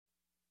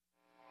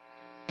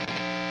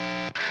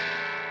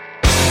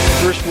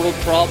First World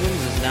Problems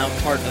is now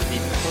part of the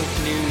Punk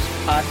News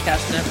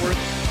Podcast Network,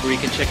 where you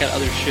can check out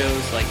other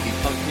shows like the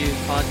Punk News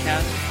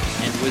Podcast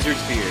and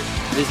Wizard's Beard.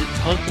 Visit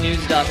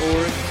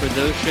punknews.org for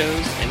those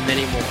shows and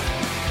many more,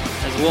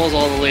 as well as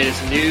all the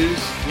latest news,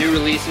 new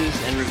releases,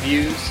 and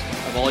reviews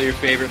of all your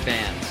favorite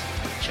bands.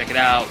 Check it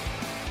out.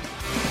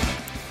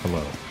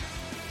 Hello,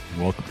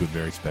 and welcome to a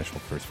very special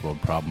First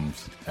World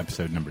Problems,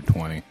 episode number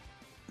 20.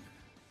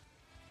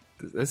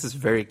 This is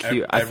very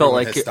cute. I felt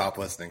like stop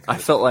listening. I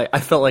felt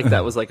like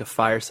that was like a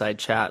fireside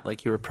chat,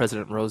 like you were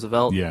President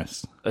Roosevelt.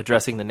 Yes,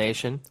 addressing the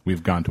nation.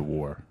 we've gone to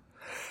war.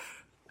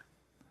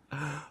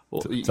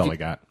 Well, That's all I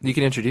got. You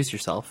can introduce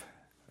yourself.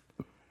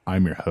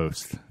 I'm your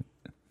host,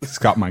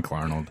 Scott Michael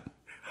Arnold.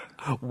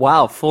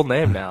 Wow, full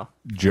name now.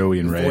 Joey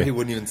and Before he Ray.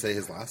 wouldn't even say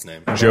his last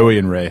name. Joey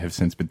and Ray have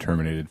since been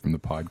terminated from the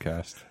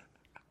podcast.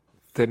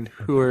 Then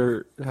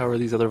how are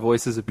these other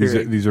voices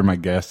appearing? These are my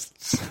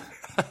guests.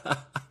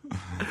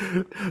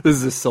 This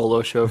is a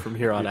solo show from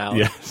here on out.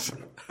 Yes.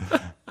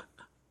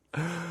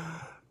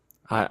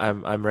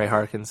 I'm Ray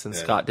Harkins, and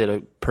Scott did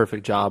a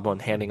perfect job on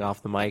handing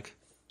off the mic.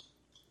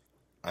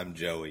 I'm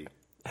Joey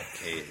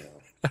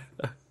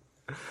Cahill.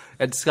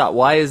 And Scott,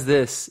 why is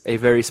this a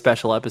very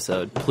special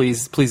episode?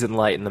 Please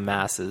enlighten the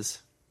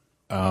masses.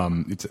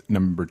 It's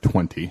number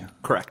 20,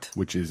 Correct.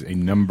 which is a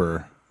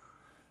number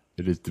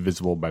that is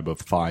divisible by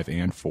both 5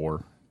 and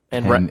 4,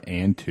 And 10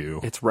 and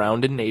 2. It's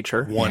round in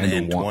nature. 1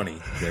 and 1.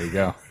 20. There you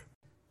go.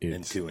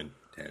 And 2 and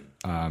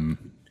 10.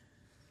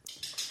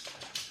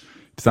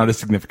 It's not as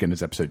significant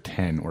as episode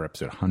 10 or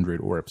episode 100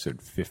 or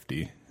episode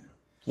 50.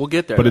 We'll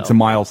get there. But it's though. a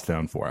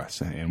milestone for us,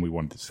 and we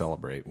wanted to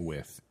celebrate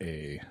with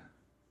an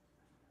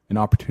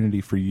opportunity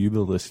for you,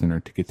 the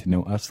listener, to get to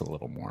know us a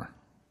little more.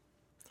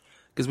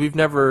 Because we've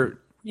never,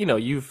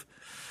 you've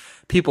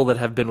people that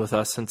have been with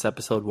us since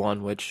episode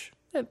 1, which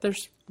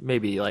there's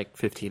maybe like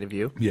 15 of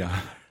you, Yeah.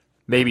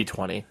 maybe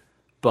 20.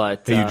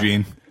 But Hey,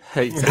 Eugene.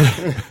 hey,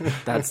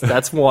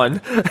 that's one.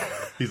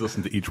 He's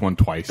listened to each one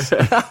twice.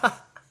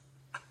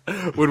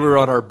 When we were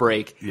on our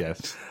break,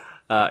 Yes.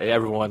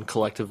 everyone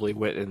collectively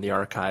went in the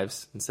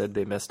archives and said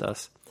they missed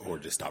us. Or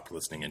just stopped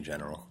listening in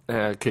general.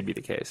 Could be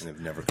the case. And they've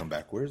never come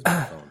back. Where's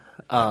my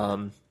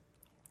phone?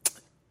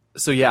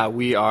 So yeah,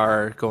 we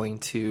are going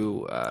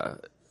to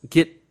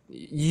get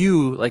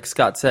you, like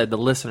Scott said, the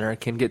listener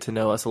can get to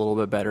know us a little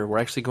bit better. We're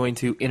actually going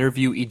to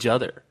interview each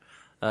other,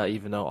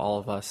 even though all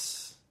of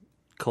us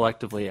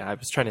collectively. I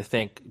was trying to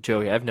think,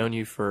 Joey. I've known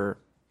you for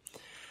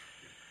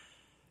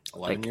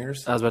 11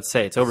 years? I was about to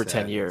say it's over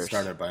 10 years.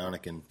 Started at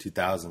Bionic in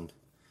 2000.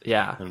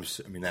 Yeah,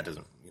 That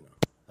doesn't,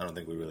 I don't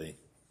think we really...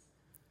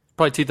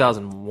 probably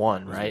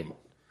 2001, right?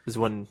 Is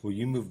when Well,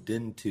 you moved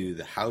into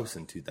the house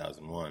in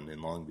 2001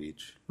 in Long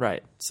Beach.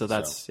 right. So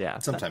that's So,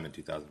 sometime in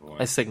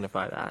 2001. I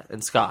signify that.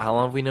 And Scott, how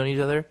long have we known each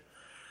other?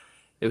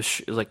 It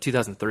was like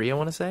 2003, I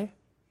want to say.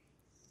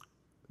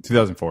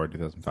 2004,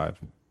 2005.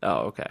 Oh,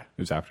 okay.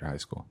 It was after high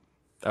school.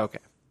 Okay.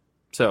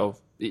 So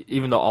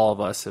even though all of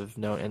us have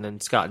known, and then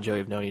Scott and Joey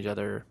have known each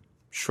other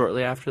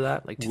shortly after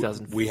that, like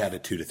 2000. We had a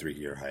 2 to 3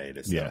 year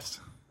hiatus. though. Yes.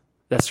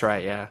 That's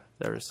right. Yeah,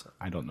 there was.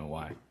 I don't know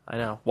why. I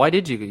know. Why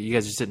did you? You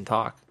guys just didn't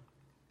talk.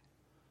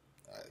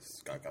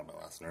 Scott got my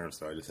last nerve,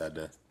 so I just had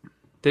to...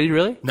 Did you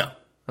really? No.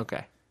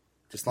 Okay.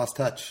 Just lost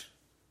touch.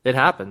 It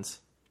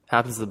happens.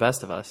 Happens to the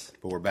best of us.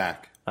 But we're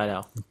back. I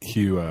know.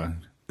 Cue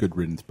Good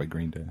Riddance by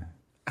Green Day.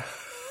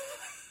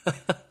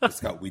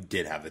 Scott, we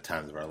did have the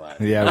times of our lives.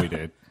 Yeah, we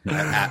did.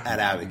 At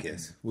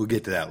Abacus. We'll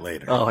get to that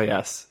later. Oh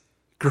yes.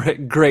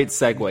 Great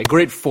segue.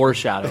 Great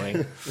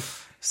foreshadowing.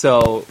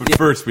 So But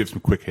first, we have some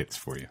quick hits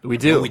for you. we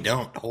do. No, we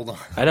don't. Hold on.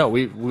 I know.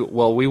 We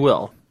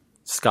will.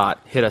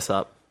 Scott, hit us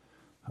up.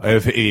 I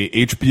have a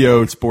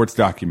HBO sports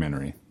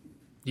documentary.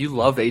 You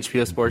love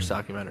HBO sports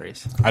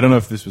documentaries. I don't know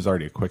if this was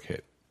already a quick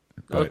hit,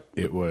 but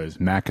it was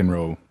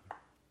McEnroe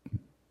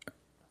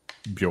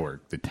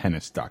Bjork, the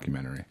tennis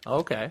documentary.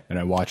 Okay. And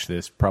I watched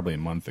this probably a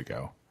month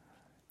ago.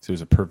 So it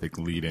was a perfect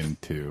lead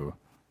into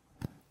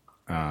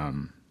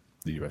the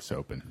U.S.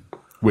 Open,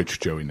 which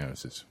Joey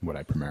knows is what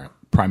I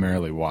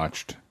primarily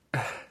watched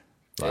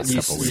last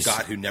couple weeks.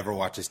 Scott, who never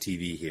watches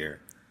TV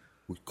here,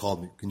 would call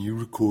me, can you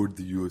record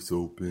the U.S.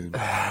 Open?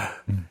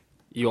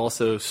 You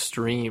also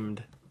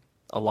streamed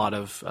a lot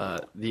of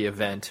the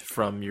event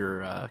from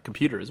your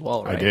computer as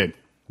well, right? I did,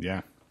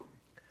 yeah.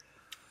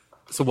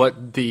 So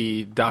what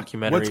the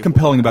documentary... What's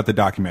compelling about the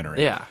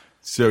documentary? Yeah.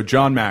 So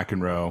John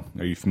McEnroe,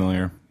 are you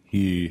familiar?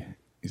 He's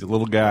a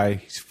little guy.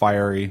 He's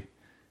fiery.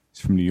 He's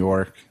from New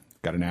York.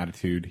 Got an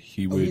attitude.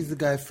 He's the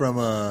guy from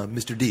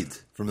Mr.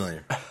 Deeds.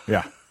 Familiar.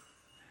 Yeah.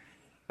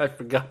 I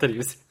forgot that he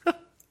was...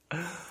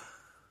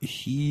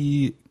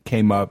 He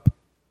came up,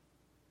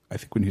 I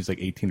think when he was like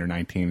 18 or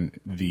 19,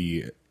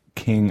 the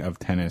king of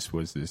tennis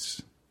was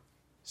this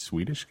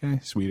Swedish guy,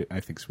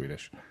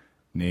 Swedish,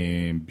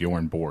 named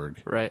Bjorn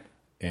Borg. Right.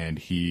 And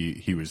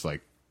he was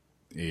like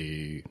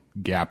a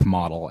Gap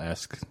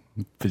model-esque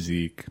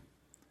physique.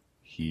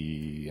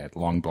 He had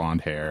long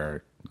blonde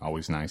hair,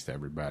 always nice to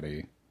everybody,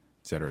 et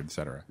cetera, et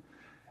cetera.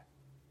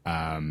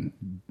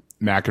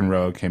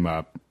 McEnroe came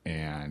up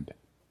and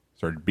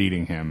started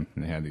beating him,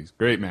 and they had these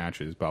great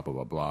matches, blah, blah,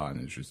 blah, blah,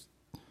 and it's just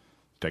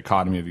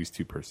dichotomy of these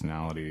two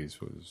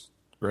personalities was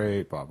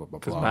great, blah, blah, blah,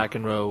 Because blah.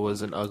 McEnroe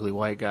was an ugly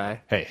white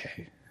guy. Hey.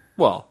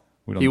 Well,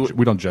 We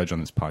don't judge on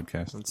this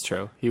podcast. That's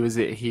true.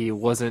 He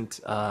wasn't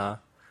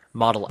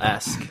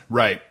model-esque.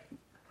 Right.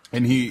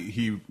 And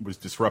he was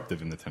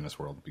disruptive in the tennis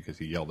world because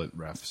he yelled at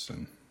refs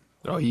and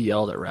Oh, he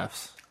yelled at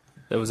refs.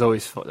 That was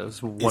always fun. That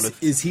was one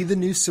of. Is he the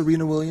new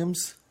Serena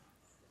Williams?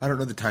 I don't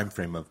know the time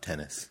frame of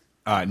tennis.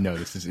 no,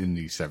 this is in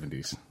the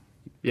 70s.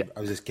 Yeah. I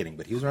was just kidding,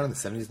 but he was around in the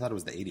 70s. I thought it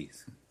was the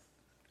 80s.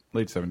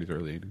 Late 70s,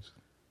 early 80s.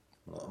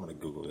 Well, I'm going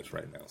to Google this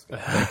right now, Scott.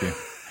 Thank you.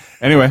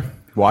 Anyway,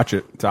 watch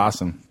it. It's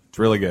awesome. It's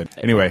really good.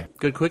 Anyway,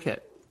 Good quick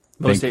hit.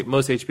 Most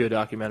HBO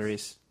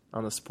documentaries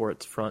on the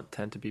sports front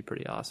tend to be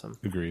pretty awesome.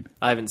 agreed.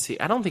 I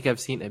don't think I've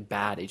seen a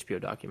bad HBO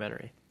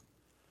documentary.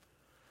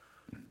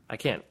 I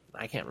can't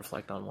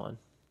reflect on one.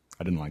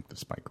 I didn't like the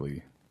Spike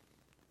Lee.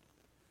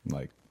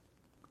 Was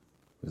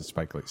it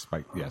Spike Lee?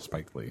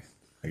 Spike Lee.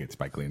 I get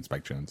Spike Lee and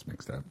Spike Jones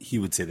mixed up. He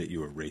would say that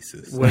you were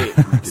racist. Wait,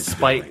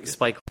 Spike.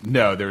 Spike.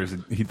 No, there was a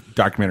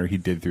documentary he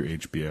did through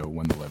HBO,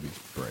 When the Levees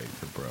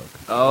Broke.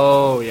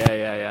 Oh,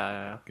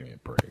 yeah. Give me a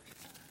break.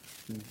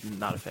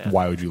 Not a fan.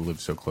 Why would you live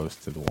so close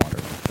to the water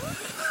like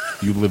that?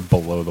 You live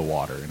below the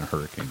water in a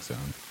hurricane zone.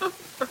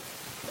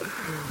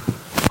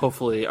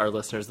 Hopefully our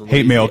listeners in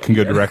Hate mail Louisiana- can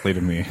go directly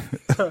to me.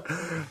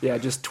 Yeah,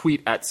 just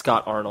tweet at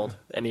Scott Arnold,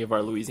 any of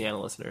our Louisiana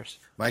listeners.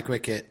 My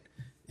quick hit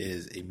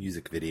is a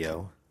music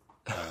video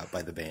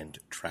by the band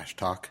Trash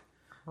Talk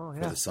for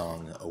the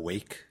song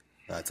Awake.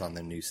 It's on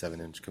their new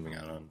 7-inch coming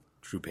out on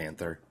True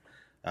Panther.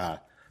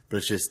 But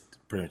it's just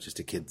pretty much just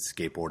a kid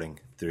skateboarding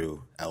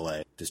through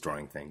LA,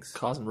 destroying things.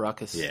 Causing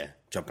ruckus. Yeah,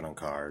 jumping on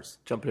cars,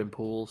 Jumping in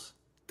pools.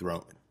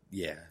 throwing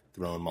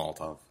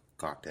Molotov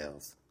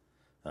cocktails.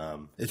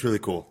 It's really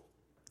cool.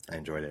 I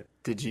enjoyed it.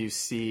 Did you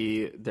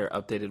see their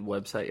updated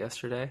website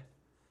yesterday?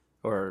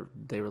 Or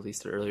they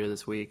released it earlier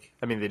this week?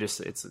 I mean, they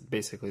just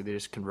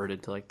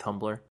converted to like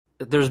Tumblr.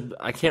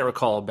 I can't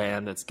recall a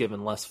band that's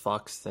given less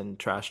fucks than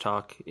Trash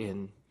Talk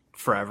in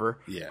forever.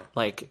 Yeah.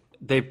 Like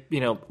they,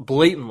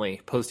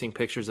 blatantly posting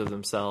pictures of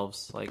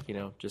themselves, like,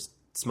 just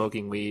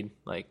smoking weed,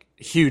 like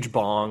huge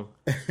bong.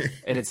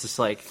 And it's just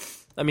like,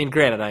 I mean,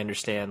 granted, I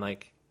understand,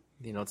 like,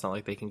 it's not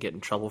like they can get in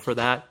trouble for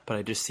that, but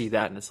I just see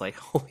that and it's like,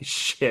 holy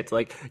shit.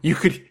 Like you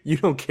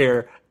don't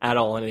care at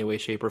all in any way,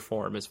 shape or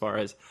form as far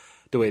as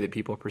the way that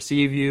people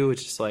perceive you.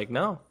 It's just like,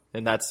 no.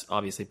 And that's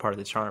obviously part of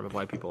the charm of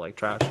why people like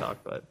Trash Talk,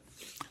 but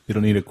They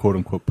don't need a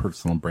quote-unquote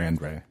personal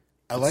brand, Ray.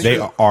 They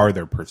are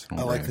their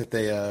personal I brand. like that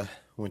they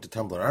went to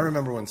Tumblr. I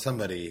remember when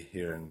somebody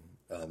here in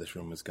this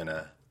room was going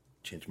to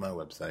change my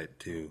website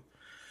to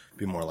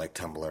be more like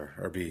Tumblr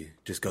or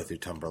just go through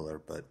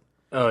Tumblr, but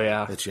oh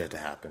yeah. that's yet to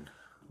happen.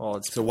 Well,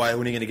 it's So when are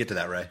you going to get to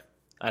that, Ray?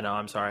 I know.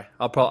 I'm sorry.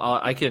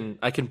 I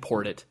can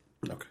port it.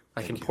 Okay.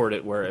 I can port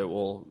it where it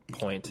will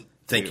point.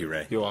 Thank you,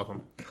 Ray. You're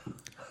welcome.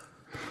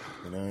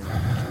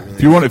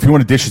 If you want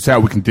to dish this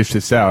out, we can dish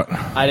this out.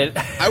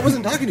 I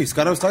wasn't talking to you,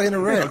 Scott. I was talking to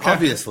Ray,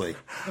 obviously.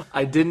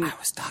 I didn't. I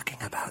was talking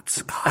about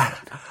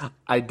Scott.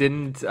 I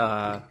didn't.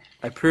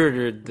 I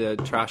pre-ordered the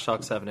Trash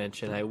Talk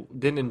 7-inch, and I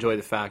didn't enjoy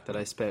the fact that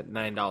I spent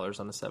 $9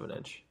 on the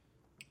 7-inch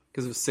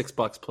because it was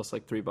 $6 plus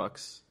like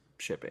 $3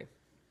 shipping.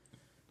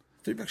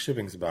 $3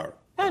 shipping's about.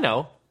 I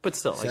know, but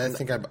still, So like, I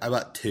think I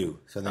bought two.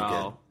 So I think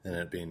Oh. it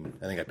ended up being.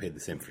 I think I paid the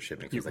same for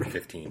shipping. So it was like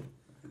 15.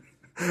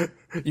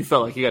 you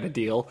felt like you got a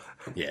deal.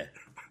 Yeah.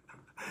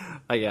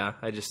 Yeah,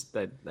 I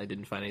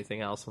didn't find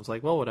anything else. I was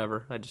like, well,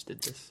 whatever. I just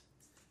did this.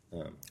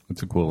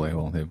 It's a cool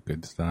label. They have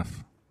good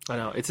stuff. I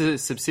know it's a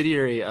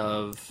subsidiary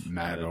of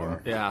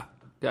Matador. Yeah,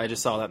 I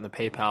just saw that in the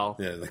PayPal.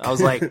 Yeah, I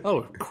was like,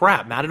 oh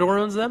crap, Matador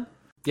owns them.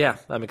 Yeah,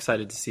 I'm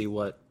excited to see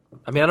what.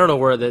 I mean, I don't know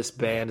where this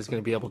band is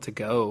going to be able to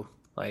go,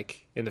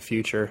 like in the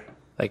future,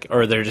 like,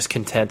 or they're just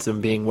content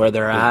in being where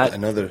they're at. I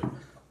know they're.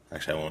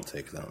 Actually, I won't say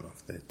because I don't know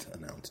if they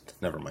announced.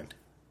 Never mind.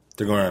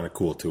 They're going on a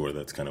cool tour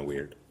that's kind of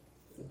weird.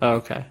 Oh,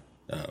 okay.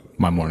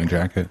 My Morning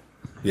Jacket.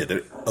 Yeah,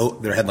 they're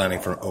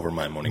headlining for Over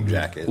My Morning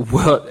Jacket.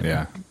 Well,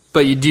 Yeah.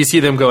 but do you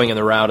see them going in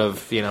the route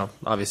of,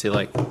 obviously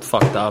like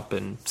fucked up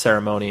and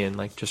ceremony and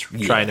like just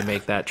trying to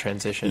make that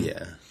transition?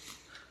 Yeah,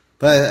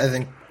 but I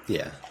think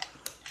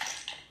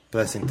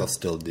but I think they'll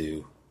still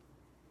do.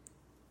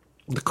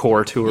 The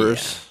core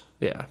tours.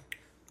 Yeah.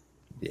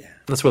 Yeah.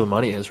 That's where the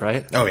money is,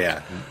 right? Oh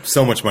yeah,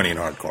 so much money in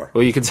hardcore.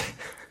 Well, you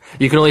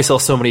can only sell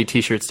so many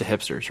T-shirts to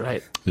hipsters,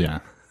 right?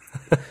 Yeah.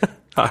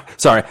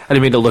 Sorry, I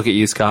didn't mean to look at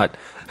you, Scott.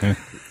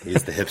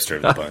 He's the hipster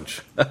of the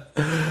bunch.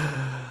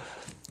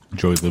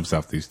 Joey lives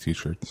off these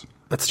T-shirts.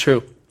 That's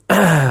true.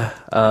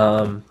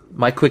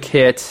 My quick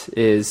hit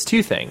is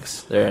two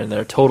things.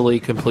 They're totally,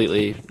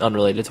 completely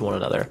unrelated to one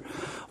another.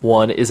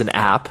 One is an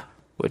app,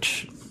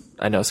 which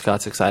I know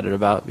Scott's excited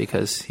about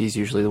because he's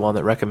usually the one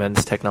that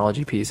recommends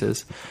technology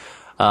pieces.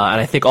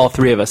 And I think all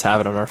three of us have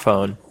it on our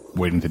phone,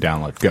 Waiting to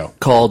download. Go.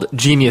 called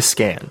Genius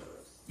Scan.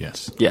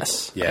 Yes.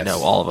 Yes, I Yes. know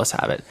all of us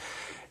have it.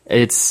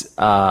 It's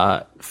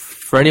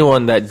for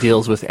anyone that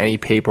deals with any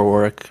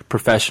paperwork,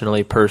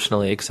 professionally,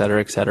 personally, et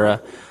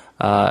cetera,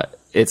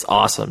 It's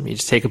awesome. You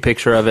just take a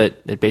picture of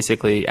it. It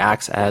basically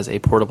acts as a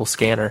portable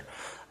scanner.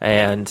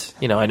 And,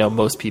 I know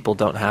most people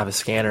don't have a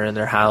scanner in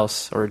their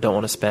house or don't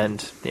want to spend,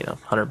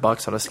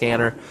 $100 on a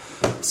scanner.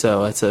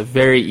 So it's a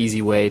very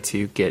easy way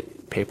to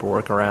get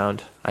paperwork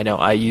around. I know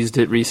I used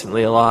it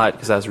recently a lot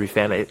because I was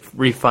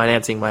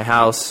refinancing my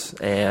house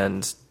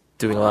and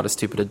doing a lot of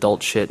stupid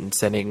adult shit and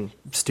sending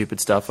stupid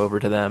stuff over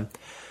to them.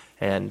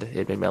 And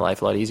it made my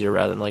life a lot easier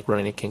rather than like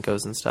running to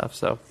Kinko's and stuff.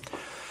 So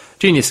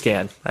Genius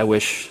Scan. I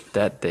wish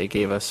that they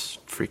gave us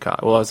free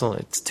Well,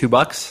 it's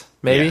 $2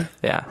 maybe.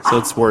 Yeah. So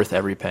it's worth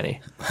every penny.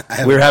 I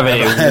have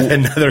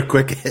another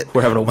quick hit.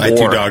 We're having a My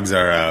war. 2 dogs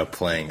are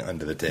playing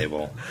under the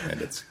table,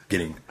 and it's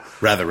getting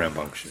rather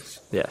rambunctious.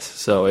 Yes.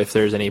 So if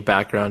there's any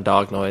background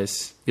dog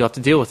noise, you'll have to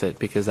deal with it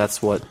because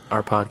that's what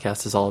our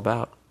podcast is all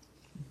about.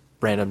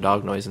 Random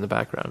dog noise in the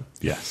background.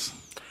 Yes.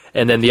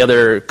 And then the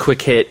other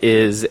quick hit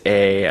is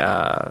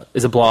a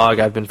blog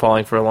I've been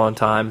following for a long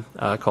time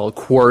called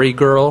Quarry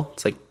Girl.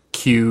 It's like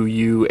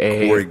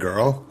QUA. Quarry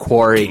Girl?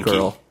 Quarry Kinky.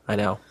 Girl. I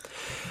know.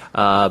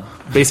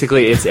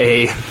 Basically, it's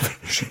a...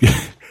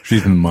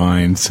 She's in the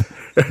mines,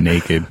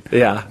 naked.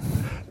 Yeah.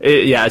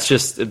 It's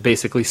just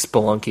basically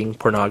spelunking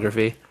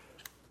pornography.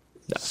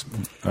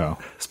 Oh,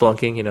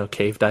 Spelunking,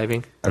 cave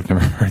diving. I've never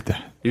heard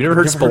that. You've never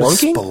heard You ever heard of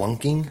spelunking?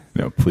 spelunking?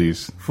 No,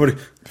 please What?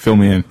 fill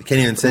me in. Can't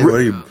even say. What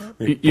are you?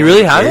 You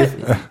really haven't?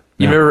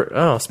 You No. never?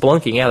 Oh,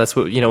 spelunking. Yeah, that's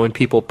what, when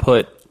people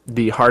put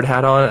the hard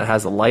hat on, it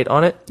has a light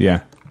on it.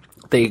 Yeah.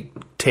 They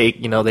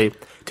take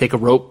a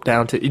rope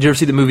down to... Did you ever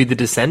see the movie The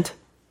Descent?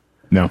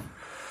 No.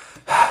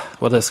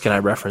 What else can I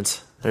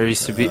reference? There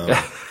used to be...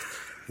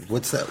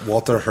 What's that?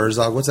 Walter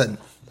Herzog? What's that?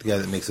 The guy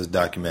that makes those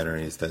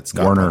documentaries. That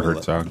Scott Warner probably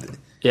Herzog.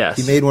 yes.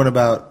 He made one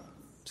about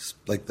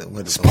like the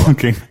what is it?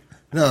 Spelunking.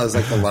 No, it was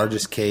like the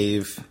largest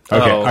cave.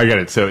 Okay, Oh. I get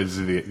it. So is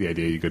the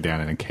idea you go down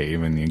in a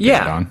cave and you get it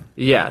Yeah. on?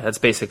 Yeah, that's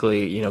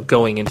basically,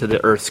 going into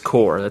the Earth's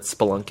core. That's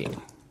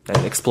spelunking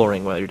and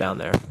exploring while you're down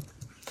there.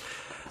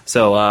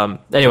 So,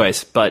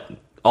 anyways, but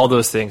all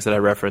those things that I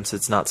referenced,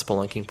 it's not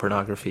spelunking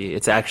pornography.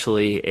 It's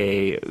actually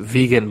a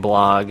vegan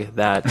blog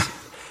that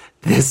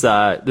this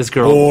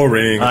girl...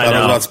 Boring. I thought it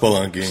know. was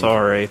about spelunking.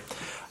 Sorry.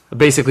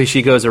 Basically,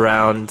 she goes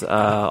around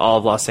all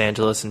of Los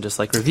Angeles and just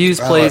like reviews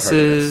Oh, I've heard of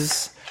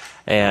places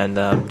and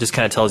just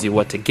kind of tells you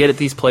what to get at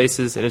these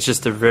places. And it's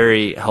just a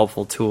very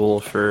helpful tool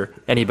for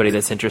anybody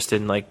that's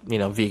interested in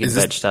vegan Is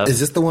veg this, stuff. is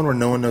this the one where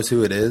no one knows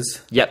who it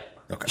is? Yep.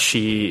 Okay.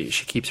 She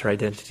keeps her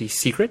identity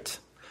secret.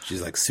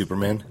 She's like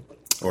Superman,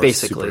 or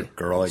Basically.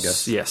 Supergirl, I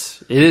guess.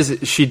 Yes, it is.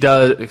 She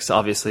does. It's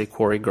obviously a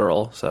Quarry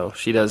Girl, so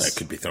she does. That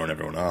could be throwing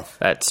everyone off.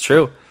 That's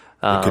true.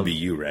 It could be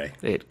you, Ray.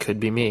 It could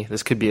be me.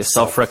 This could be a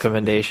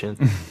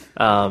self-recommendation.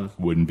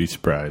 Wouldn't be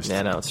surprised.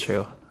 Yeah, no, it's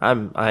true. I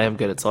am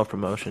good at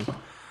self-promotion.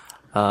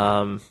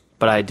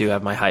 But I do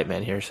have my hype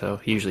man here, so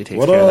he usually takes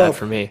What care of up? that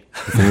for me. I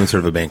think heard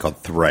of a band called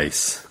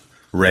Thrice.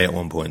 Ray at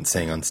one point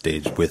sang on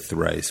stage with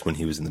Thrice when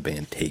he was in the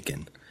band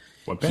Taken.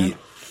 What band?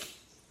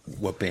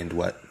 What band?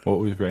 What? What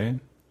was Ray?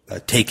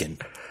 Taken.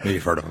 Maybe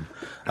you've heard of him.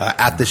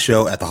 At the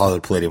show at the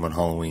Hollywood Palladium on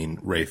Halloween,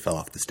 Ray fell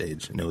off the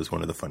stage, and it was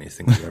one of the funniest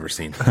things I've ever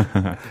seen.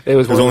 It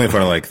was It was only in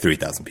front of like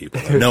 3,000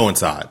 people. No one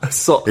saw it,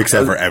 So-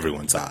 except for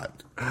everyone saw it.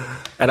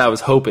 and I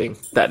was hoping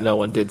that no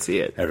one did see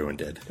it. Everyone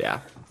did. Yeah.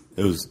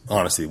 It was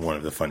honestly one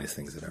of the funniest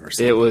things I've ever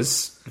seen. It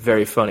was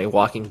very funny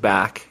walking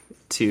back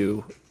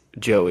to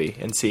Joey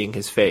and seeing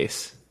his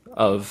face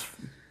of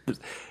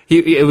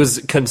it was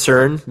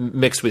concern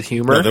mixed with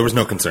humor. No, there was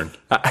no concern.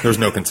 There was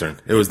no concern.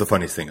 It was the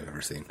funniest thing I've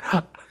ever seen.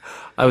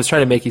 I was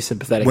trying to make you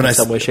sympathetic in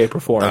some way, shape, or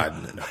form.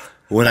 No.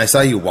 When I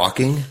saw you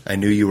walking, I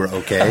knew you were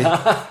okay.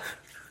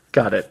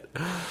 Got it.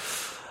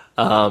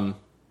 So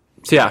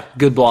yeah,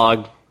 good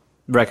blog.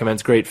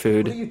 Recommends great What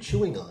are food. you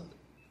chewing on?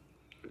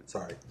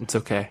 Sorry. It's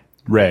okay.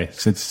 Ray,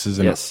 since this is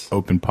an Yes.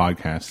 open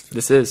podcast,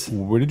 This is.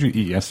 where did you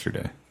eat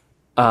yesterday?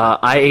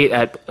 I ate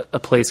at a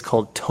place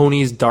called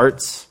Tony's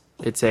Darts.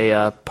 It's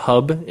a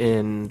pub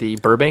in the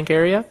Burbank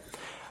area.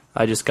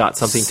 I just got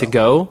something to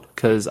go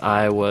because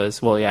I was,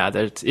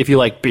 if you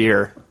like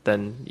beer,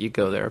 then you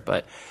go there.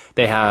 But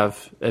they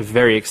have a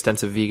very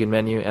extensive vegan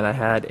menu, and I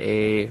had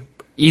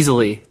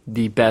easily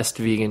the best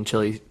vegan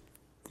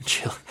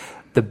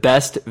the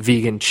best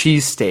vegan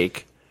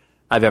cheesesteak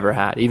I've ever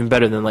had. Even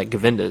better than like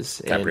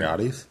Govinda's. And-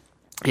 Capriati's?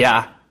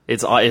 yeah,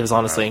 it was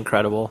honestly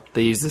incredible.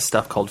 They use this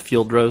stuff called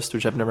field roast,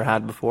 which I've never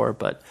had before,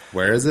 but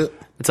Where is it?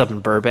 it's up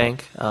in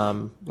Burbank,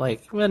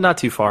 not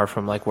too far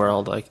from like where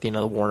all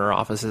the Warner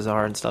offices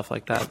are and stuff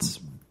like that.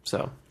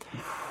 So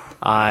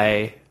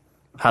I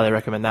highly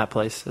recommend that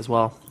place as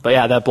well. But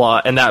yeah, that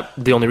blog, and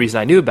the only reason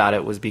I knew about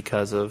it was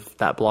because of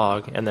that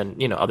blog, and then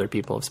other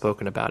people have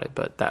spoken about it.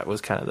 But that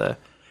was kind of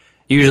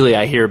usually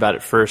I hear about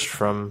it first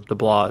from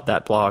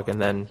that blog,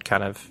 and then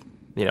kind of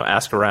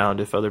ask around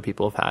if other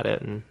people have had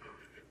it, and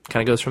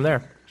kind of goes from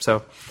there.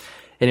 So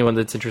anyone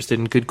that's interested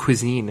in good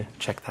cuisine,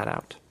 check that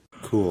out.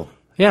 Cool.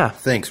 Yeah,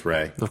 Thanks,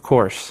 Ray. of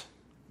course.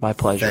 My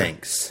pleasure.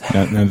 Thanks.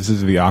 Now, this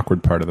is the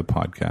awkward part of the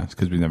podcast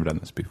because we've never done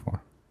this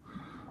before.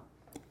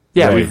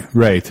 Yeah,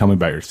 Ray, tell me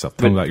about yourself.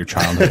 Tell me about your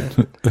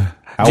childhood.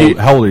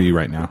 How old are you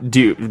right now?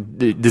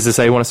 Does this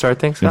how you want to start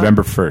things? Scott?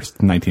 November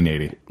 1st,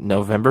 1980.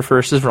 November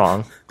 1st is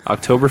wrong.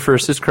 October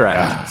 1st is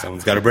correct.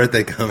 Someone's got a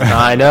birthday coming.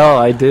 I know,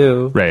 I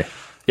do. Ray,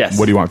 Yes.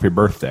 what do you want for your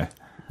birthday?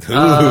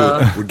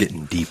 We're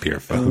getting deep here,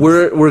 folks.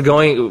 We're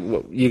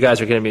going. You guys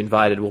are going to be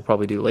invited. We'll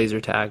probably do laser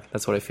tag.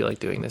 That's what I feel like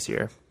doing this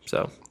year.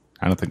 So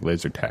I don't think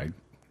laser tag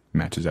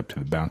matches up to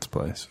the bounce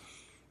place.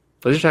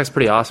 laser tag's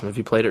pretty awesome. Have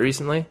you played it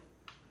recently?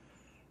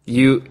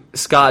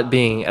 Scott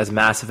being as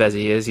massive as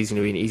he is, he's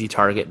going to be an easy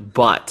target.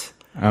 But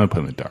I don't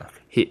play in the dark.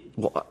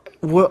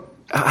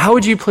 how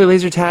would you play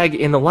laser tag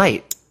in the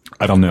light?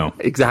 I don't know.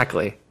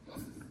 Exactly.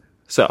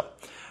 So,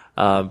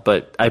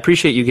 but I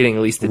appreciate you getting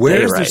at least the Where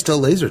day is right. there still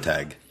laser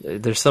tag?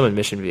 There's some in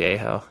Mission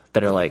Viejo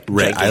that are like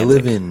Right, gigantic. I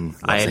live in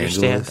Los I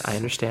understand. Angeles. I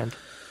understand.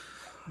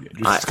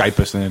 Just Skype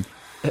us in.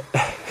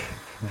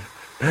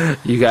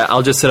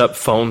 I'll just set up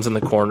phones in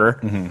the corner,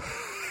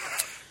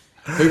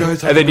 Hey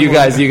guys, and then you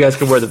guys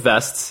can wear the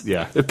vests.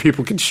 Yeah. If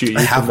people can shoot you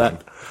I have from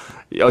that.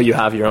 Oh, you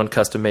have your own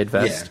custom made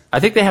vest. Yeah. I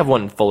think they have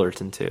one in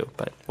Fullerton too.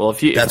 But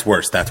if you, That's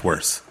worse. That's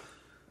worse.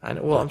 I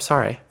know. Well, I'm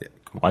sorry.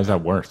 Why is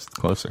that worse? It's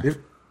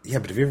closer. Yeah,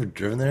 but have you ever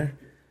driven there?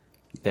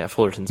 Yeah,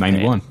 Fullerton's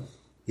 91. paid.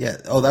 Yeah.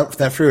 Oh,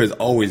 that freeway is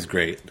always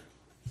great.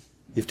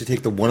 You have to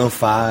take the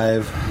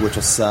 105, which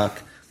will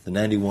suck. The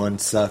 91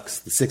 sucks.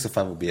 The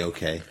 605 will be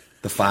okay.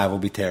 The 5 will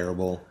be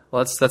terrible.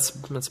 Well,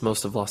 that's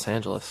most of Los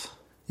Angeles.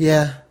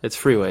 Yeah. It's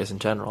freeways in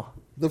general.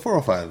 The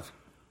 405.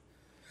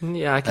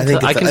 Yeah, I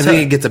think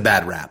it gets a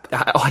bad rap.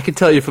 I can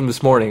tell you from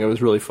this morning, it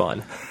was really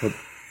fun.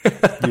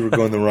 You were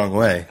going the wrong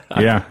way.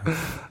 Yeah.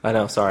 I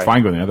know. Sorry.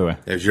 Fine going the other way.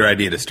 It was your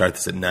idea to start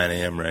this at 9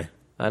 a.m., Ray.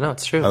 I know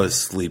it's true. I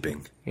was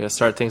sleeping. You got to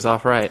start things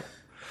off right.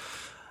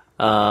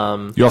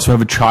 You also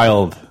have a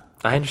child.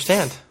 I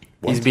understand.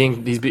 He's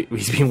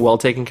being well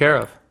taken care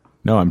of.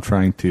 No, I'm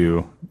trying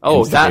to. Oh,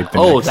 instigate that- the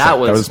oh, next that step.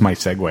 was- That was my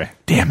segue.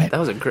 Damn it. That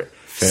was a great.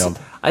 Failed.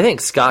 I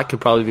think Scott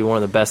could probably be one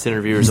of the best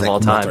interviewers of all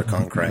Walter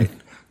time. Cronkite.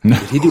 Did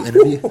he do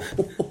interview?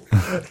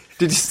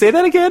 Did you say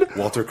that again?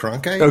 Walter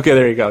Cronkite? Okay,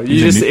 there you go.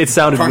 It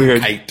sounded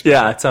weird. Cronkite.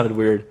 Yeah, it sounded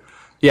weird.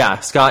 Yeah,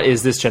 Scott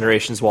is this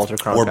generation's Walter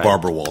Cronkite. Or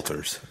Barbara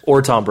Walters.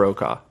 Or Tom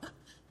Brokaw.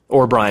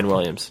 Or Brian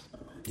Williams.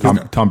 Tom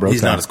Brokaw.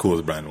 He's not as cool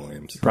as Brian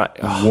Williams. Right.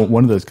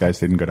 One of those guys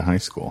didn't go to high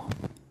school.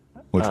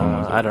 Which one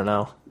was it? I don't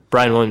know.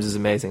 Brian Williams is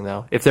amazing,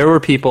 though. If there were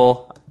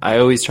people, I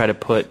always try to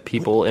put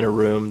people in a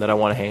room that I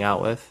want to hang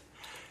out with.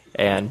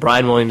 And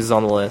Brian Williams is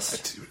on the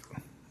list.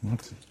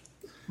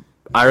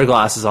 Ira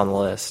Glass is on the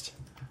list.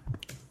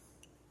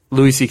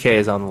 Louis C.K.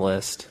 is on the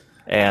list.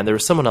 And there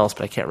was someone else,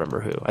 but I can't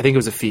remember who. I think it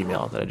was a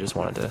female that I just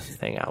wanted to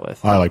hang out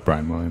with. I like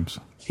Brian Williams.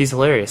 He's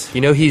hilarious.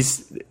 You know,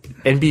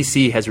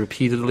 NBC has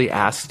repeatedly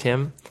asked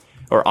him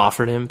or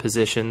offered him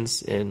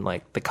positions in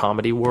like the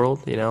comedy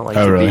world, you know, like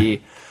Oh, to really?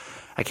 be,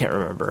 I can't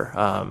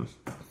remember.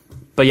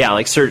 But yeah,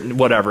 like certain,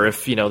 whatever,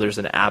 if, you know, there's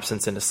an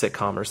absence in a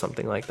sitcom or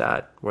something like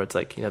that, where it's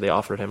like, you know, they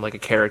offered him like a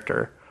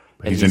character.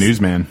 And He's a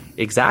newsman.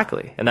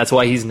 Exactly. And that's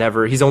why he's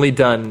only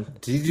done,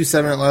 Did you do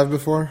 7 Night Live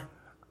before?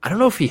 I don't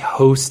know if he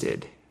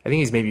hosted. I think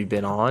he's maybe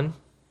been on.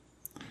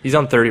 He's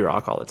on 30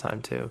 Rock all the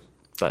time too.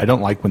 But I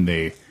don't like when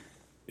it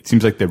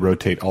seems like they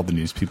rotate all the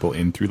news people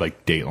in through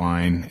like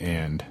Dateline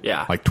and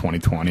Yeah. like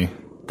 2020.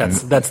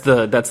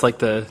 That's like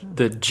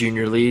the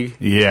junior league.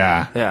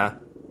 Yeah. Yeah.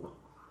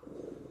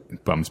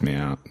 It bums me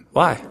out.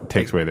 Why?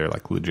 Takes away their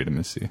like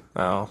legitimacy.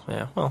 Oh,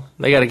 yeah. Well,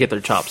 they got to get their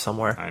chops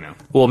somewhere. I know.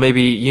 Well,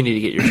 maybe you need to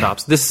get your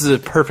chops. This is a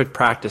perfect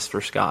practice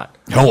for Scott.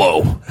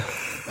 Hello.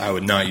 I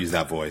would not use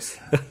that voice.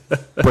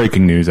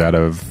 Breaking news out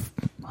of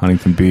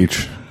Huntington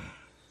Beach.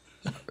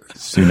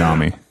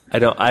 Tsunami. I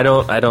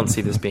don't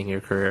see this being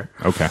your career.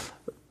 Okay.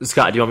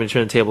 Scott, do you want me to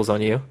turn the tables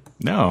on you?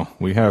 No,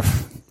 we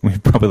have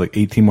probably like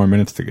 18 more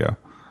minutes to go.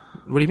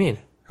 What do you mean?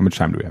 How much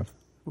time do we have?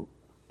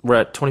 We're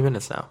at 20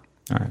 minutes now.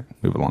 All right,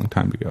 we have a long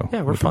time to go.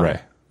 Yeah, we're with fine. Ray.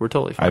 We're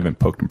totally I fine. haven't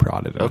poked and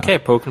prodded. enough. Okay,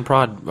 poke and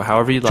prod,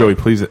 however you'd like. Joey,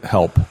 please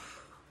help.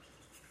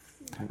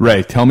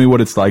 Ray, tell me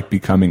what it's like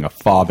becoming a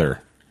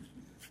father.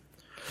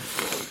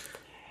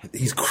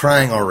 He's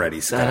crying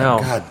already, Scott. I know.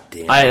 God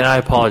damn it. I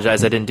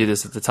apologize. I didn't do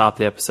this at the top of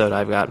the episode.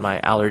 I've got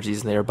my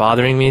allergies and they are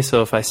bothering me.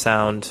 So if I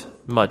sound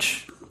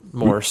much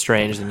more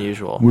strange than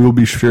usual. We will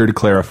be sure to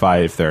clarify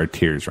if there are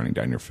tears running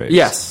down your face.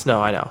 Yes. No,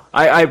 I know.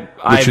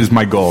 Which is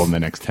my goal in the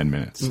next 10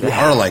 minutes. You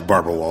are like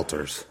Barbara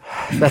Walters.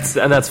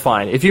 That's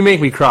fine. If you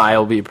make me cry,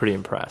 I'll be pretty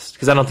impressed.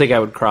 Because I don't think I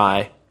would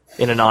cry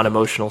in a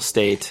non-emotional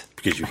state.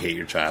 Because you hate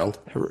your child.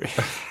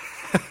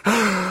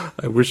 I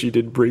wish you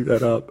didn't bring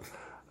that up.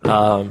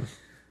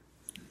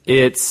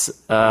 It's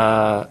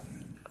an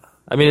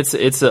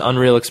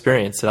unreal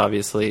experience. It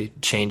obviously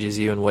changes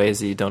you in ways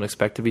that you don't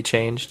expect to be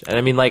changed. And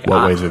I mean, like,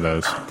 What ways are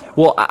those?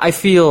 well, I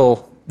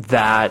feel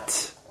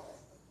that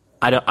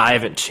I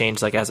haven't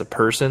changed, like, as a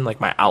person. Like,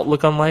 my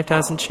outlook on life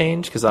hasn't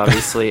changed because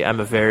obviously I'm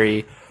a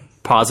very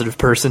positive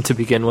person to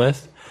begin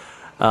with.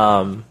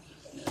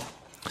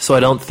 So I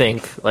don't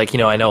think, like, you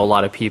know, I know a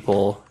lot of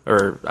people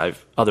or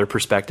I've other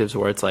perspectives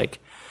where it's like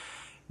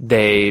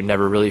they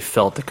never really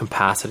felt the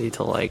capacity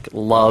to like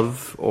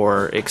love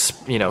or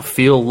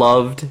feel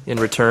loved in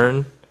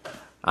return.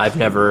 I've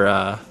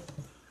never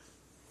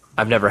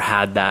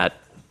had that.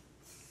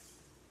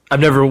 I've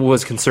never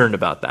was concerned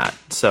about that.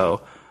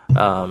 So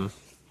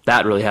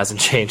that really hasn't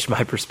changed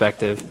my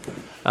perspective.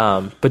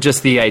 But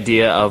just the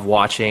idea of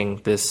watching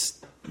this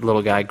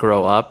little guy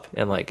grow up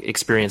and like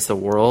experience the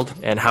world,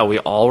 and how we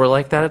all were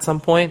like that at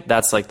some point,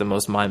 that's like the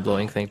most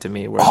mind-blowing thing to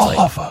me, where All it's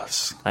of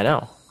us. I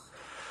know.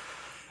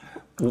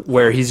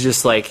 Where he's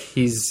just like,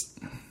 he's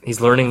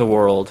learning the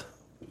world,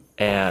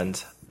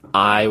 and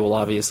I will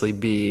obviously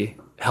be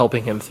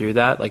helping him through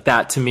that. Like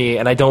that to me,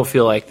 and I don't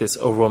feel like this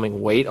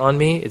overwhelming weight on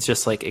me. It's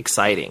just like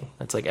exciting.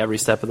 It's like every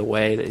step of the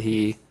way that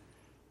he,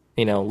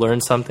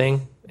 learns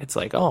something. It's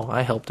like, oh,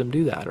 I helped him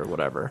do that or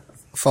whatever.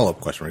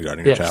 Follow-up question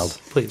regarding your child.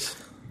 Please.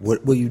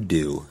 What will you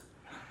do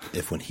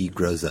if when he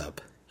grows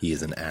up, he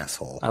is an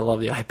asshole? I love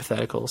the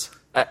hypotheticals.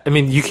 I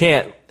mean, you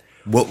can't.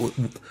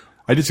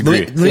 I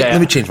disagree.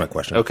 Let me change my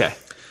question. Okay.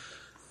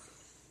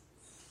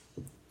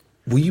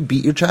 Will you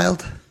beat your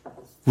child?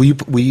 Will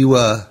you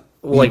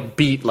Like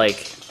beat,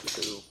 like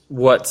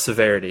what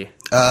severity?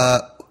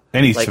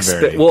 Any Like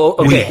severity.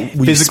 okay.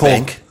 will you Physical.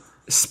 spank?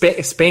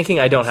 Spanking,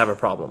 I don't have a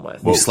problem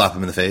with. Will you slap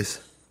him in the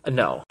face?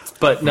 No,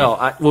 but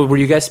no. Were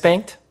you guys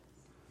spanked?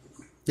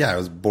 Yeah, I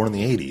was born in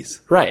the 80s.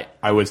 Right.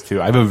 I was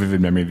too. I have a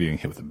vivid memory of being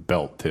hit with a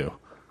belt too.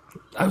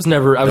 I was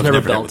never never hit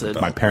with a belted.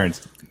 belt. My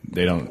parents,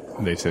 they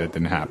said it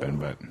didn't happen,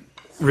 but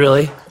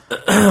Really?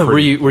 Were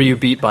you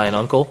beat by an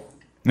uncle?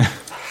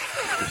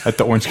 at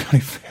the Orange County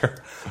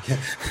Fair.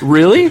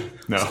 Really?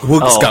 No.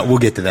 Scott, we'll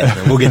get to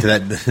that. We'll get to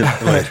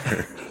that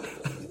later.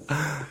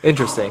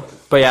 Interesting.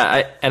 But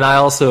yeah, I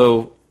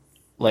also,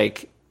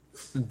 like,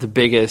 the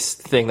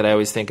biggest thing that I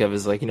always think of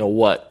is, like,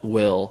 what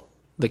will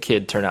the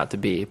kid turn out to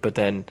be? But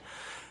then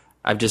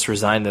I've just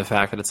resigned to the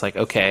fact that it's like,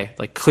 okay,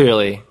 like,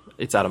 clearly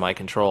it's out of my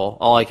control.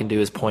 All I can do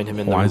is point him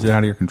in Why is it out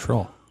of your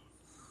control?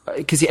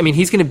 Because, I mean,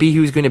 he's going to be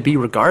who he's going to be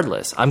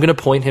regardless. I'm going to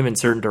point him in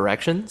certain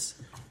directions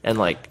and,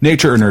 like...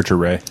 Nature or nurture,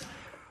 Ray?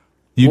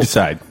 You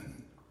decide.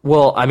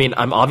 Well, I mean,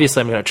 I'm going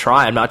to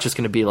try. I'm not just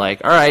going to be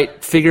like, all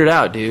right, figure it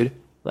out, dude.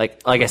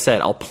 Like I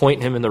said, I'll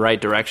point him in the right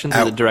directions,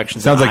 or the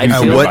directions sounds that like I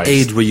you feel. At what advice.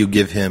 age will you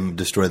give him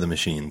Destroy the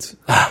Machines?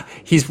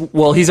 He's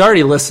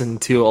already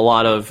listened to a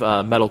lot of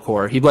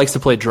metalcore. He likes to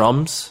play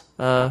drums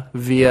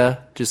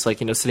via just like,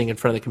 sitting in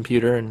front of the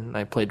computer, and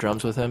I play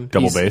drums with him.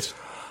 Double bass?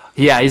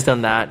 Yeah, he's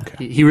done that.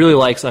 Okay. He really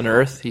likes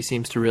Unearth. He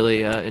seems to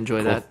really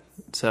enjoy that.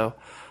 So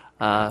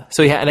yeah,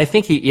 and I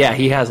think he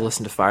has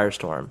listened to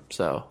Firestorm.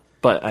 So,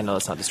 but I know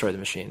that's not Destroy the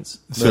Machines.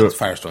 So it's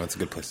Firestone. That's a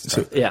good place to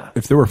start. Yeah.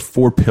 If there were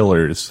 4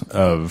 pillars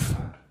of...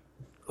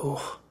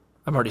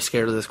 I'm already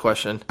scared of this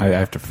question. I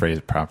have to phrase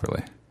it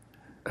properly.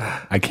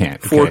 I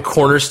can't. 4 Okay.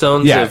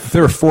 cornerstones Yeah, of... if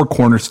there are 4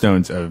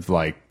 cornerstones of,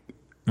 like,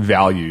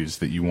 values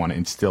that you want to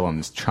instill on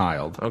this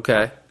child,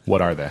 Okay.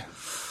 what are they?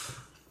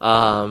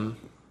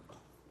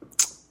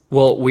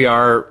 Well, we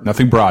are...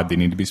 Nothing broad. They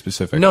need to be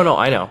specific. No,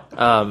 I know.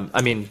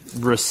 I mean,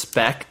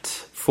 respect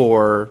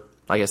for,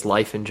 I guess,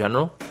 life in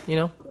general,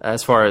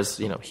 as far as,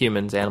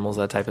 humans, animals,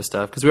 that type of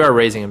stuff. Because we are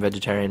raising him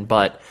vegetarian,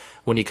 but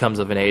when he comes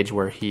of an age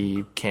where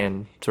he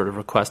can sort of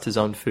request his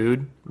own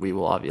food, we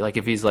will obviously... Like,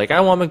 if he's like,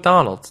 I want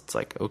McDonald's, it's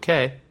like,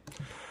 okay.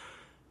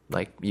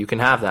 Like, you can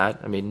have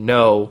that. I mean,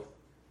 know,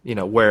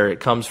 where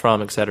it comes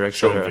from, et cetera, et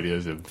Show cetera.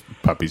 videos of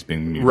puppies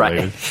being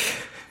mutilated.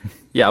 Right.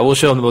 Yeah, we'll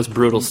show him the most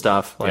brutal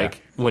stuff,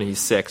 like when he's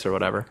 6 or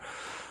whatever.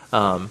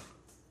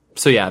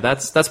 So yeah,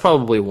 that's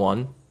probably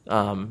one.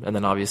 And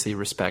then obviously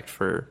respect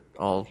for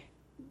all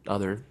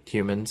other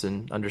humans,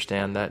 and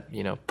understand that,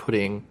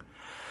 putting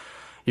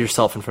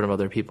yourself in front of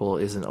other people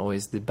isn't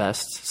always the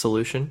best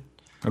solution.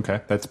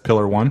 Okay, that's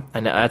pillar 1.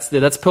 And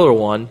that's pillar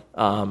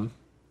 1.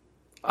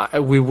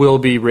 We will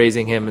be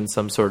raising him in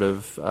some sort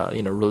of,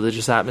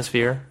 religious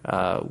atmosphere,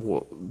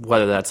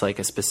 whether that's like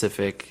a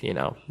specific,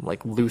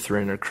 like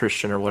Lutheran or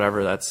Christian or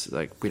whatever. That's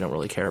like, we don't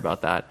really care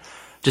about that.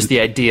 Just the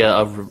idea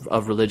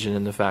of religion,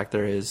 and the fact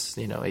there is,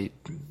 a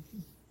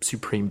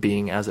supreme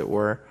being, as it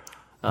were.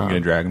 I'm going to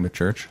drag him to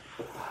church.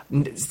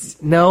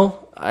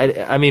 No,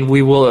 I mean,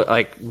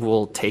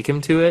 we'll take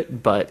him to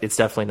it, but it's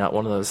definitely not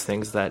one of those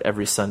things that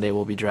every Sunday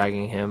we'll be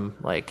dragging him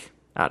like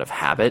out of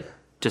habit,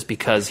 just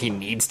because he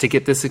needs to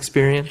get this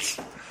experience.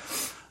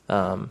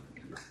 So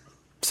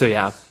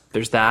yeah,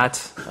 there's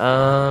that.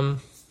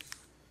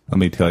 Let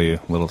me tell you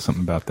a little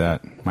something about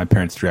that. My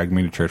parents dragged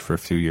me to church for a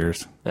few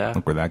years. Yeah.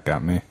 Look where that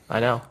got me.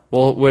 I know.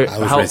 Well, I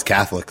was raised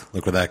Catholic.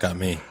 Look where that got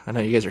me. I know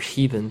you guys are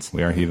heathens.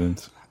 We are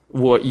heathens.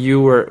 What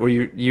were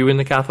you in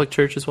the Catholic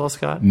Church as well,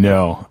 Scott?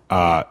 No,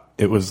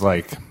 it was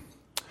like,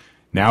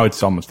 now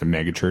it's almost a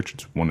mega church.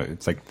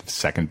 It's like the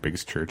second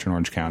biggest church in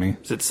Orange County.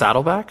 Is it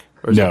Saddleback?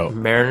 Or is No, it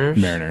Mariners?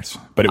 Mariners,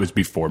 but it was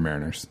before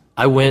Mariners.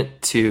 I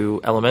went to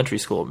elementary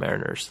school at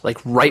Mariners, like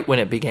right when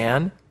it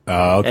began.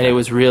 Oh, okay. And it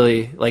was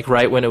really like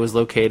right when it was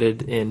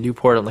located in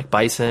Newport on like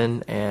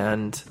Bison,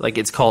 and like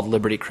it's called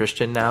Liberty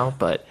Christian now,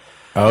 but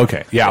Oh,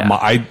 okay. Yeah,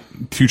 Yeah.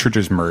 2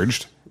 churches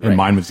merged, and Right.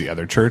 mine was the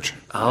other church.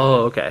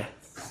 oh, okay.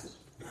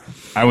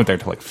 I went there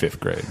to like 5th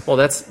grade. Well,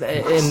 that's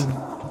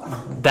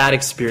in that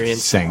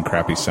experience. Sang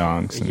crappy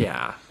songs. And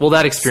Yeah. Well,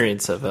 that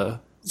experience of a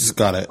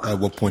Scott, at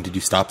what point did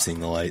you stop seeing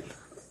the light?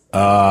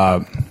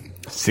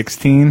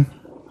 16.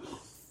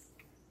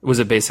 was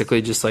it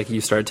basically just like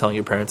you started telling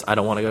your parents, "I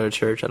don't want to go to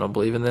church. I don't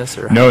believe in this,"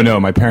 or No,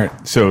 my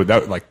parent. So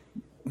that like,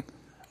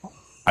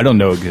 I don't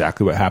know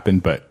exactly what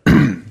happened, but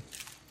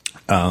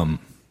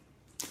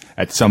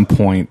at some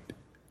point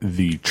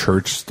the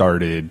church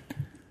started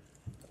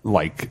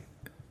like,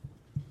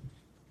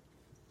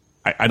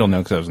 I don't know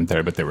because I wasn't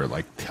there, but they were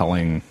like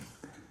telling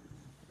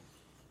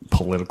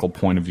political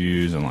point of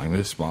views and like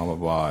this blah blah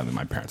blah, and then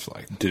my parents were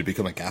like, Did it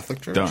become a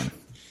Catholic church? done.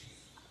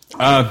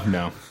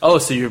 No. Oh,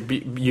 so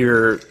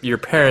your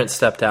parents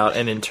stepped out,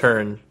 and in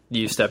turn,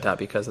 you stepped out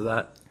because of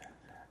that.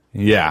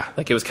 Yeah.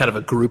 Like it was kind of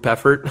a group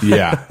effort.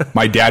 Yeah.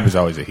 My dad was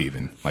always a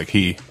heathen. Like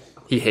he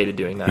He hated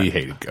doing that.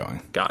 hated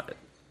going. Got it.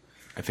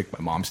 I think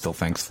my mom still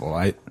thanks the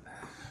light.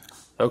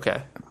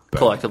 Okay. But-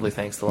 Collectively,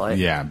 thanks to light.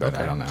 Yeah, but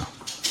Okay. I don't know.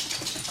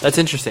 That's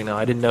interesting, though.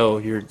 I didn't know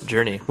your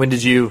journey. When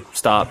did you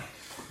stop?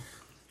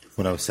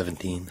 When I was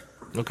 17.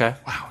 Okay.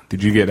 Wow.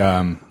 Did you get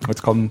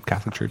what's it called in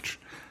Catholic Church?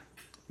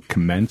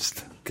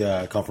 Confirmation?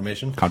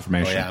 Confirmation?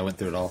 Confirmation. Oh, yeah, I went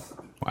through it all.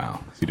 Wow.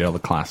 So you did all the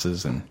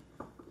classes and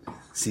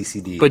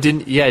CCD. But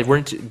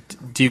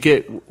do you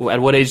get, at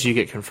what age do you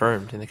get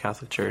confirmed in the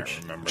Catholic Church?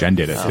 Jen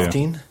did it too.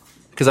 15?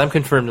 Because I'm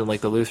confirmed in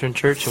like the Lutheran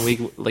Church, and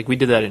we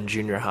did that in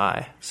junior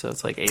high, so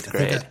it's like 8th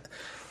grade. It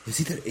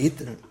was either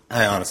 8th or...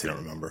 I honestly don't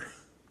remember.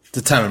 It's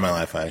a time in my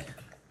life I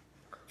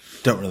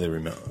don't really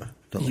remember.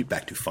 Don't look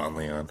back too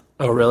fondly on.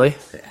 Oh, really?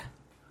 Yeah.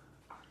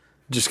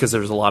 Just because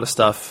there was a lot of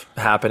stuff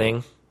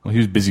happening. Well, he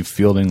was busy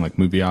fielding like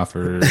movie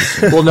offers.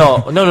 Well,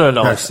 no.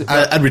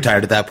 I'd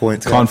retired at that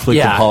point. So Conflict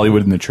Yeah. of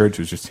Hollywood and the church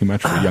was just too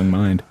much for a young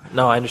mind.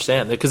 No, I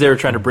understand because they were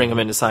trying to bring him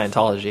into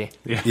Scientology.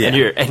 Yeah.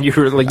 And you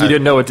were like you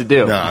didn't know what to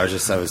do. No, I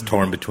was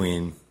torn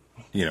between,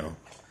 yeah,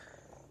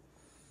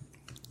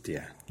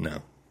 no.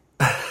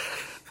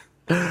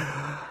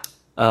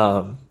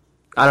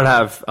 I don't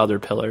have other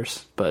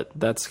pillars, but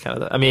that's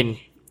kind of I mean,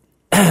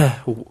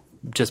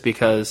 just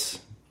because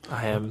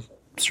I am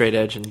straight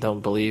edge and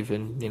don't believe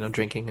in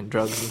drinking and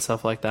drugs and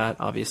stuff like that.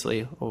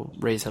 Obviously, we'll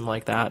raise him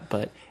like that.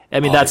 But I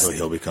mean, Obviously,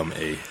 he'll become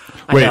a...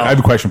 Wait, know. I have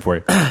a question for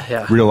you.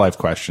 Yeah. Real life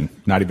question,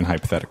 not even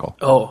hypothetical.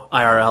 Oh,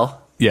 IRL.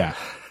 Yeah.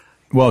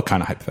 Well,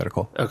 kind of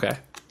hypothetical. Okay.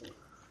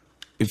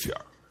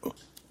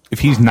 If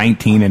he's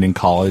 19 and in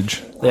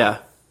college, Yeah.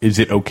 is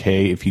it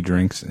okay if he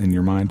drinks in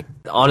your mind?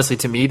 Honestly,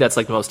 to me, that's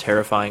like the most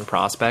terrifying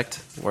prospect.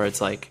 Where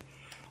it's like,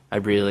 I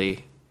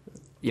really,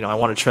 I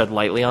want to tread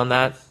lightly on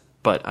that,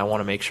 but I want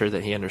to make sure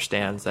that he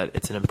understands that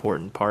it's an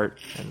important part,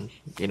 and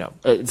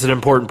it's an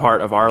important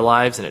part of our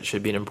lives, and it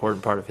should be an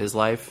important part of his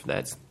life.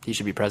 That he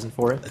should be present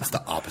for it. It's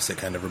the opposite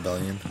kind of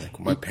rebellion. Like,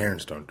 my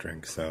parents don't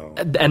drink, so...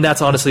 And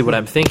that's honestly what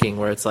I'm thinking.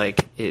 Where it's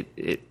like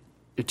it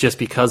just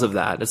because of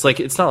that. It's like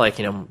it's not like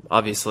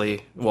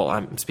obviously. Well,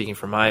 I'm speaking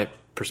from my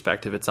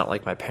perspective. It's not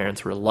like my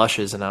parents were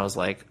lushes, and I was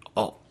like,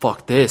 oh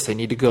fuck this. I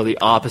need to go the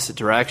opposite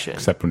direction.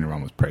 Except when your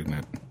mom was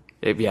pregnant.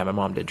 Yeah, my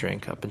mom did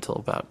drink up until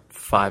about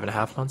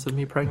 5.5 months of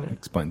me pregnant.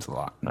 Explains a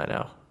lot. I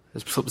know.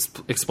 This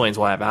explains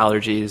why I have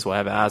allergies, why I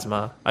have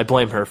asthma. I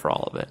blame her for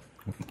all of it.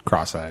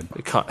 Cross-eyed.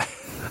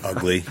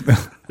 Ugly,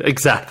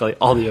 Exactly.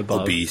 All the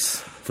above. obese.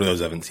 For those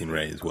who haven't seen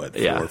Ray, is what?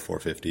 Yeah.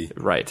 450?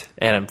 Right.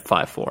 And I'm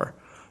 5'4".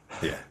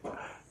 Yeah.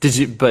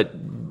 But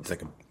It's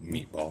like a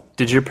meatball.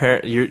 did your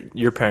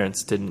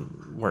parents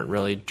weren't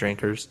really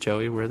drinkers,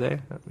 Joey, were they?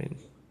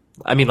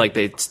 I mean like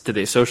did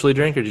they socially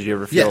drink, or did you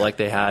ever feel Yeah. like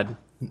they had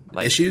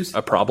like Issues?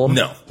 a problem?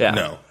 No. Yeah.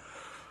 No.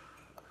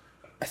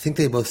 I think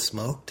they both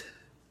smoked,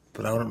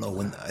 but I don't know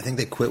when. I think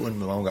they quit when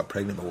my mom got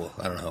pregnant, but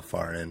I don't know how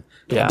far in.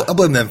 Yeah. I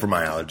blame them for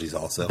my allergies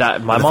also. My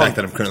the mom- fact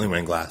that I'm currently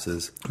wearing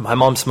glasses. My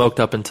mom smoked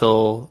up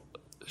until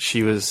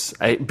she was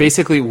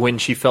basically when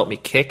she felt me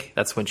kick,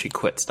 that's when she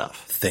quit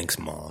stuff. Thanks,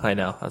 Mom. I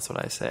know, that's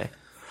what I say.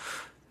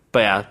 But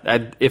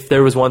yeah, if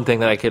there was one thing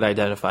that I could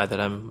identify that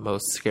I'm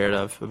most scared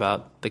of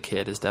about the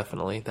kid is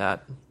definitely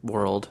that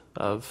world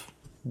of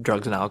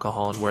drugs and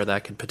alcohol and where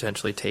that could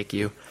potentially take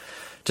you.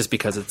 Just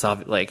because it's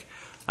like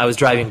I was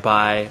driving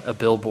by a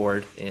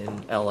billboard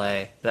in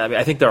LA.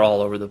 I think they're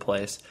all over the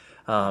place.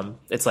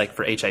 It's like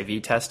for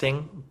HIV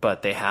testing,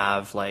 but they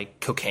have like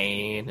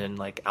cocaine and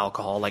like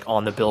alcohol like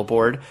on the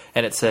billboard,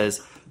 and it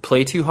says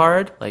 "Play too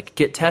hard, like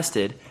get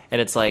tested," and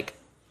it's like.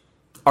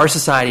 Our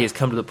society has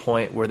come to the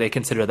point where they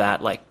consider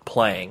that like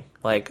playing.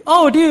 Like,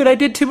 oh, dude, I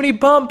did too many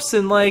bumps,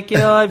 and like,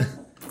 I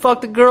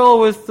fucked a girl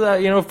with,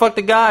 fucked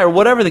a guy, or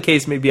whatever the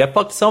case may be. I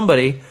fucked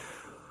somebody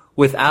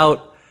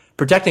without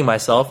protecting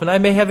myself, and I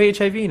may have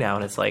HIV now.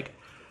 And it's like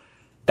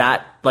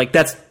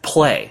that's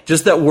play.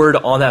 Just that word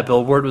on that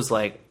billboard was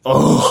like,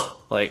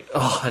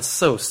 that's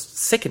so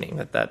sickening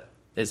that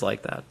is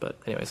like that. But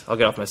anyways, I'll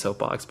get off my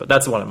soapbox. But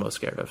that's the one I'm most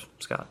scared of,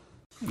 Scott.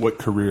 What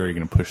career are you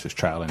going to push this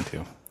child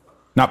into?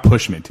 Not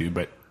push him into,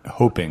 but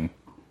hoping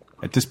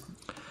at this.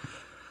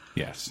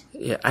 Yes.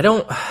 Yeah, I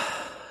don't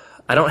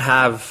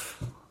have,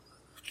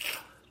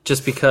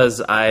 just because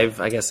I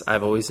guess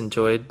I've always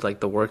enjoyed like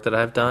the work that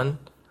I've done.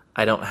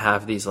 I don't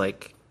have these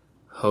like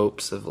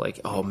hopes of like,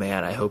 oh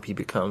man, I hope he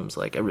becomes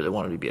like, I really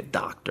want him to be a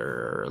doctor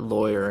or a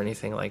lawyer or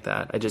anything like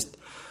that. I just,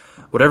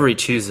 whatever he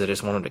chooses, I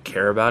just want him to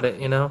care about it,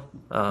 you know?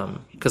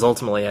 Because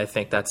ultimately I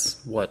think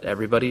that's what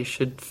everybody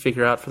should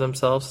figure out for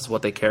themselves, is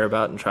what they care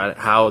about and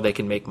how they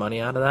can make money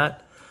out of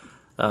that.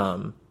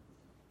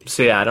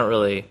 So yeah, I don't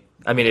really,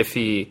 I mean, it'd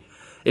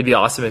be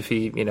awesome if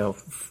he, you know,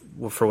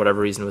 for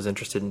whatever reason was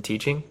interested in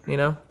teaching, you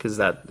know, because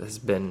that has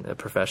been a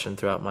profession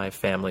throughout my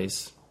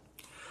family's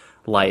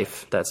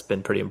life that's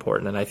been pretty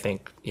important. And I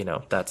think, you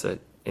know, that's an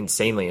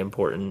insanely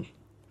important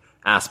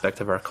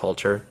aspect of our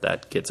culture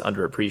that gets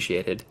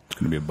underappreciated. It's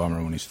going to be a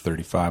bummer when he's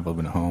 35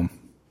 living at home.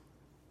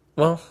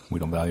 Well, We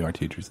don't value our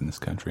teachers in this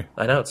country.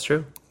 I know it's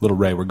true. Little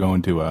Ray, we're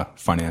going to a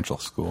financial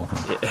school.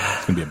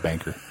 It's going to be a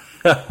banker.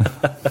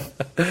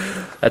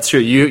 That's true.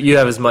 You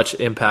have as much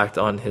impact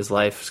on his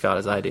life, Scott,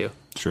 as I do.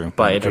 True.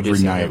 By Every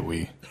introducing night him.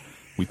 we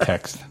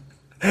text.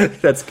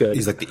 That's good.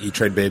 He's like the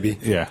E-Trade baby.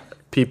 Yeah.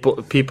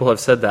 People have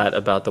said that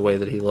about the way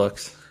that he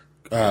looks.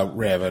 Ray,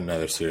 I have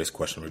another serious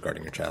question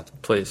regarding your child.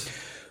 Please.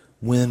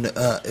 When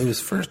it was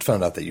first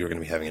found out that you were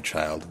going to be having a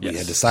child, we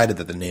had decided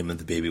that the name of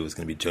the baby was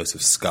going to be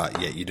Joseph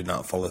Scott, yet you did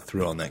not follow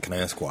through on that. Can I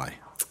ask why?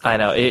 I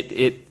know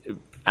it.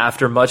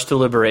 After much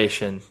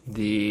deliberation,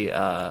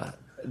 the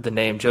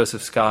name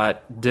Joseph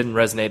Scott didn't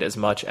resonate as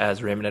much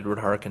as Raymond Edward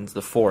Harkins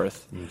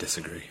IV.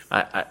 Disagree.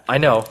 I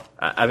know.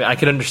 I mean, I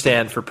can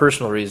understand for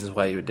personal reasons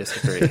why you would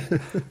disagree.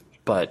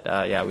 But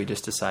yeah, we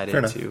just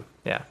decided to.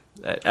 Yeah,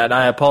 and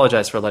I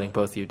apologize for letting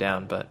both of you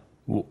down. But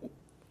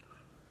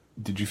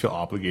Did you feel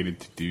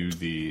obligated to do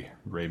the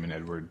Raymond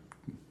Edward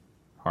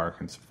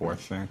Harkins IV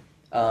thing?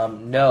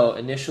 no,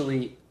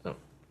 initially. Oh,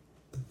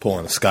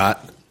 Pulling a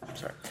Scott.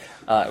 sorry.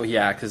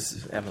 Yeah,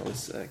 because Emma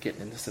was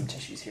getting into some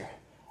tissues here.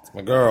 It's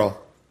my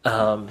girl.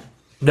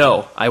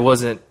 No, I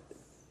wasn't.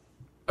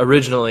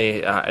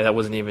 Originally, that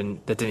didn't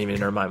even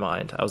enter my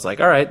mind. I was like,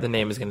 all right, the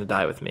name is going to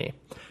die with me,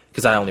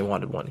 because I only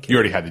wanted one kid. You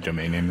already had the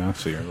domain name though,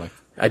 so you're like,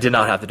 I did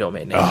not have the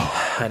domain name.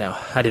 I know.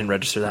 I didn't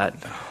register that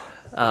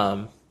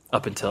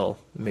up until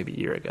maybe a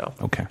year ago.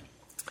 okay.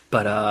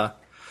 But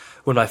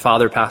when my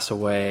father passed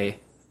away,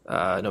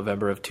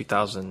 November of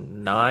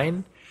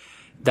 2009,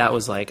 that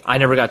was like, I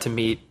never got to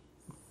meet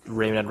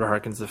Raymond Edward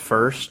Harkins the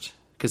first,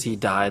 because he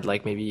died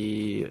like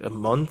maybe a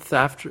month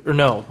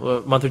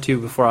or two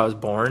before I was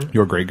born.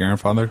 Your great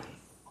grandfather?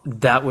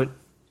 That would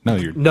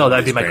No,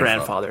 that'd be His my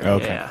grandfather.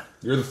 grandfather. Okay. Yeah.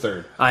 You're the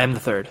third. I am the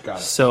third. Got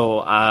it.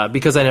 So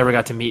because I never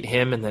got to meet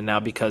him, and then now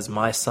because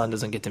my son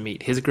doesn't get to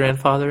meet his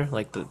grandfather,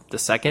 like the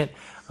second,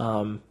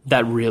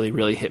 that really,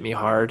 really hit me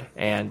hard.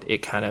 And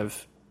it kind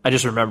of, I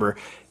just remember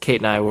Kate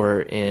and I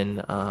were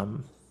in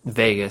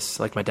Vegas,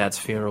 like my dad's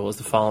funeral was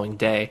the following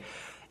day,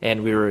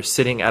 and we were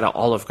sitting at an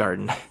Olive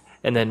Garden,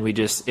 and then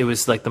it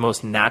was like the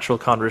most natural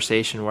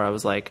conversation where I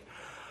was like,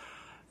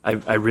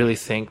 I really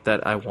think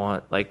that I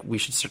want, like, we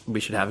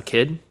should have a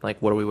kid.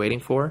 Like, what are we waiting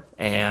for?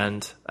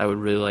 And I would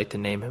really like to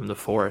name him the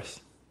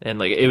fourth. And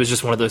like, it was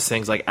just one of those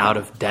things, like, out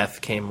of death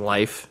came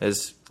life,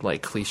 as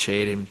like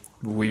cliched and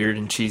weird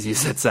and cheesy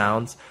as it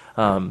sounds.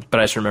 But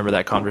I just remember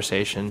that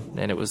conversation,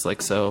 and it was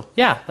like, so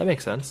yeah, that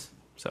makes sense.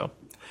 So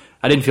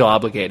I didn't feel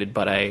obligated,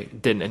 but I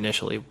didn't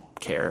initially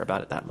care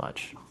about it that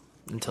much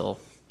until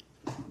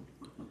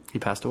he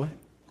passed away.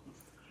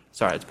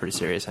 Sorry, it's pretty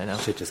serious, I know.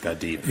 Shit just got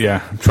deep.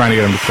 Yeah, I'm trying to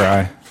get him to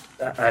cry.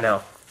 I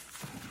know.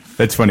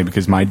 That's funny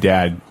because my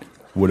dad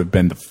would have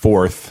been the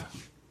fourth.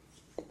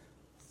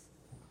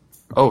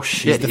 Oh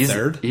shit, He's the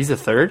third? He's the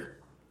third?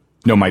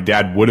 No, my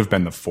dad would have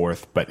been the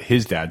fourth, but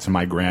his dad, so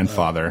my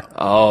grandfather,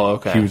 Oh,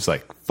 okay. he was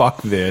like,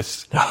 fuck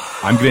this.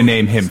 I'm going to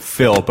name him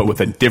Phil, but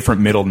with a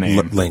different middle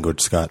name.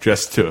 Language, Scott.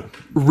 Just to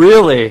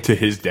Really?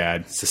 his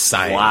dad.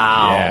 Society.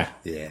 Wow. Yeah.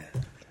 Yeah.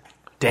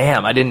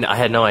 Damn, I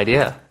had no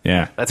idea.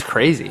 Yeah. That's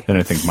crazy. Then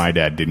I think my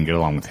dad didn't get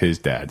along with his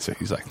dad, so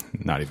he's like,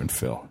 not even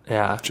Phil.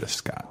 Yeah. Just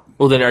Scott.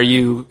 Well, then are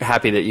you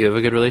happy that you have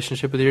a good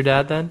relationship with your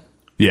dad then?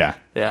 Yeah.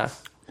 Yeah.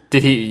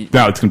 Did he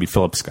No, it's going to be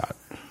Philip Scott.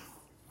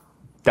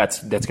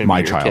 that's going to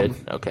My be your child.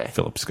 kid? Okay.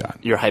 Philip Scott.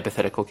 Your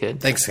hypothetical kid?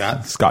 Thanks,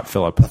 Scott. Scott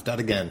Philip. Left out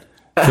again.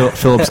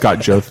 Philip Scott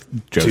Joseph.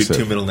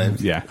 Two middle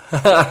names. Yeah.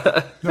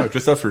 No,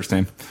 just our first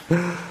name.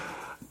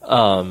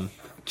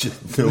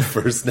 Just no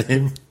first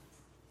name.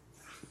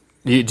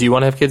 Do you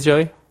want to have kids,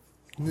 Joey?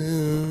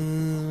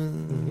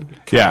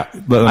 Yeah.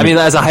 But I mean,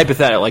 as a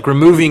hypothetical, like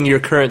removing your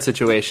current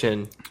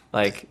situation,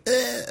 like,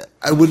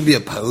 I wouldn't be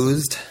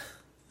opposed,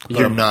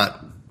 but I'm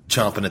not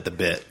chomping at the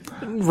bit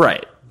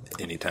right.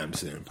 anytime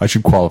soon. I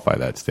should qualify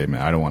that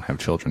statement. I don't want to have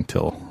children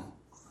till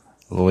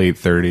late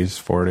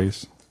 30s,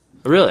 40s.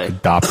 Really?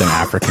 Adopt an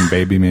African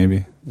baby,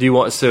 maybe. Do you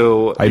want,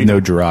 so I have no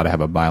Gerard to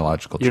have a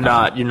biological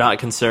child. you're not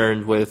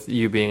concerned with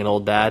you being an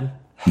old dad?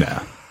 Nah.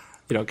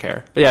 You don't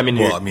care. Yeah, I mean,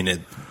 Well, I mean,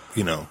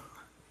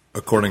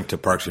 according to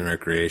Parks and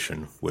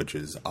Recreation, which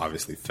is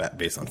obviously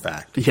based on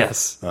fact,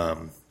 yes,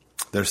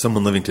 there's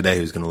someone living today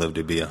who's going to live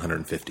to be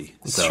 150.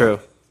 it's true.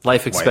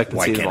 Life expectancy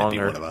why is can't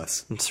longer. it be one of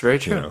us? It's very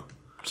true. You know?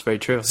 It's very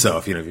true. So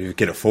if you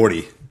get a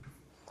 40,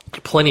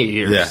 Plenty of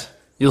years. Yeah.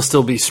 You'll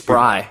still be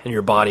spry, and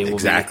your body will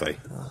exactly.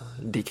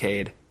 be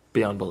decayed.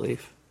 beyond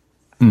belief.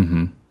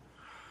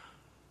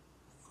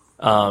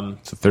 So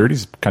 30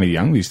 is kind of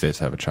young these days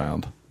to have a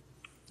child.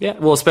 Yeah,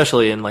 well,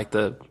 especially in like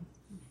the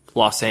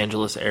Los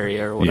Angeles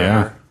area or whatever,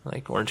 Yeah.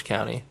 like Orange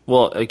County.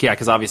 Well, yeah,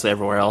 because obviously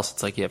everywhere else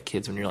it's like you have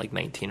kids when you're like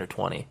 19 or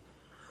 20.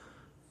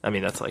 I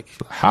mean, that's like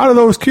How do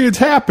those kids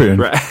happen?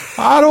 Right.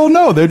 I don't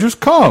know. They just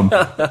come.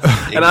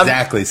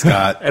 Exactly,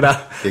 Scott. and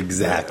I,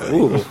 Exactly.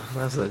 ooh,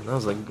 that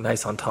was a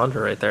nice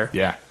entendre right there.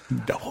 Yeah.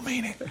 Double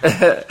meaning.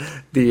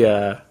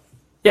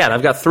 Yeah, and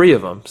I've got 3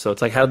 of them, so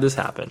it's like, how did this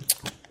happen?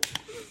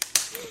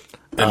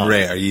 And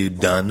Ray, are you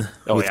done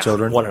with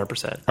children?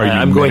 100%. Are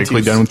you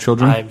medically done with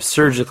children? I'm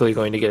surgically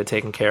going to get it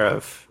taken care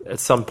of at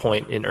some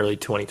point in early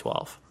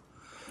 2012.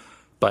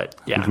 But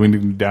yeah, We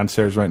need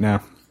downstairs right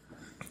now.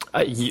 Joe,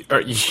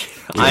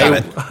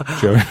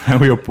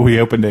 we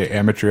opened an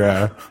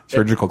amateur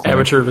surgical clinic.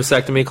 amateur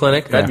vasectomy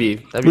clinic. Yeah. That'd be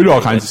we do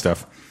all pretty kinds good. of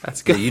stuff.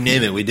 That's Yeah, good. you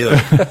name it, we do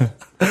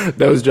it.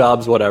 Those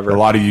jobs, whatever. A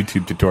lot of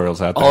YouTube tutorials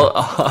out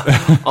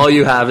there. All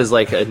you have is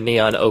like a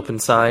neon open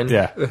sign.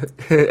 Yeah.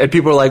 And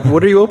people are like,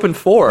 "What are you open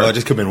for?" Oh,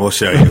 just come in, we'll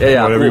show you.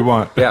 Yeah, whatever you we'll-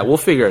 want. Yeah, we'll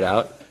figure it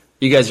out.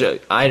 You guys,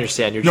 I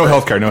understand. You're No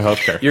trying-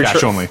 healthcare. You're Cash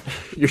tr- only.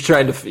 You're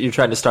trying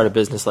to start a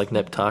business like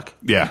Nip Tuck.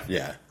 Yeah.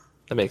 Yeah.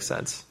 That makes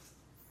sense.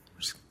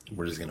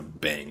 We're just going to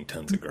bang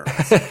tons of girls.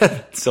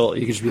 So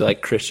you could just be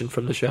like Christian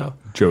from the show.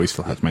 Joey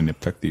still has my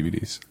Nip Tuck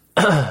DVDs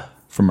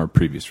from our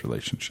previous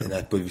relationship. And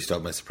I believe you still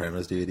have my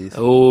Sopranos DVDs.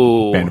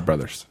 Oh, Band of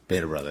Brothers.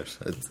 Beta Brothers.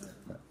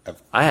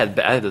 I had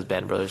those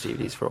Band of Brothers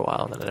DVDs for a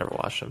while, and then I never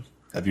watched them.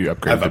 Have you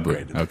upgraded? I've to Blue?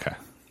 upgraded.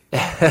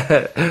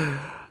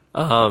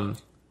 Okay.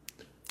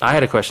 I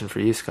had a question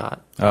for you,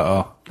 Scott.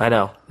 Uh-oh. I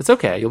know it's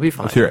okay. You'll be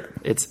fine. Let's hear it.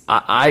 It's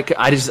I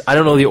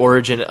don't know the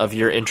origin of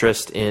your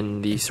interest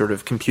in the sort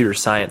of computer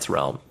science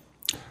realm.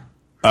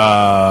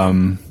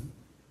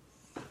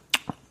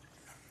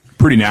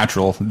 Pretty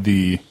natural.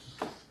 The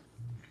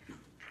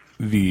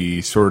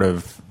sort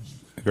of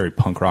very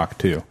punk rock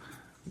too.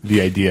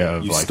 The idea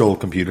of You like stole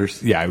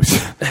computers. yeah, I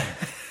was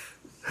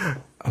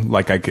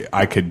like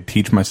I could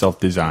teach myself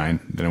design.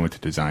 Then I went to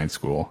design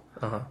school,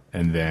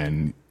 and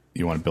then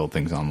you want to build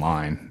things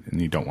online,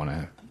 and you don't want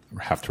to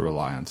have to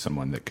rely on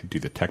someone that could do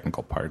the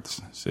technical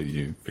parts. So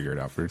you figure it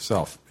out for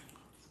yourself.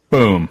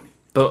 Boom.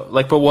 But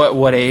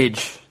what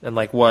age and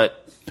like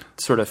what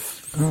sort of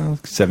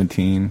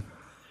 17.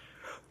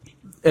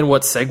 and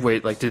what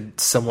segue? Like, did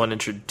someone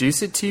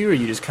introduce it to you, or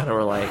you just kind of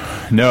were like,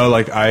 No,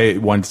 like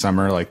one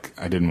summer, like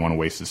I didn't want to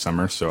waste the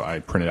summer, so I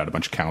printed out a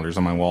bunch of calendars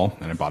on my wall,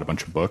 and I bought a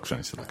bunch of books, and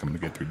I said, like, I'm going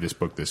to get through this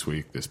book this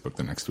week, this book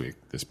the next week,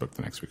 this book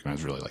the next week, and I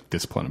was really like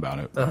disciplined about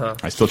it.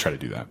 I still try to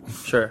do that.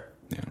 sure,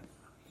 Yeah.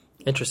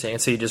 interesting?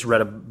 And so you just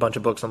read a bunch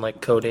of books on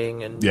like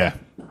coding and Yeah.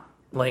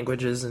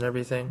 languages and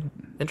everything.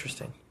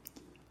 Interesting.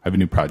 I have a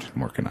new project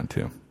I'm working on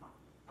too.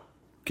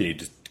 Can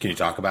you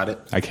talk about it?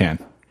 I can.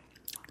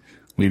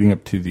 Leading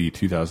up to the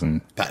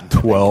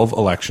 2012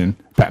 election,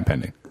 patent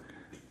pending.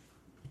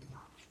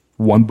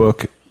 One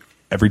book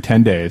every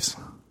 10 days,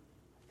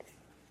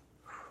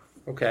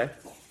 Okay.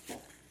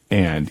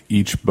 and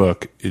each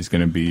book is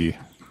going to be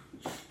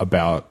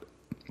about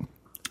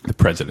the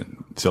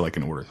president. So like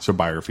in order. So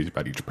biographies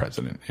about each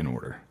president in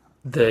order.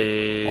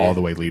 All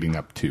the way leading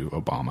up to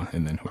Obama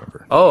and then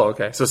whoever. Oh,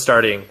 okay. So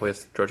starting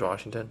with George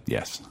Washington.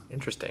 Yes.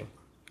 Interesting.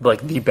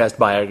 Like the best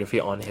biography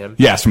on him.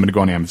 Yeah, so I'm going to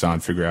go on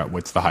Amazon, figure out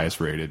what's the highest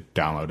rated,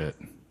 download it,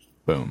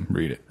 boom,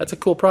 read it. That's a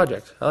cool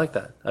project. I like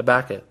that. I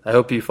back it. I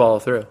hope you follow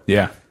through.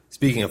 Yeah.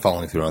 Speaking of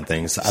following through on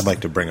things, I'd like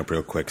to bring up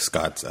real quick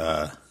Scott's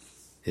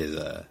his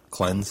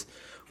cleanse,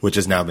 which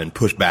has now been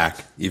pushed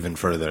back even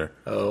further.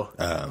 Oh.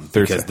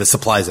 Thursday. Because the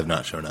supplies have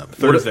not shown up.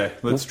 Thursday.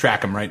 Let's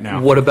track them right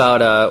now. What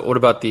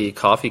about the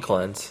coffee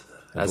cleanse,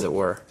 as it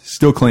were?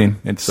 Still clean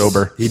and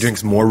sober. He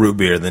drinks more root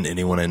beer than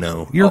anyone I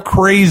know. You're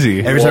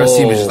crazy. Every time I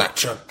see him, he's Whoa. just like,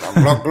 chug,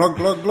 glug, glug,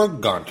 glug,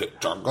 glug, gone,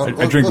 chug, glug, I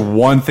glug, drink glug.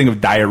 one thing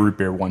of diet root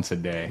beer once a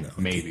day,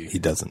 maybe. He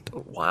doesn't.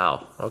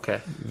 Wow.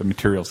 Okay. The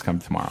materials come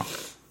tomorrow.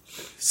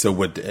 So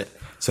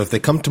so if they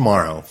come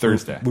tomorrow,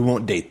 Thursday. we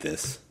won't date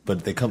this,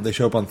 but they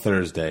show up on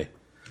Thursday,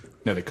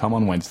 No, they come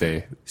on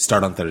Wednesday.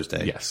 start on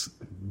Thursday. Yes.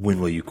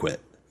 When will you quit?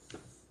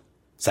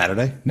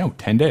 Saturday? No,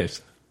 10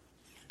 days.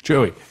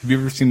 Joey, have you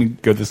ever seen me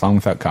go this long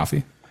without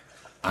coffee?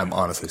 I'm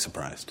honestly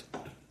surprised.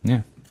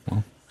 Yeah.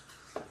 Well,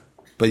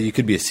 But you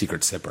could be a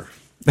secret sipper.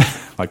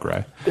 like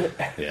Ray.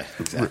 Yeah,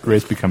 exactly.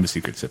 Ray's become a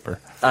secret sipper.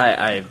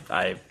 I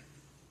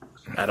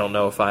don't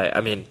know if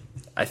I mean,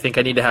 I think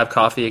I need to have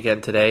coffee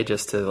again today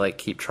just to like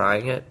keep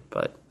trying it,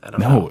 but I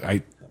don't know. No,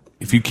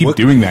 if you keep What-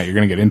 doing that, you're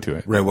going to get into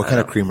it. Ray, what kind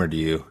of creamer do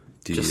you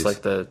Just use?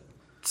 like the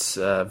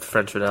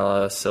French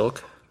vanilla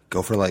silk.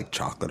 Go for like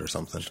chocolate or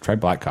something. Try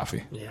black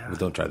coffee. Yeah. Well,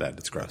 don't try that.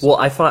 It's gross. Well,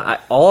 I find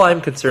all I'm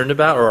concerned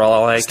about, or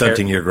all I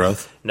Stunting care, your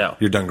growth? No.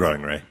 You're done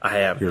growing, Ray. I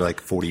am. You're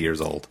like 40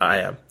 years old. I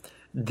am.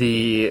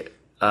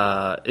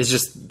 It's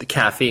just the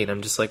caffeine.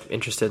 I'm just like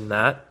interested in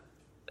that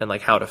and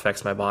like how it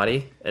affects my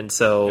body. And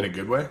so,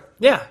 good way?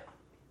 yeah,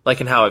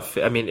 like in how it,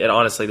 I mean, and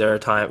honestly, there are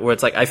times where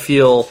it's like, I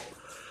feel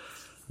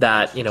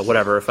that,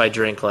 whatever, if I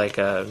drink like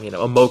a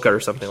mocha or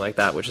something like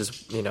that, which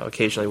is,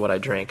 occasionally what I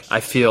drink,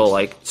 I feel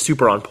like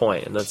super on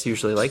point. And that's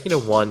usually like,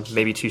 1,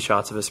 maybe 2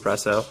 shots of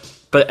espresso.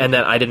 And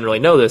then I didn't really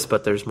know this,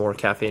 but there's more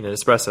caffeine in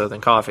espresso than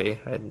coffee.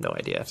 I had no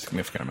idea.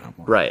 Significant amount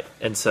more. Right.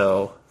 And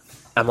so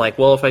I'm like,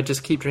 well, if I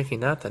just keep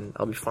drinking that, then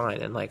I'll be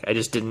fine. And like, I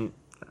just didn't,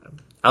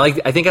 I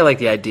think I like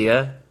the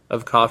idea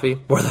of coffee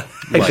more than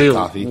actually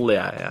coffee.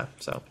 Yeah.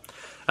 So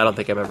I don't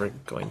think I'm ever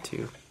going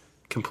to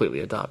completely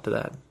adopt to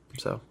that.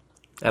 So,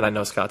 and I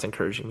know Scott's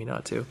encouraging me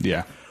not to.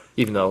 Yeah.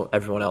 Even though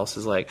everyone else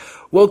is like,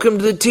 welcome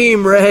to the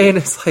team, Ray. And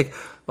it's like,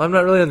 well, I'm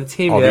not really on the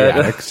team All yet.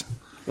 the addicts.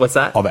 What's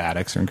that? All the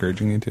addicts are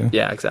encouraging you to.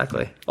 Yeah,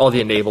 exactly. All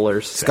the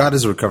enablers. Scott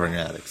is a recovering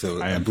addict,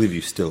 so I am. believe you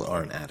still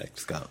are an addict,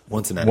 Scott.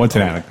 Once an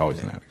addict,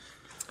 Always an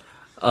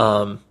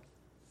addict.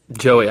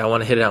 Joey, I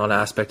want to hit on an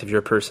aspect of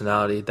your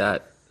personality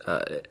that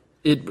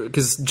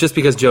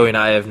because Joey and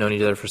I have known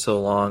each other for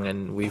so long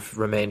and we've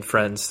remained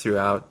friends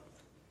throughout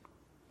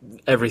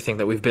everything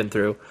that we've been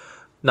through.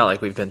 Not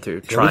like we've been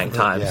through trying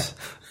times,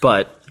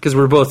 but because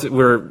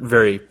we're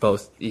very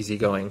both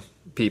easygoing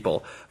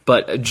people.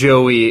 But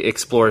Joey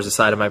explores a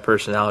side of my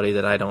personality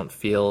that I don't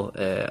feel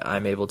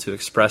I'm able to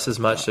express as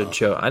much. So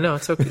Joe, I know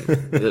it's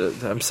okay.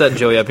 I'm setting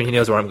Joey up, and he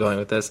knows where I'm going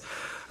with this.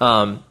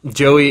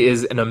 Joey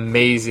is an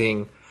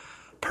amazing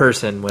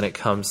person when it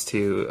comes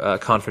to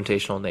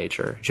confrontational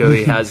nature.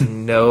 Joey has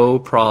no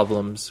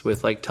problems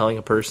with like telling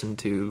a person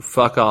to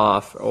fuck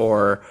off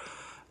or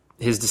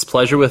his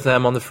displeasure with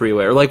them on the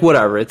freeway or like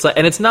whatever. It's like,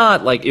 and it's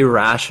not like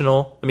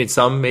irrational. I mean,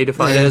 some may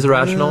define it as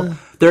irrational.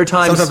 There are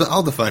times. Sometimes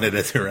I'll define it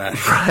as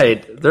irrational.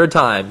 Right. There are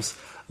times,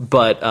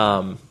 but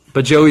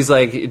Joey's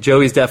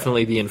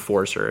definitely the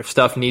enforcer. If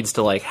stuff needs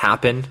to like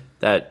happen,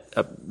 that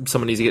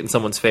someone needs to get in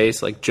someone's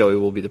face, like Joey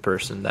will be the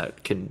person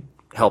that can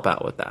help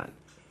out with that.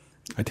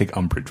 I take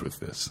umbrage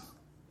with this.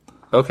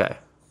 Okay.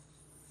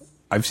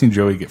 I've seen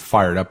Joey get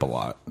fired up a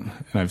lot, and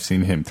I've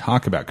seen him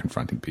talk about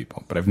confronting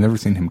people, but I've never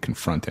seen him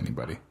confront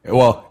anybody.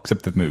 Well,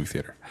 except the movie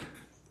theater.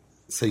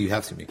 So you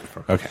have seen me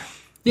confront. Okay.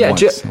 Yeah,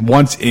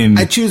 once in.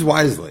 I choose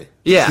wisely.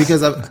 Yeah.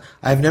 Because I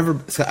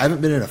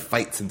haven't been in a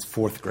fight since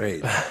 4th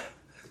grade.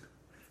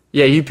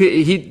 Yeah,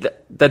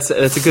 that's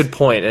a good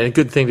point, and a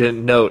good thing to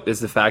note is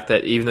the fact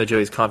that even though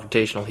Joey's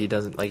confrontational, he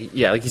doesn't like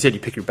you said, you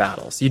pick your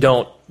battles. You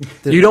don't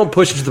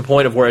push it to the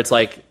point of where it's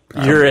like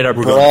you're in a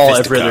brawl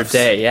every other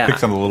day. Yeah, Pick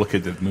some of the little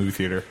kids at the movie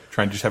theater.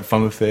 Try and just have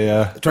fun with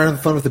the. Trying to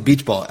have fun with a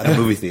beach ball at a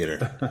movie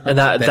theater. And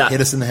that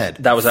hit us in the head.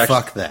 That was actually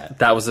fuck that.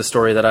 That was the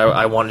story that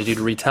I wanted you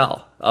to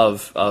retell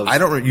of. I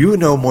don't. You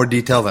know more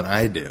detail than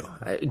I do.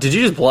 Did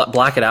you just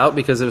black it out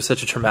because it was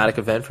such a traumatic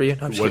event for you?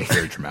 No, I'm It just was kidding.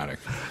 very traumatic.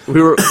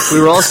 We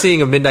were all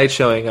seeing a midnight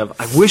showing of.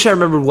 I wish I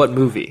remembered what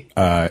movie.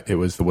 It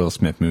was the Will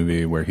Smith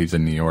movie where he's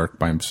in New York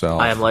by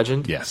himself. I Am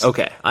Legend? Yes.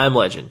 Okay, I Am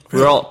Legend.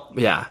 We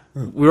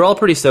were all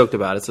pretty stoked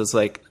about it. So it's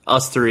like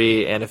us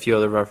 3 and a few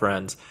other of our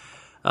friends.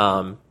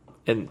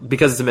 And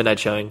because it's a midnight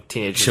showing,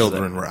 teenagers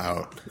Children were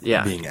out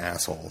Yeah. being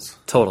assholes.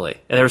 Totally.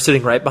 And they were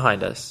sitting right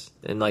behind us.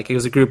 And like it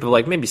was a group of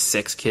like maybe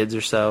 6 kids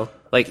or so.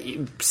 Like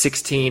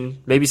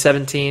 16, maybe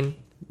 17,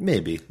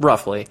 Maybe.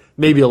 roughly.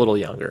 Maybe a little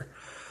younger.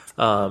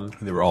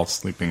 They were all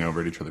sleeping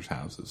over at each other's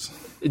houses.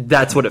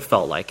 That's what it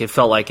felt like. It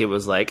felt like it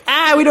was like,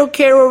 we don't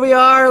care where we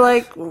are,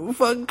 like, we're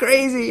fucking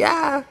crazy,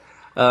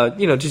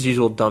 just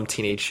usual dumb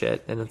teenage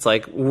shit. And it's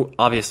like,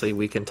 obviously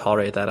we can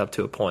tolerate that up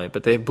to a point,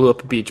 but they blew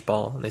up a beach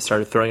ball and they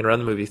started throwing it around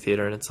the movie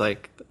theater, and it's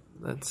like,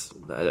 that's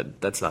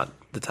not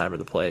the time or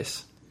the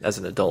place, as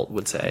an adult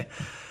would say.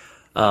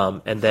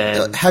 And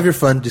then... have your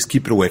fun, just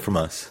keep it away from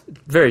us.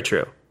 Very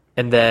true.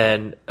 And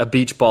then a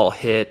beach ball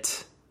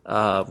hit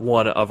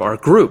one of our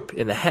group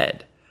in the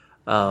head.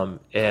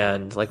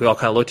 And like we all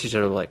kind of looked at each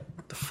other like,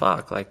 what the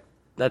fuck? Like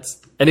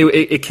that's, and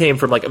it came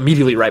from like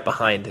immediately right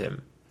behind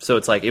him. So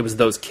it's like, it was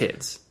those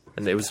kids,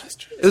 and it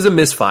was a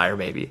misfire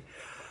maybe.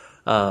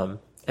 And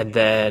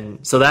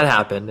then, so that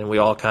happened, and we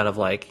all kind of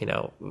like,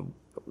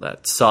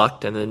 that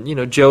sucked. And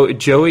then,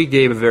 Joey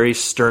gave a very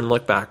stern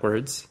look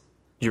backwards.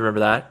 Do you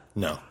remember that?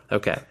 No.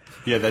 Okay.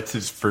 Yeah, that's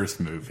his first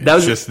move. It's That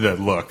was just the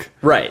look.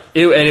 Right.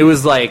 And it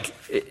was like,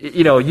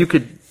 you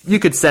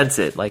could sense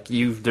it. Like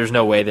there's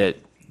no way that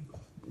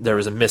there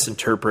was a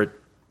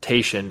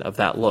misinterpretation of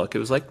that look. It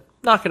was like,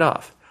 knock it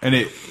off.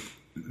 And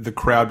the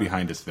crowd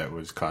behind us that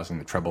was causing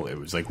the trouble, it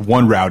was like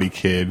one rowdy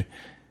kid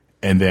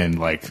and then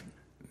like,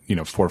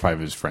 4 or 5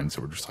 of his friends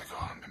that were just like,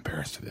 oh, I'm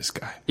embarrassed of this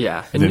guy.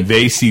 Yeah. And then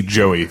they see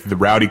Joey, the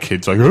rowdy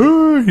kid's like,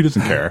 oh, he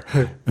doesn't care.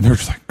 And they're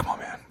just like, come on,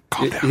 man,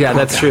 calm down. Yeah, calm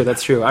that's down. true.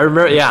 That's true. I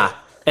remember. Yeah.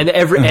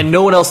 And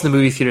no one else in the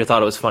movie theater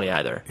thought it was funny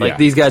either. Like Yeah.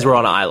 these guys were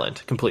on an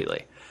island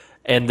completely.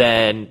 And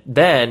then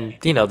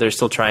they're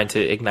still trying to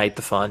ignite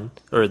the fun,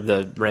 or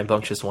the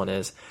rambunctious one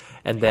is.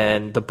 And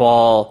then the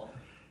ball,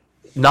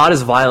 not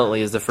as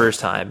violently as the first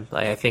time,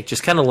 like, I think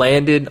just kind of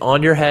landed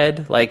on your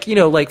head, like,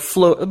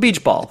 a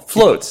beach ball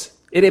floats.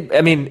 It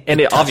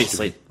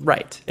obviously,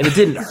 right. And it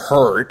didn't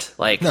hurt,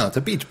 like, No, it's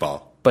a beach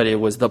ball. but it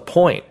was the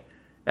point.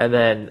 And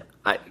then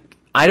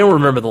I don't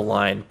remember the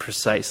line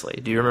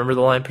precisely. Do you remember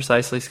the line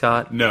precisely,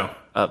 Scott? No.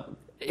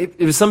 It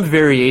was some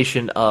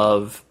variation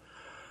of,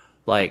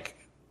 like,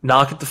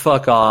 knock it the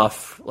fuck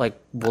off. Like,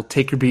 we'll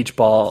take your beach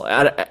ball.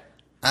 I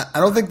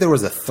don't think there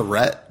was a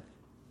threat.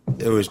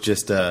 It was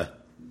just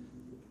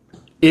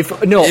It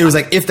was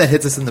like, if that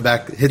hits us in the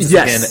back, hits us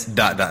Yes.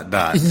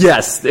 again, ...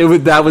 Yes,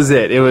 that was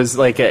it. It was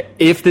like,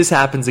 if this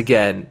happens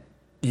again,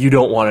 you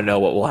don't want to know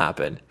what will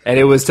happen. And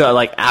it was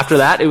like, after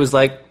that, it was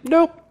like,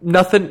 nope,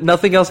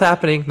 nothing else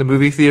happening. The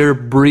movie theater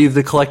breathed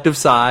a collective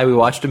sigh. We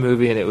watched a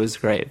movie and it was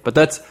great.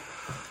 But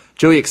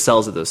Joey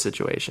excels at those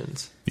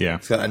situations. Yeah.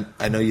 Scott,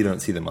 I know you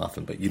don't see them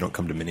often, but you don't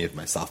come to many of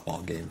my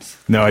softball games.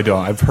 No, I don't.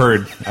 I've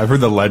heard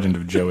the legend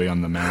of Joey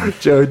on the mound.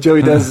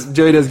 Joey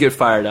does get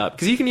fired up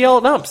because you can yell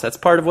at umps. That's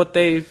part of what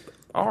they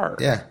are.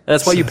 Yeah.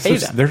 That's why you pay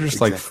them. They're just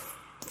like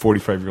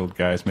 45-year-old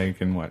guys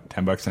making what,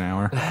 $10 an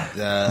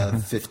hour?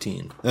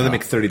 15. No, they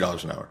make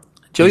 $30 an hour.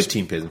 Joey's Each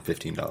team pays them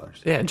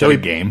 $15. Yeah, Joey Joey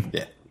game.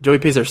 Yeah. Joey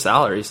pays their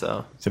salary,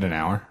 so Is it an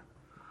hour?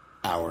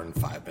 Hour and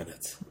 5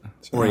 minutes.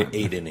 Or 8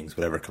 innings,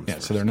 whatever comes Yeah,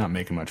 first. so they're not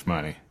making much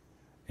money,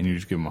 and you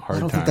just give them a hard I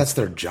don't time. think that's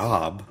their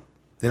job.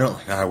 They don't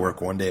like, I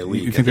work one day a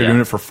week. You think they're doing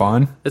it for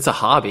fun? it's a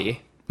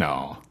hobby.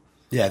 No.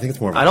 Yeah, I think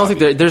it's more of a I don't hobby.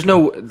 think there's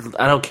no.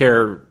 I don't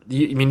care.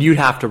 I mean, you'd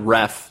have to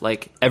ref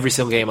like every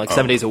single game, like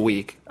 7 days a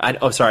week.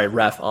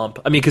 Ref ump.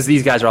 I mean, because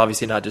these guys are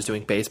obviously not just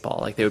doing baseball.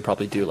 Like they would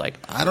probably do like.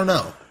 I don't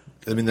know.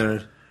 I mean,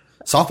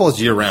 softball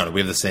is year round.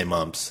 We have the same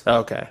umps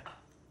Okay.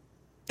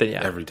 Then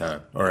yeah. every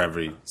time. Or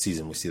every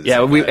season we see the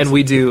Yeah, same guys.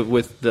 we do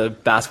with the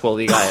basketball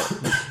league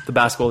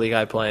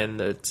I play in.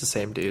 It's the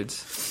same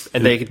dudes,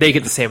 and they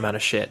get the same amount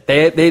of shit.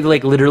 They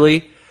like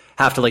literally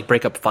have to like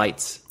break up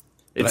fights.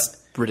 It's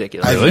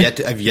ridiculous. I've yet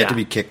to Yeah.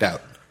 be kicked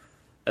out.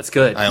 That's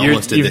good. I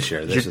almost did this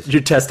year.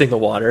 You're testing the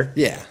water.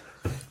 Yeah.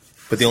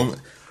 But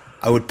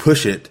I would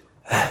push it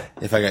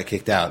if I got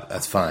kicked out.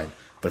 That's fine.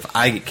 But if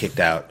I get kicked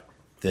out,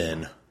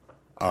 then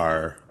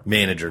our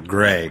manager,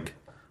 Greg,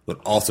 would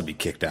also be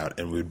kicked out,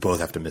 and we would both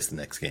have to miss the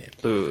next game.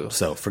 Ooh.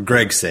 So for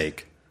Greg's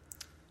sake,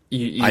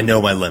 You- I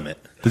know my limit.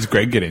 Does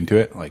Greg get into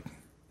it? Like,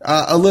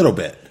 A little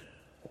bit.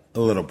 A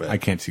little bit. I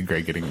can't see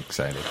Greg getting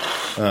excited.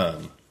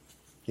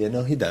 Yeah,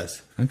 no, he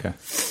does. Okay.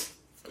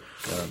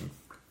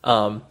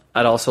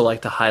 I'd also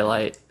like to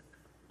highlight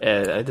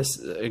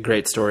a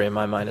great story in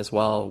my mind as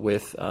well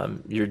with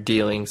your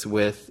dealings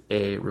with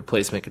a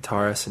replacement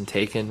guitarist in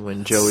Taken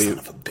when Joey Son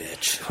of a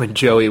bitch. when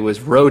Joey was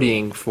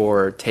roadieing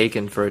for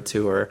Taken for a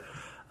tour.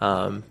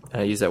 And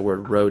I use that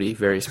word roadie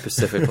very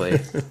specifically.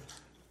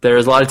 There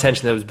was a lot of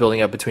tension that was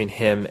building up between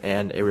him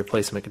and a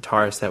replacement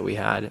guitarist that we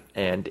had,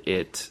 and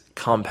it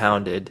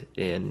compounded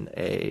in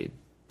a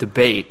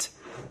debate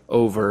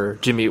over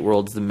Jimmy Eat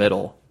World's The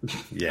Middle.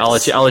 Yes.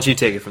 I'll let you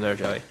take it from there,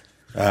 Joey.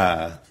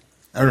 I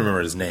don't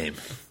remember his name.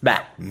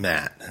 Matt.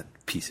 That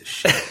piece of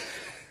shit.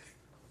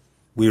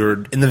 We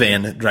were in the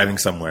van driving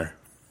somewhere,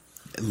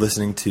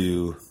 listening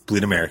to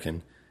Bleed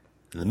American,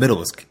 and The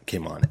Middle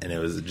came on, and it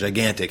was a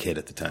gigantic hit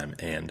at the time.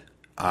 And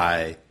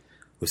I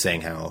was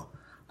saying how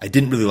I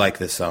didn't really like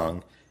this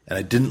song, and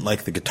I didn't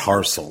like the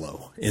guitar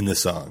solo in the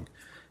song.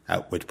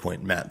 At which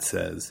point Matt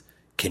says,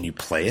 "Can you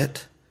play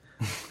it?"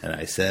 And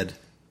I said,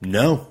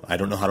 "No, I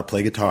don't know how to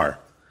play guitar."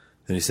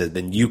 Then he said,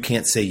 "Then you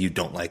can't say you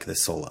don't like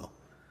this solo."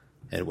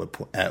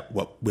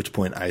 Which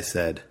point I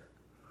said,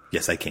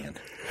 "Yes, I can."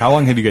 How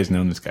long have you guys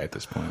known this guy at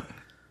this point?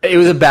 It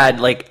was a bad,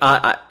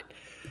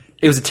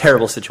 it was a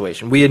terrible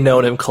situation. We had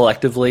known him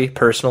collectively,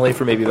 personally,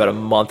 for maybe about a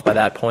month by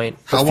that point.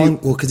 How long?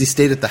 Well, because he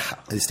stayed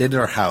at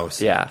our house,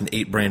 Yeah. and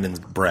ate Brandon's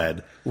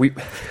bread. We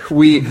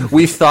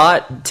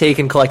thought,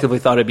 Taken collectively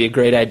thought it'd be a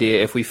great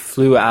idea if we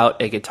flew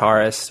out a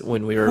guitarist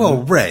when we were.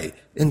 Well, Ray,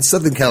 in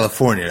Southern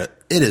California,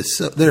 it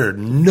is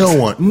no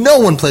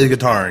one plays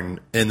guitar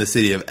in the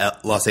city of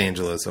Los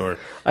Angeles or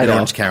I in know.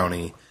 Orange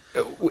County.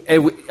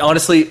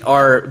 Honestly,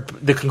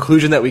 the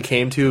conclusion that we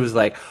came to was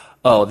like,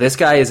 oh, this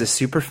guy is a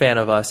super fan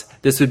of us.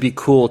 This would be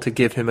cool to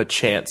give him a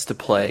chance to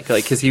play,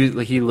 because he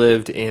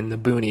lived in the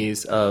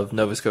boonies of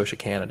Nova Scotia,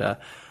 Canada,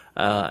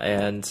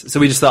 and so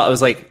we just thought it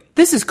was like,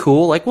 this is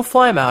cool. Like, we'll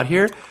fly him out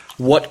here.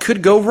 What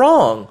could go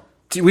wrong?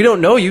 We don't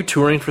know you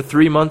touring for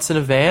 3 months in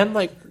a van.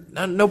 Like,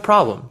 no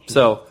problem.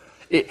 So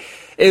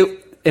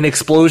an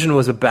explosion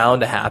was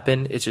bound to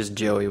happen. It's just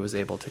Joey was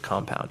able to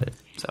compound it.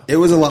 So It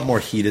was a lot more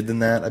heated than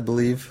that, I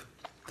believe.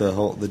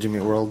 The Jimmy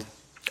Eat World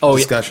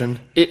discussion.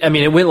 Yeah.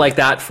 It went like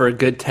that for a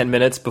good 10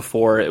 minutes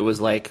before it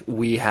was like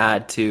we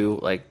had to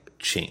like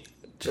Change.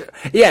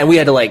 yeah, and we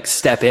had to like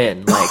step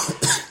in, like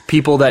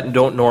people that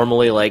don't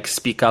normally like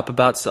speak up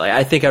about stuff.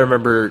 I think I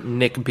remember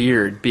Nick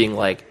Beard being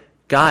like,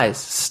 "Guys,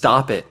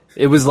 stop it."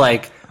 It was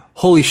like,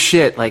 holy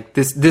shit, like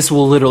this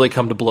will literally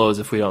come to blows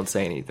if we don't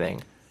say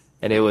anything.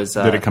 And it was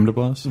Did it come to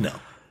blows? No,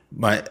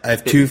 I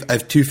have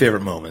two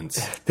favorite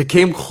moments. They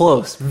came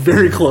close,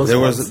 very close. There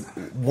was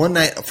one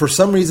night, for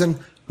some reason,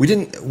 we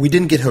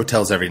didn't get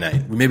hotels every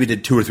night. We maybe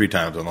did 2 or 3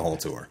 times on the whole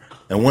tour.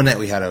 And one night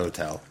we had a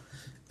hotel,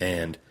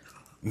 and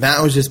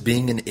Matt was just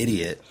being an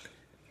idiot,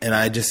 and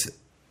I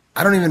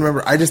don't even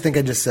remember. I just think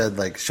I just said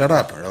like, "Shut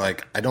up," or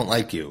like, "I don't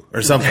like you,"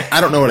 or something. I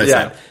don't know what I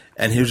Yeah. said.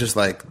 And he was just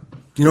like,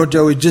 "You know what,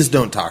 Joey, just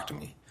don't talk to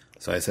me."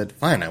 So I said,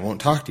 "Fine, I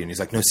won't talk to you." And he's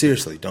like, "No,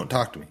 seriously, don't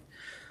talk to me."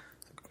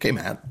 Okay,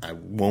 Matt, I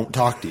won't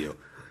talk to you.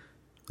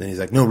 then he's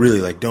like, no,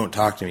 really, like, don't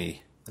talk to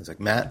me. I was like,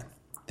 Matt,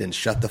 then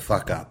shut the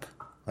fuck up.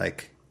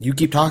 Like, you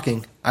keep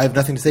talking. I have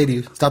nothing to say to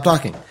you. Stop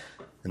talking.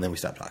 And then we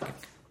stopped talking.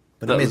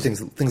 But it made things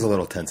a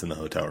little tense in the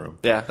hotel room.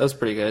 Yeah, that was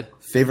pretty good.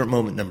 Favorite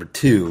moment number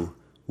 2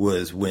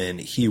 was when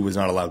he was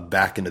not allowed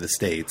back into the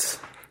States.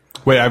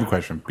 Wait, I have a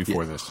question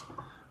before this.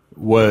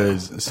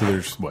 So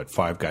there's,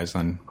 5 guys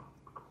on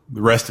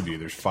the rest of you?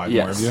 There's 5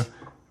 more of you?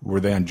 Were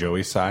they on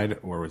Joey's side,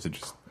 or was it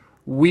just...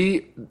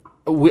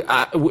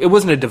 It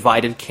wasn't a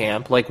divided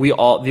camp. Like, the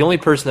only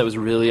person that was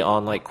really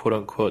on, like, quote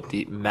unquote,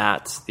 the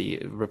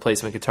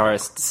replacement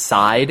guitarist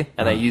side,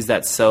 and I use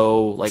that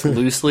so, like,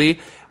 loosely,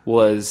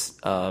 was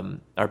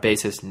our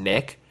bassist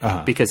Nick,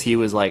 because he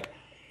was like,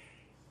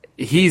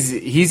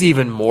 he's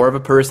even more of a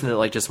person that,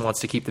 like, just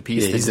wants to keep the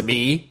peace than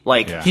me.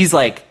 Like, he's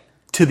like,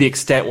 to the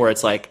extent where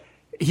it's like,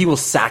 he will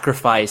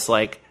sacrifice,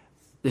 like,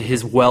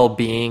 his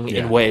well-being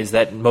in ways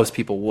that most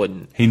people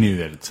wouldn't. He knew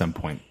that at some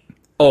point.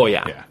 Oh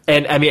yeah.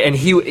 And I mean, and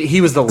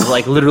he was the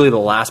like literally the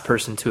last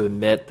person to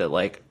admit that,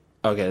 like,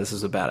 okay, this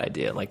is a bad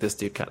idea. Like, this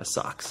dude kind of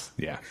sucks.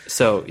 Yeah.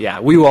 So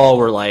yeah, we all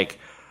were like,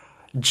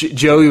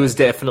 Joey was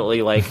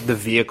definitely like the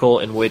vehicle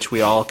in which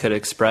we all could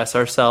express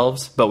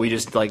ourselves, but we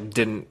just like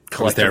didn't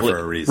collectively. It was there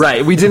for a reason.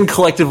 Right. We didn't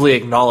collectively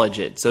acknowledge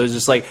it. So it was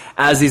just like,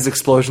 as these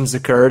explosions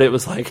occurred, it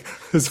was like,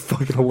 it's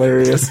fucking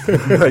hilarious.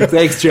 Like,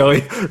 thanks,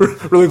 Joey.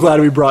 Really glad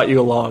we brought you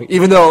along.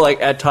 Even though,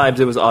 like, at times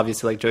it was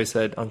obviously, like Joey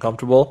said,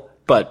 uncomfortable,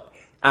 but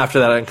after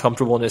that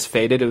uncomfortableness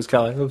faded, it was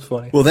kind of like, it was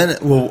funny.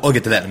 Well, I'll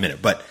get to that in a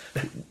minute. But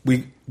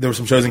there were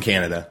some shows in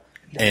Canada,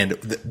 and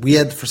we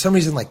had, for some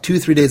reason, like 2 or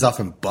 3 days off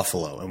in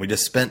Buffalo, and we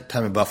just spent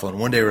time in Buffalo.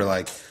 And one day we were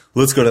like,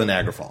 let's go to the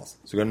Niagara Falls.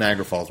 So we go to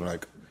Niagara Falls, and we're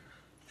like,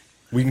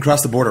 we can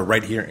cross the border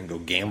right here and go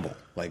gamble.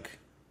 Like,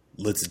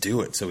 let's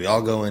do it. So we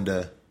all go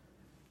into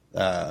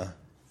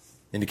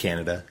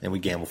Canada, and we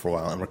gamble for a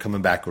while, and we're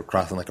coming back. We're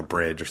crossing like a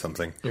bridge or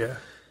something. Yeah.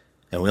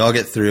 And we all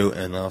get through,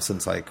 and all of a sudden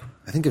it's like,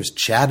 I think it was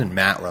Chad and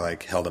Matt were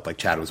like held up, like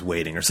Chad was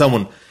waiting, or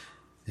someone.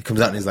 He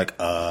comes out and he's like,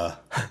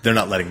 they're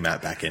not letting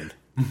Matt back in.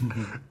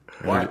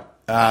 Why?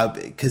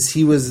 Because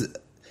he was.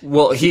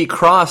 Well, he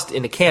crossed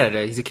into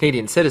Canada. He's a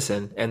Canadian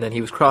citizen, and then he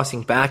was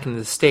crossing back into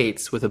the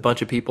States with a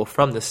bunch of people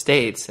from the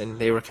States, and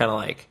they were kind of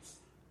like,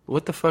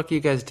 "What the fuck are you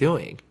guys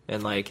doing?"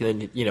 And like,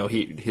 and then, you know,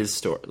 his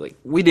story. Like,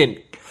 we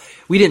didn't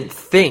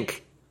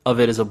think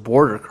of it as a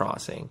border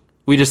crossing.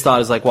 We just thought it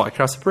was like, well, I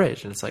crossed the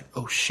bridge. And it's like,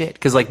 oh, shit.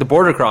 Because, like, the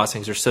border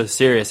crossings are so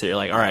serious that you're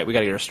like, all right, we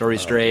got to get our story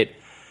straight.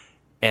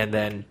 And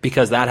then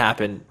because that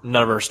happened,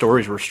 none of our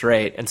stories were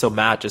straight. And so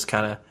Matt just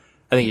kind of,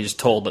 I think he just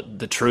told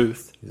the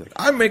truth. He's like,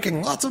 I'm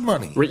making lots of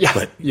money. Yeah.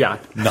 But yeah.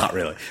 Not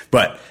really.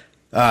 But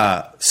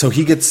so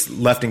he gets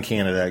left in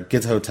Canada,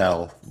 gets a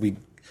hotel. We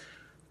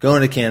go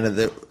into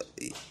Canada.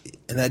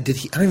 And I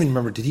don't even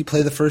remember. Did he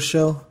play the first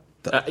show?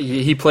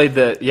 He played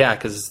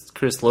because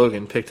Chris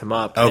Logan picked him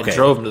up and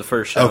drove him to the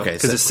first show. Okay,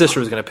 because his sister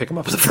was going to pick him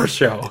up at the first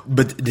show.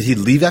 But did he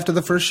leave after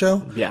the first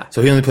show? Yeah.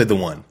 So he only played the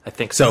one. I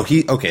think so.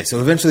 So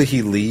eventually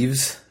he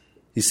leaves.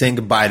 He's saying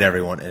goodbye to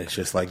everyone, and it's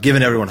just like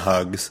giving everyone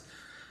hugs.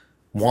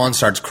 Juan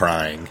starts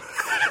crying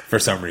for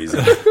some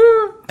reason.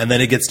 And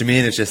then it gets to me,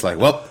 and it's just like,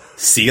 well,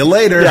 see you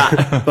later.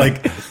 Yeah.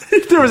 Like,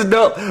 there was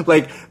no,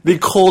 like, the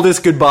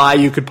coldest goodbye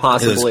you could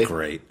possibly. It was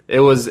great. It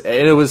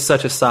was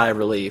such a sigh of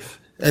relief.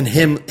 And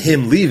him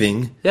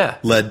leaving Yeah.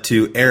 led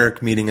to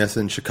Eric meeting us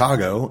in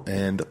Chicago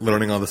and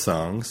learning all the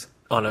songs.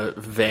 On a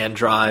van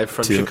drive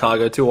from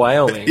Chicago to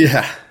Wyoming.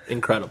 Yeah.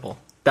 Incredible.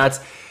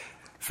 That's,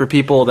 for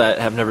people that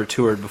have never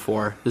toured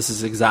before, this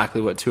is exactly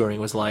what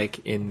touring was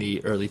like in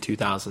the early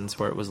 2000s,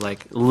 where it was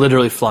like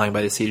literally flying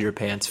by the seat of your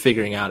pants,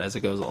 figuring out as it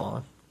goes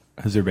along.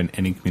 Has there been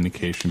any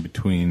communication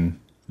between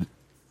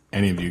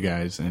any of you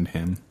guys and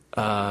him?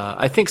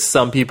 I think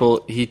some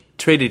people, he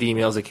traded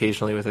emails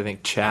occasionally with, I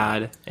think,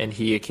 Chad, and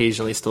he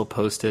occasionally still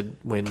posted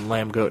when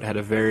Lamb Goat had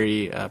a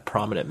very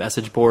prominent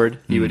message board.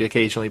 He would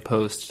occasionally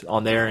post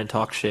on there and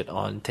talk shit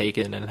on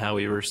Taken and how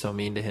we were so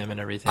mean to him and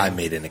everything. I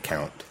made an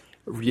account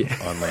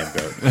on Lamb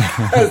Goat.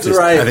 That's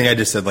right. I think I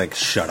just said, like,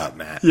 shut up,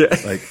 Matt. Yeah.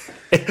 Like,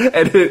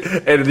 and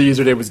the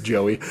username was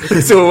Joey,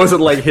 so it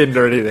wasn't like hidden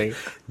or anything.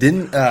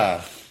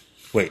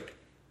 Wait.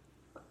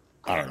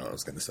 I don't know what I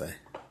was going to say.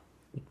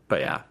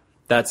 But yeah,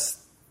 that's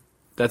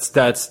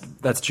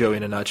Joey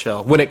in a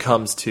nutshell. When it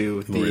comes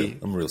to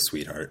I'm a real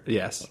sweetheart.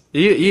 Yes,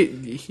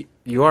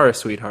 you are a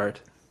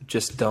sweetheart.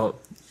 Just don't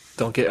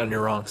get on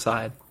your wrong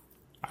side.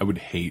 I would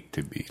hate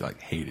to be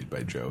like hated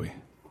by Joey.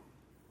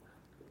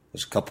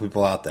 There's a couple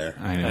people out there.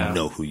 I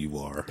know who you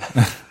are.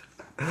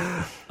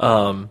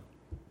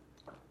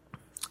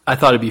 I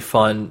thought it'd be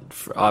fun,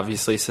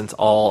 obviously, since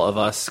all of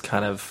us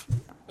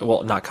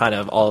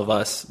all of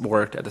us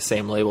worked at the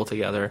same label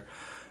together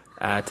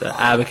at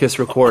Abacus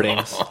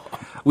Recordings.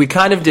 We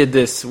kind of did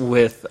this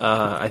with,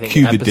 I think,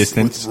 Cue the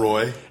distance. With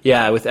Roy.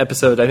 Yeah, with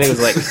episode, I think it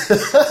was like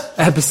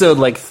episode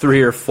like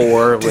 3 or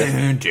 4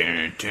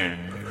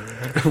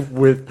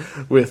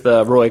 with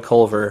Roy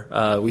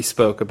Culver. We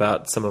spoke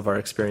about some of our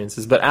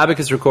experiences, but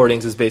Abacus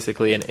Recordings is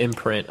basically an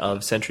imprint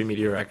of Century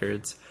Media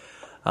Records,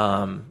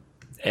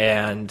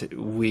 and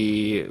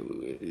we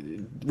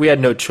had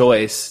no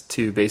choice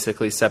to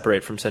basically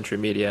separate from Century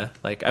Media.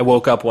 Like, I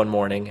woke up one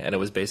morning and it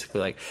was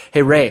basically like,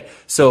 "Hey Ray,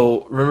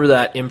 so remember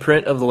that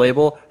imprint of the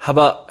label? How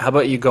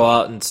about you go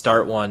out and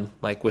start one,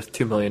 like, with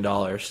 $2 million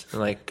and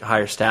like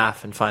hire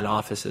staff and find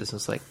offices?" And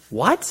it's like,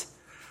 what?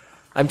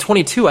 I'm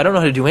 22. I don't know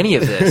how to do any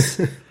of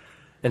this.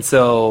 And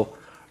so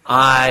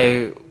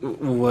I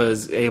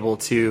was able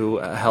to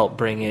help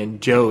bring in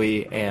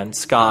Joey and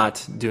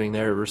Scott doing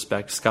their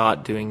respect.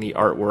 Scott doing the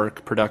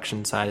artwork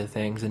production side of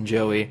things, and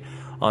Joey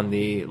on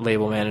the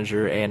label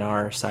manager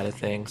A&R side of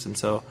things. And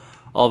so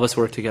all of us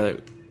worked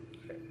together.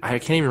 I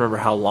can't even remember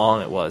how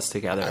long it was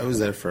together. I was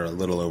there for a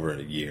little over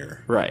a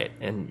year. Right.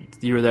 And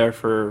you were there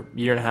for a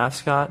year and a half,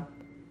 Scott?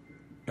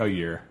 A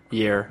year.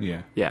 Year.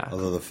 Yeah. Yeah.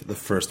 Although the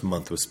first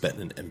month was spent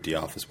in an empty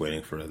office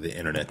waiting for the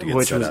internet to get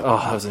Which set was,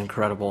 up. that was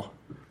incredible.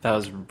 That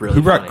was really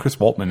Who brought funny. Chris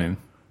Waltman in?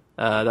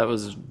 That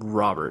was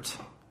Robert.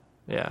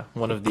 Yeah.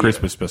 One of the...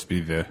 Chris was supposed to be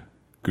the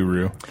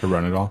guru to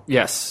run it all.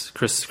 Yes,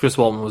 Chris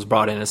Waltman was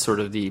brought in as sort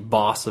of the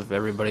boss of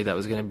everybody that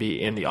was going to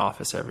be in the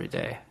office every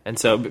day, and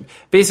so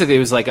basically it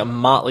was like a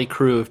motley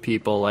crew of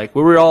people. Like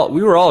we were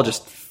all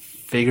just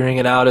figuring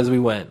it out as we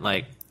went.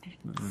 Like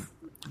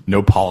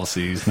No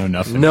policies, no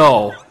nothing.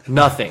 no,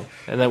 nothing.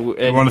 And then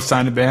You want to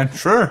sign a band?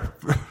 Sure.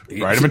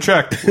 Write him a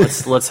check.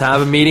 let's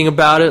have a meeting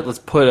about it. Let's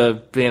put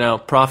a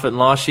profit and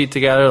loss sheet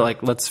together.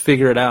 Like let's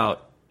figure it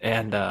out.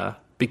 And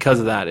because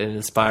of that, it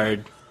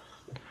inspired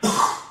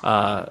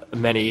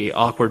many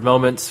awkward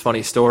moments,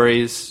 funny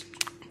stories,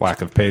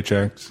 Lack of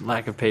paychecks.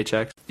 lack of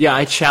paychecks. Yeah,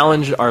 I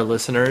challenge our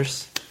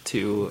listeners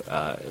to,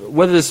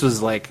 whether this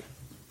was like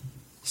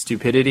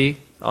stupidity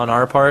on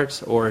our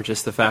part or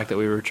just the fact that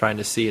we were trying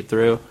to see it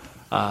through,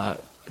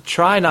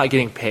 try not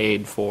getting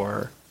paid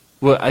for,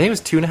 I think it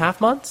was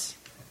 2.5 months?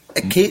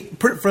 And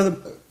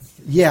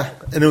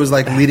it was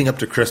like leading up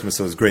to Christmas,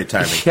 so it was great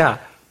timing. Yeah.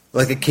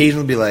 Like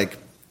occasionally be like,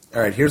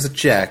 all right, here's a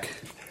check.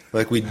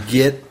 Like we'd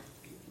get,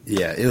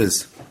 it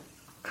was.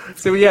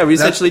 So yeah, we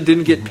essentially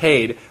didn't get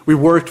paid. We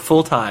worked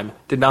full time,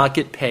 did not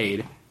get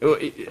paid.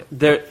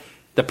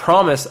 The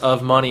promise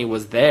of money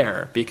was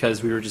there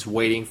because we were just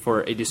waiting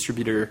for a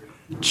distributor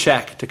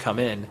check to come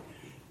in,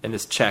 and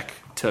this check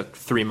took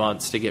 3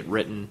 months to get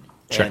written.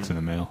 Checks in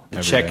the mail.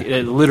 The check,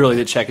 literally,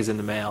 the check is in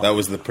the mail. That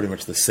was pretty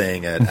much the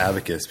saying at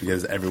Abacus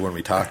because everyone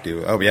we talked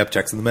to,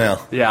 checks in the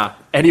mail. Yeah,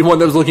 anyone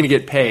that was looking to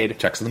get paid,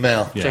 Checks in the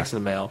mail. Yeah. checks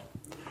in the mail,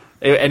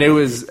 and it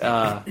was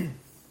that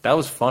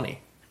was funny.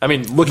 I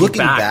mean, looking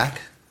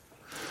back,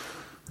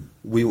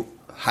 we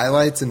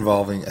highlights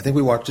involving. I think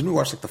didn't we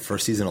watch like the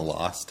first season of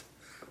Lost?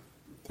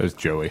 That was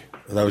Joey.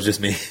 That was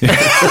just me.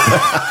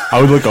 I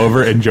would look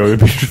over and Joey would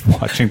be just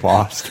watching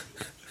Lost.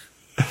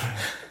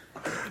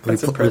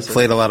 That's we impressive.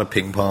 played a lot of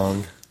ping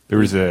pong. There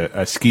was a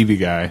skeevy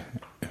guy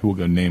who will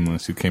go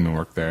nameless who came and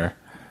worked there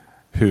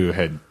who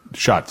had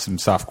shot some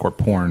softcore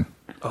porn,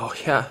 Oh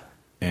yeah,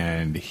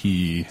 and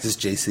he Is this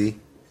JC?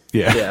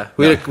 yeah.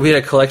 We had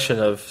a collection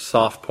of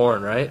soft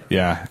porn, right?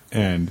 Yeah,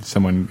 and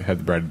someone had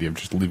the bright idea of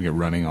just leaving it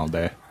running all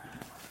day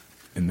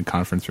in the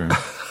conference room.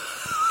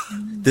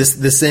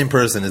 This same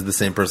person is the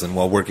same person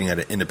while working at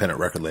an independent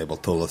record label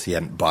told us he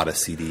hadn't bought a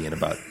CD in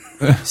about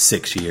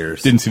 6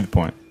 years. Didn't see the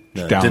point.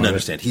 No, Just didn't downloaded it.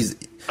 understand.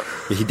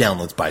 He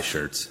downloads buy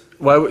shirts.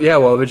 Why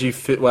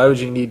would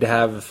you need to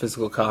have a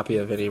physical copy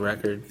of any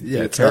record? Yeah,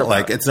 you it's care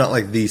not about?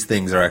 like these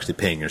things are actually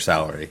paying your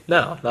salary.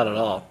 No, not at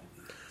all.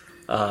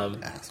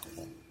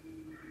 Asshole.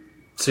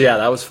 So yeah,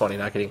 that was funny,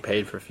 not getting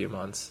paid for a few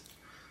months.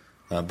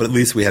 But at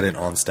least we had an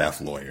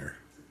on-staff lawyer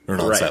or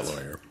an on-site Right.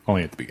 lawyer.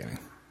 Only at the beginning.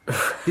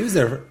 He was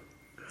there.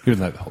 He was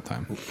there the whole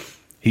time.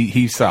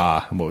 He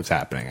saw what was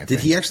happening. I Did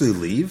think. he actually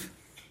leave?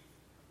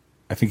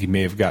 I think he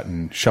may have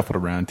gotten shuffled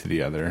around to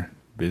the other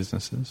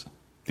businesses.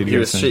 Did he?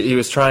 He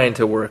was trying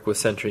to work with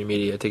Century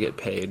Media to get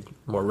paid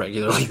more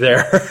regularly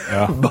there.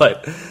 Yeah.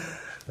 But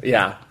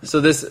yeah,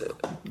 so this,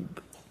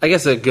 I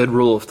guess a good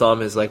rule of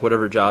thumb is like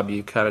whatever job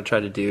you kind of try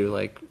to do,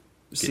 like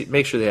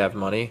make sure they have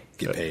money.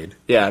 Get paid.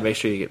 Yeah, make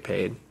sure you get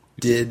paid.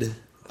 I don't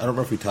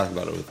remember if we talked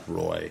about it with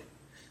Roy.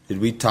 Did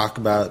we talk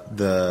about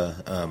the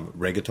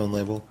reggaeton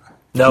label?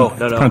 No.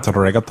 Prince of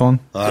reggaeton.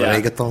 Yeah.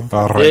 Reggaeton?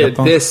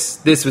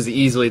 Reggaeton. This was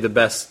easily the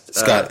best.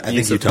 Scott, I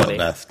use think you of tell money. it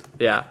best.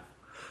 Yeah.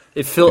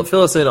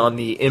 Fill us in on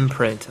the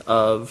imprint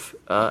of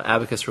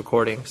Abacus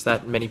Recordings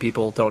that many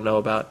people don't know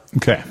about.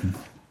 Okay.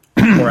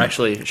 Or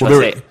actually, should Well,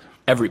 I say,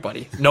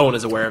 everybody. No one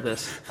is aware of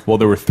this. Well,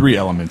 there were 3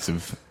 elements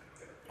of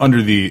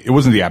it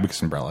wasn't the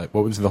Abacus umbrella.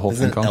 What was the whole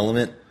Isn't thing it called?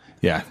 Element?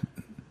 Yeah.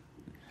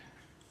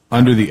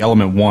 Under the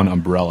Element 1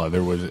 umbrella,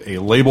 there was a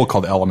label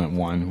called Element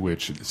 1,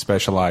 which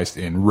specialized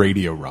in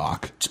radio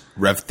rock.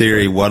 Rev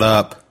Theory, what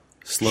up?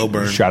 Slow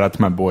burn. Shout out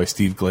to my boy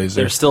Steve They're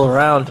Glazer. still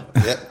around.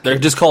 Yep. They're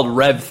just called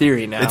Rev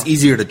Theory now. It's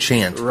easier to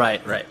chant.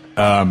 Right.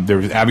 There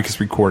was Abacus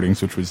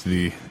Recordings, which was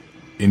the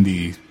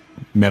indie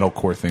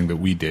metalcore thing that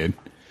we did.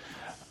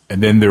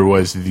 And then there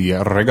was the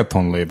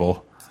reggaeton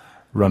label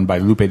run by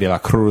Lupe de la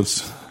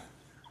Cruz.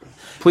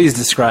 Please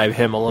describe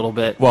him a little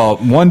bit. Well,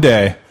 one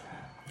day,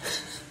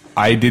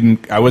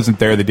 I wasn't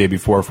there the day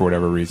before for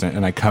whatever reason,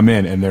 and I come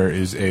in and there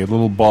is a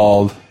little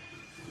bald,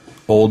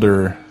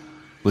 older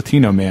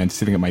Latino man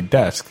sitting at my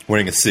desk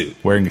Wearing a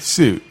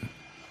suit.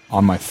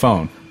 on my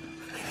phone.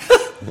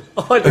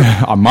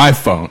 On my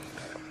phone.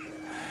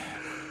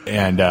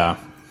 And I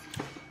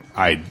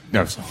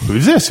was like,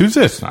 who's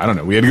this? I don't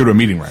know. We had to go to a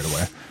meeting right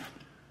away.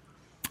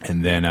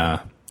 And then I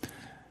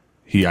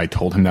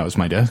told him that was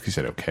my desk. He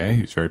said, okay.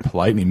 He was very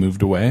polite, and he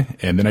moved away.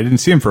 And then I didn't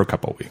see him for a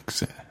couple of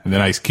weeks. And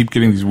then I keep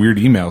getting these weird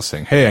emails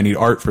saying, hey, I need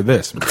art for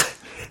this. I'm like,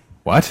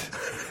 what?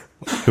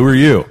 Who are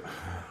you?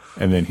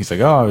 And then he's like,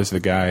 oh, I was the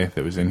guy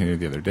that was in here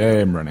the other day.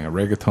 I'm running a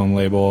reggaeton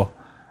label.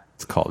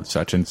 It's called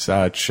such and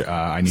such.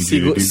 I need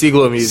you to do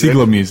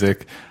Siglo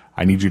music.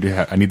 I need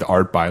the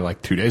art by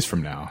like 2 days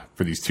from now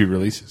for these 2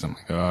 releases. I'm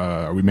like,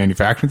 are we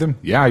manufacturing them?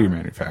 Yeah, you're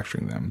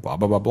manufacturing them. Blah,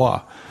 blah, blah,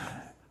 blah.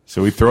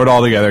 So we throw it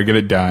all together, get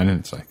it done. And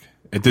it's like,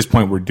 at this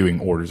point, we're doing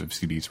orders of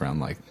CDs around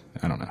like,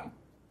 I don't know,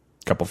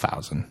 a couple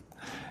thousand.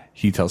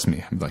 He tells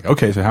me, I'm like,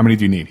 okay, so how many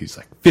do you need? He's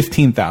like,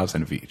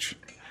 15,000 of each.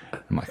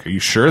 I'm like, are you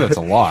sure? That's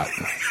a lot.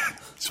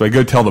 So I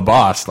go tell the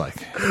boss, like,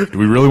 do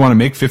we really want to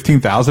make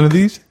 15,000 of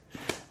these?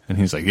 And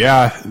he's like,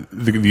 yeah,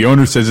 the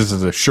owner says this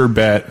is a sure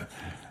bet.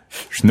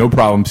 There's no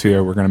problems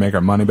here. We're going to make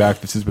our money back.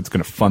 This is what's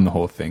going to fund the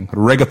whole thing.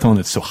 Reggaeton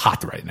is so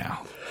hot right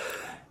now.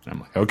 And I'm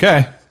like,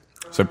 okay.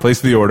 So I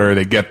place the order.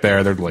 They get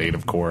there. They're late,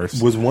 of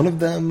course. Was one of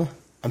them...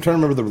 I'm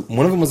trying to remember.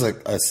 One of them was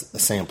a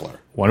sampler.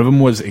 One of them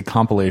was a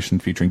compilation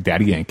featuring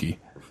Daddy Yankee.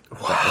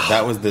 Wow.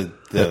 That was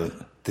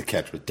the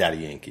catch with Daddy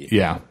Yankee.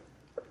 Yeah.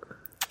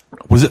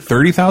 Was it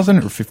 30,000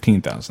 or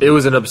 15,000? It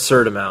was an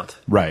absurd amount.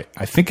 Right.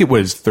 I think it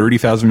was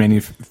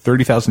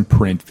 30,000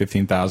 print,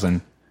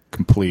 15,000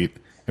 complete,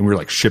 and we were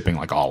like shipping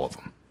like all of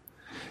them.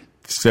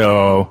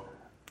 So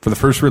for the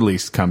first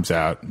release comes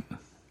out,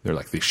 they're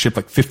like, they shipped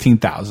like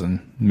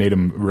 15,000, made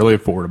them really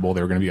affordable.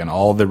 They were going to be on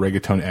all the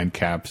reggaeton end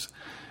caps.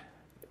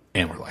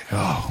 And we're like,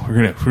 oh,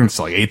 we're gonna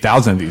sell like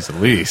 8,000 of these at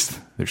least.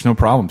 There's no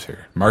problems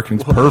here.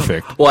 Marketing's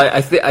perfect. Well,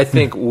 I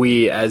think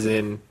we, as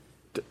in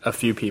a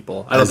few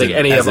people, I don't think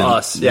any of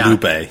us,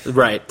 Lupe,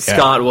 right? Yeah.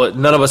 Scott,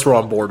 none of us were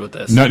on board with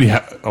this.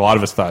 A lot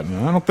of us thought,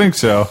 no, I don't think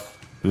so.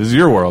 This is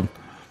your world.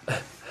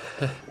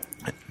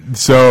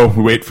 So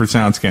we wait for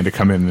SoundScan to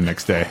come in the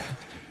next day.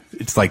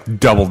 It's like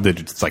double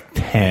digits. It's like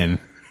 10.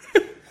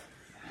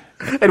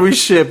 And we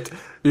shipped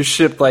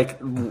like,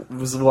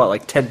 was what,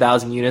 like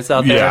 10,000 units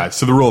out there? Yeah,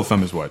 so the rule of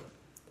thumb is what?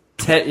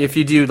 If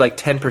you do like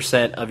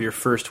 10% of your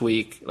first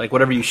week, like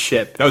whatever you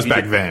ship. That was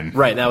back then.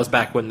 Right, that was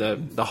back when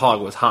the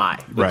hog was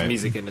high with Right. the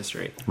music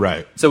industry.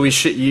 Right. So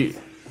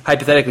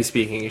hypothetically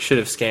speaking, you should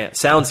have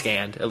sound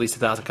scanned at least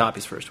 1,000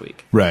 copies first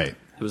week. Right.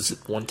 It was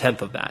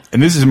 1/10 of that.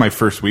 And this is my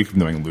first week of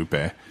knowing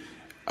Lupe.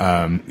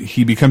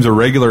 He becomes a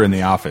regular in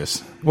the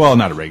office. Well,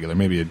 not a regular,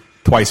 maybe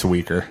twice a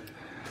weeker.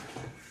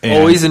 And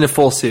Always in a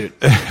full suit.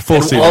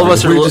 full suit. All of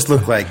us We are just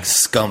look like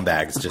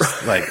scumbags,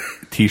 just like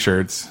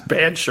T-shirts.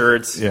 band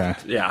shirts. Yeah.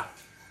 Yeah.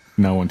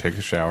 No one takes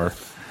a shower.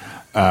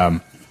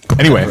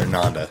 Anyway,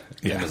 Renanda.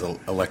 Yeah. It was an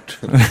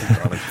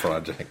electronic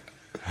project.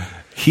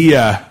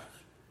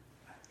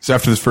 So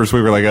after this first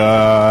week, we're like,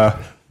 I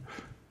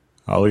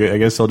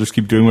guess I'll just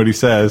keep doing what he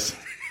says.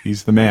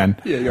 He's the man.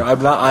 Yeah,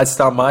 I'm not. It's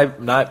not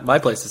my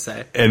place to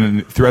say.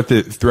 And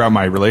throughout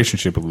my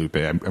relationship with Lupe,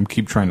 I'm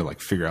keep trying to like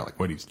figure out like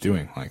what he's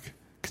doing, like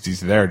because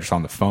he's there just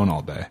on the phone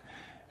all day,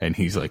 and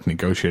he's like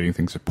negotiating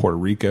things with Puerto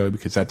Rico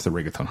because that's the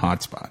reggaeton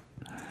hotspot.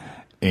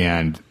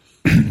 And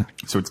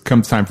so it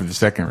comes time for the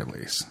second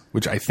release,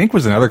 which I think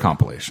was another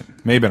compilation,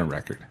 may have been a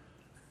record.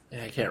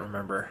 Yeah, I can't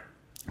remember.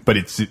 But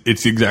it's the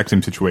exact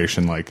same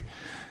situation. Like,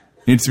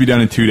 it needs to be done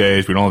in 2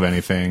 days. We don't have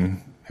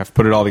anything. Have to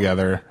put it all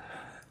together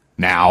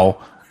now.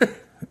 We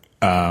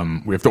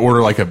have to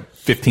order like a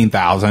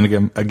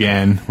 15,000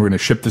 again. We're going to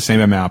ship the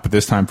same amount, but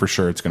this time for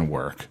sure it's going to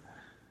work.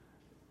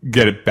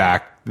 Get it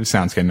back, the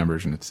SoundScan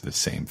numbers, and it's the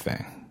same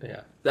thing.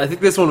 Yeah, I think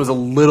this one was a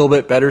little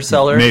bit better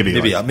seller. Maybe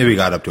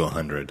got up to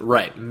 100.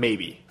 Right,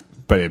 maybe.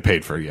 but it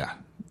paid for a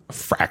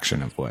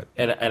fraction of what.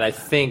 And I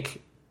think,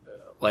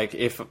 like,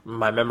 if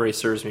my memory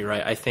serves me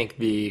right, I think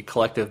the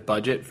collective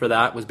budget for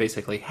that was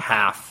basically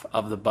half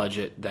of the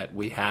budget that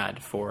we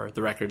had for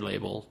the record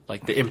label,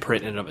 like the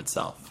imprint in and of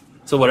itself.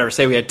 So whatever,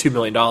 say we had $2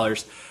 million,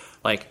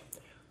 like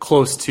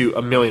close to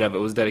 $1 million of it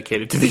was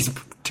dedicated to these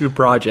two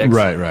projects.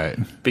 Right.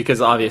 Because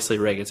obviously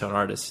reggaeton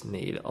artists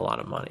need a lot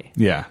of money.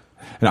 Yeah.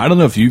 And I don't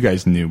know if you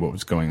guys knew what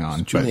was going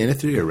on. Julian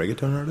Anthony, a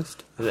reggaeton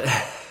artist?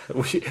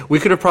 We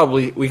could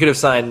have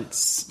signed,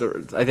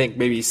 I think,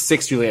 maybe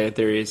 6 Juliana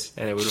Theories,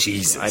 and it would have.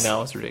 Jesus. I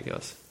know, it's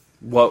ridiculous.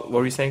 What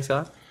were you saying,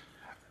 Scott?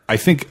 I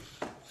think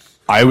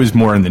I was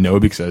more in the know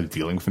because I was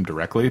dealing with him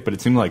directly, but it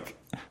seemed like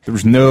there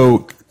was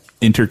no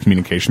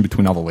intercommunication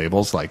between all the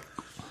labels. Like,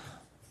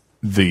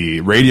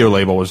 the radio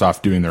label was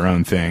off doing their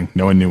own thing.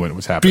 No one knew what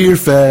was happening. Beer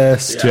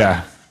Fest.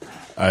 Yeah.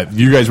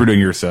 You guys were doing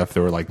your stuff.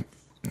 There were like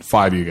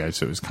 5 of you guys,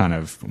 so it was kind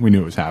of, we knew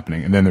what was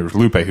happening. And then there was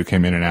Lupe, who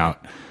came in and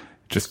out,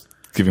 just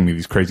giving me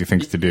these crazy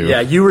things to do.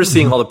 Yeah, you were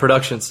seeing all the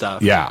production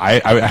stuff. Yeah,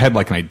 I had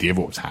like an idea of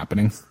what was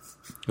happening.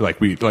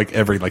 Like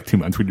every 2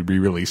 months we'd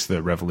re-release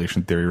the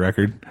Revelation Theory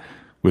record,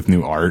 with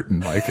new art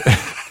and like,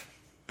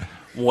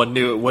 One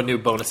new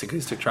bonus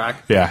acoustic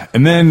track. yeah.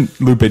 And then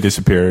Lupe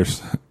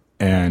disappears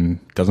and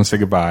doesn't say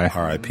goodbye.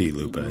 R.I.P.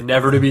 Lupe.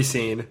 Never to be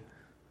seen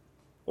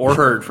or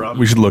heard from.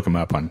 We should look him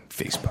up on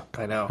Facebook.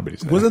 I know.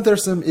 Everybody's there. Wasn't there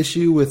some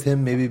issue with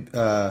him? Maybe.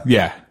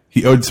 Yeah,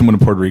 he owed someone in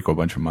Puerto Rico a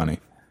bunch of money.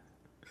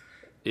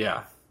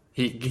 Yeah.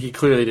 He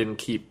clearly didn't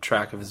keep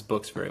track of his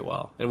books very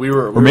well. And we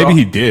were Or maybe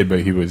he did, but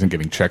he wasn't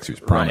getting checks he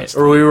was right. promised.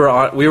 Or we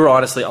were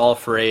honestly all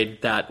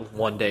afraid that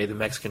one day the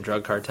Mexican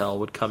drug cartel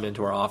would come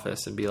into our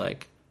office and be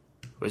like,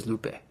 "Where's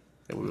Lupe?"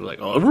 And we were like,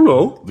 "Oh, I don't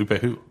know." Lupe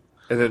who?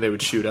 And then they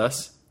would shoot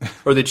us.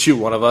 Or they'd shoot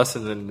one of us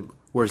and then,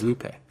 "Where's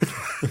Lupe?"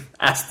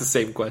 Ask the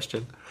same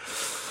question.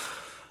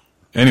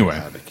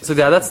 Anyway, So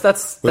yeah, that's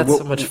Wait,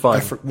 so much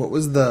fun. What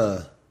was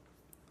the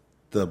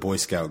Boy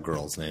Scout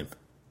girl's name?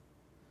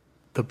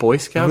 The Boy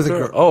Scout Who was the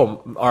girl?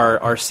 girl? Oh,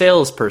 our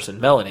salesperson,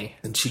 Melanie.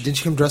 And didn't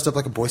she come dressed up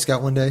like a Boy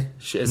Scout one day?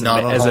 She, as,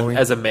 Not a, on as, a, Halloween?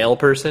 as a male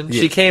person, Yeah.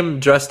 she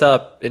came dressed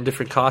up in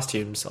different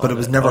costumes. But it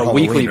was never on a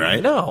Halloween, weekly,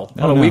 right? No,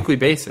 No, on a no. weekly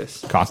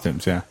basis.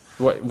 costumes, yeah.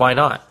 Why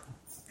not?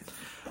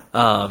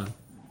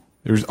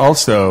 There's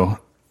also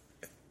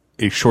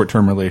a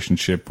short-term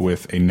relationship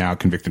with a now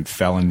convicted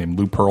felon named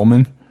Lou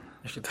Pearlman.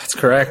 That's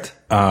correct.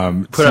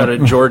 Put out a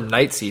Jordan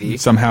Knight CD.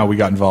 Somehow we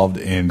got involved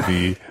in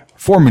the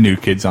former New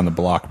Kids on the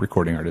Block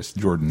recording artist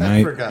Jordan I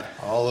Knight. forgot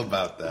all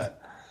about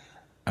that.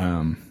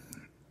 Yeah.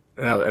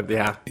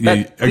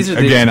 Yeah, These are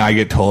the- again, I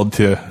get told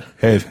to,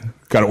 hey,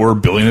 got to order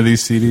 1 billion of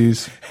these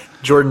CDs.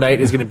 Jordan Knight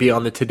is going to be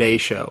on the Today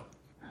Show.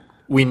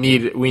 We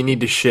need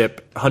to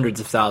ship hundreds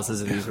of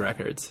thousands of these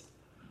records.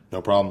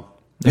 No problem.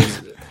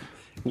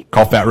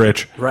 Call Fat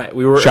Rich. Right.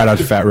 We were Shout out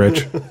to Fat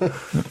Rich.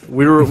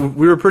 we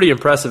were pretty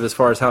impressive as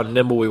far as how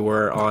nimble we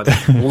were on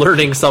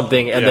learning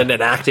something and then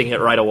enacting it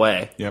right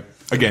away. Yep.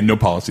 Again, no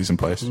policies in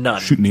place.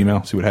 None. Shoot an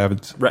email, see what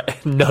happens.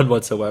 Right. None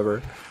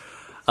whatsoever.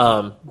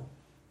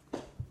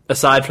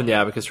 Aside from the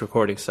Abacus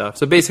recording stuff.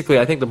 So basically,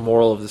 I think the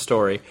moral of the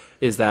story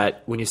is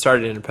that when you start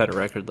an independent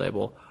record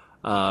label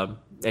and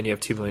you have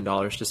 $2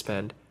 million to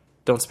spend,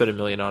 don't spend $1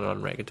 million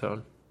on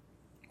reggaeton.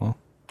 Well,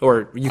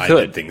 Or you I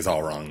could. did things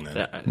all wrong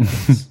then.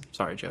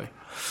 Sorry, Joey.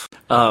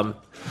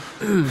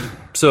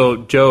 So,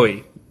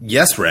 Joey,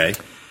 Yes, Ray.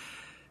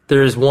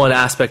 there is one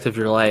aspect of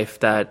your life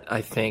that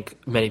I think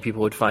many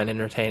people would find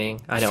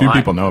entertaining. I know few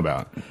people know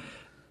about.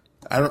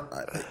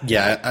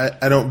 I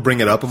don't bring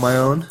it up on my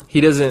own,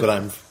 He doesn't.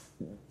 but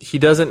He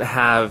doesn't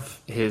have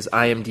his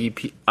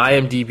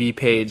IMDb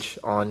page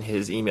on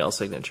his email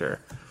signature,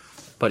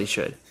 but he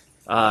should.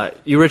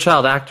 You were a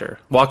child actor.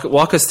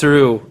 Walk us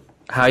through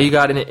how you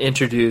got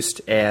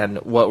introduced and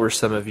what were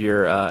some of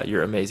your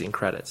amazing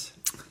credits.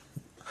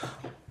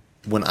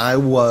 when I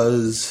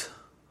want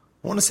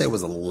to say I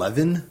was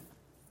 11,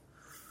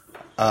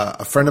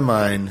 a friend of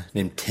mine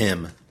named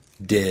Tim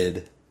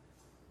did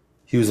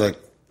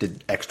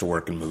extra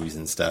work in movies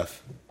and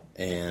stuff,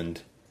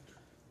 and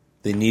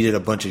they needed a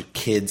bunch of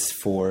kids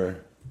for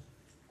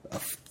a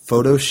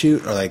photo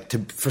shoot or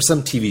for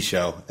some TV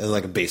show. It was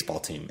like a baseball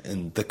team,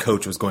 and the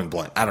coach was going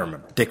blind. I don't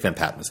remember. Dick Van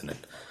Patten was in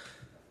it,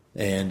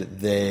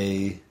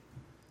 and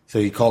so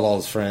he called all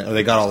his friends. Or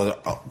they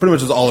got pretty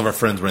much all of our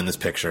friends were in this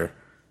picture.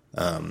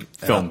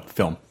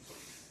 Film.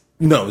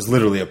 No, it was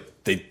literally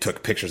they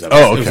took pictures of it.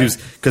 Oh, okay.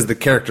 Because the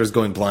character is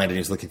going blind and he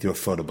was looking through a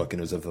photo book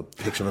and it was of a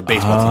picture of a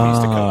baseball team he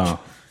used to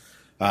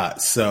coach.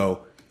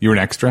 So You were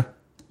an extra?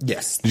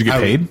 yes, Did you get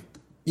paid?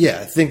 Yeah,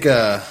 I think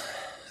the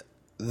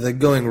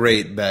going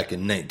rate back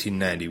in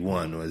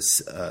 1991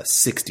 was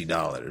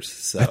 $60.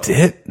 So That's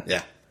it?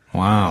 Yeah.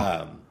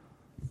 Wow.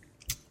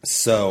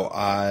 So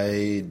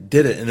I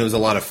did it, and it was a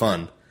lot of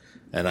fun.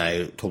 And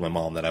I told my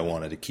mom that I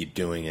wanted to keep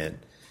doing it,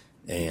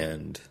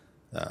 and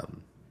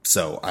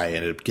so I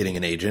ended up getting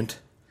an agent.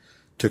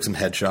 Took some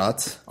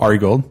headshots. Ari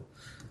Gold?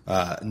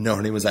 No,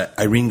 her name was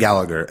Irene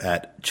Gallagher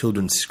at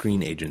Children's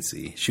Screen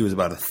Agency. She was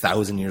about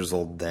 1,000 years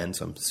old then,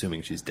 so I'm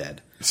assuming she's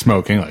dead.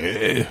 Smoking. Like,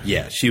 eh.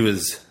 Yeah, she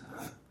was.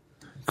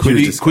 Quit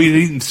just-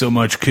 eating so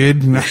much,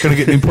 kid. You're not going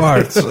to get any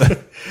parts.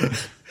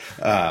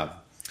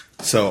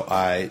 So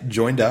I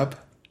joined up,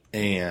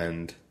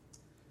 and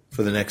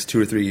for the next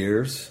 2 or 3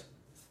 years,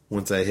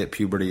 once I hit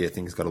puberty,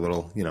 things got a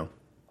little,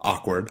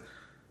 awkward.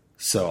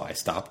 So I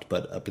stopped,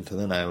 but up until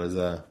then, I was,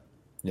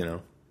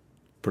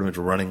 pretty much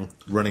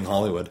running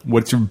Hollywood.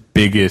 What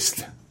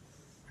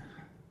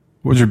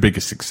was your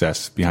biggest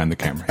success behind the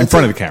camera? In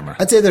front of the camera?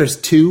 I'd say there's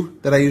two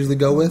that I usually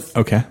go with.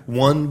 Okay.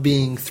 One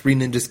being Three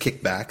Ninjas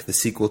Kick Back, the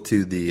sequel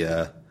to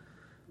the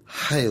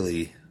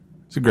highly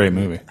It's a great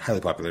movie.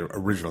 popular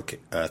original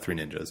Three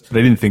Ninjas. But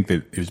I didn't think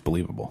that it was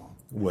believable.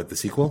 What, the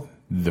sequel?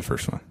 The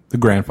first one. The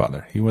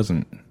grandfather. He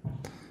wasn't...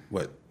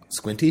 What,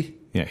 Squinty?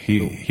 Yeah, he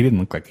didn't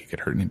look like he could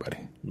hurt anybody.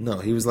 No,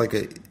 he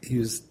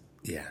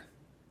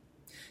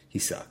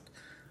sucked.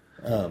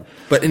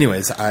 But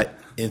anyways,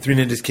 in Three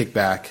Ninjas Kick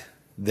Back,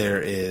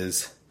 there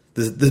is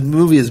the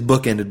movie is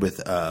bookended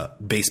with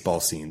baseball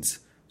scenes.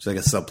 It's like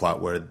a subplot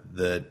where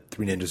the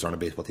three ninjas are on a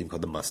baseball team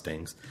called the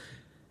Mustangs,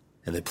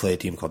 and they play a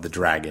team called the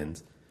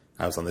Dragons.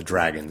 I was on the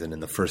Dragons, and in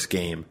the first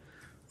game,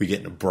 we get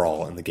in a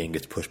brawl and the game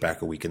gets pushed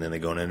back a week, and then they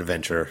go on an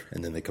adventure,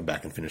 and then they come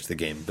back and finish the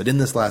game. But in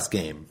this last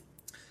game,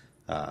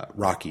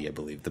 Rocky, I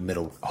believe, the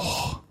middle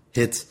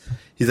hits.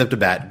 He's up to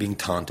bat, being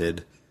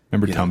taunted.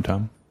 Remember You know. Tum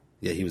Tum?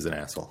 Yeah, he was an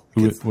asshole.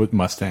 What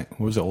Mustang?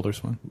 What was the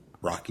oldest one?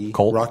 Rocky,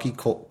 Colt?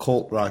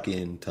 Colt,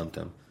 Rocky, and Tum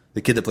Tum.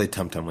 The kid that played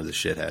Tum Tum was a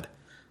shithead.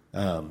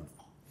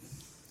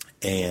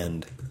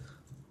 And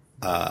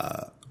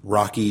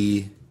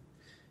Rocky,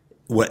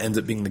 what ends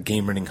up being the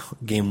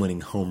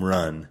game-winning home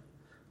run.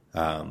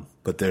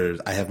 But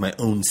I have my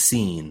own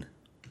scene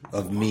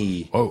of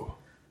me Oh,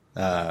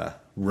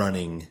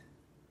 running,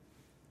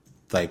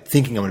 like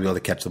thinking I'm going to be able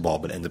to catch the ball,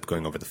 but ends up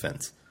going over the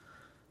fence.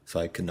 So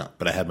I could not,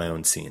 but I had my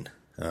own scene.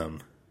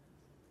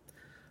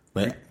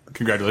 But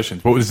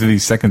congratulations! What was the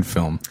second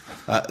film?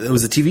 it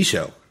was a TV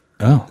show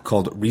Oh,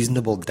 called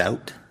Reasonable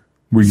Doubt,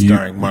 were you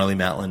starring Marley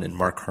Matlin and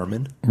Mark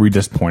Harmon.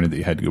 disappointed that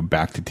you had to go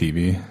back to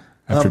TV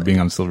after being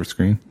on silver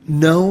screen?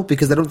 No,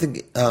 because I don't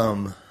think.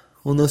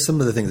 Well, no, some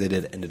of the things they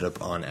did ended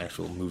up on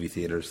actual movie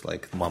theaters,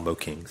 like Mambo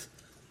Kings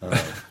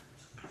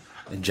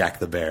and Jack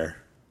the Bear.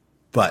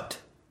 But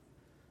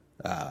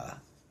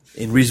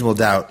in Reasonable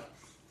Doubt,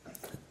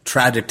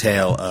 tragic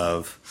tale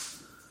of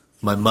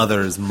my mother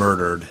is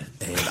murdered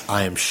and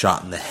I am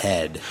shot in the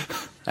head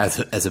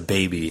as a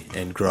baby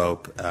and grow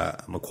up.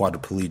 I'm a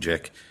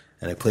quadriplegic,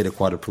 and I played a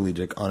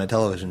quadriplegic on a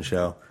television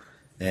show,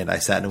 and I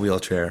sat in a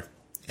wheelchair,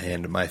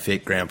 and my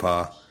fake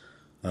grandpa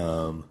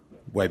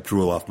wiped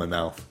drool off my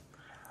mouth.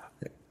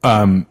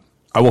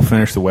 I will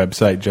finish the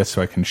website just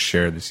so I can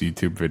share this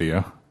YouTube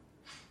video.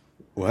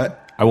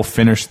 What? I will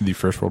finish the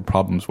First World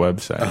Problems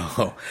website.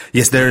 Oh,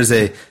 yes, there is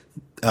a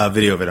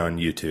video of it on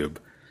YouTube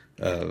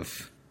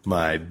of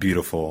my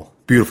beautiful,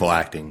 beautiful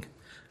acting.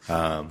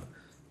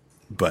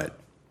 But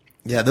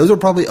yeah, those are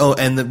probably. Oh,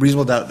 and the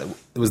Reasonable Doubt,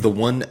 it was the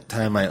one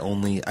time I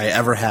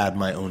ever had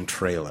my own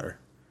trailer,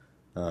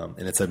 and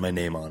it said my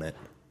name on it,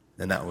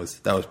 and that was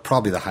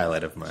probably the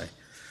highlight of my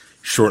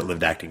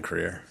short-lived acting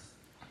career.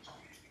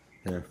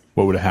 Yeah.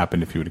 What would have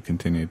happened if you would have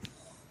continued?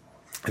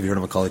 Have you heard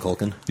of Macaulay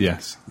Culkin?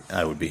 Yes.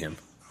 I would be him,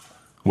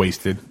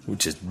 Wasted.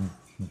 which is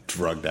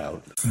drugged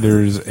out.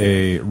 There's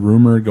a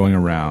rumor going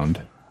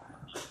around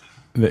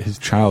that his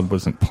child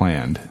wasn't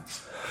planned.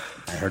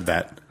 I heard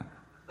that.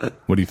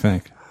 What do you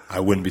think? I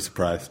wouldn't be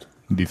surprised.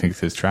 Do you think it's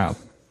his child?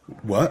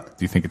 What?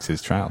 Do you think it's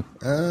his child?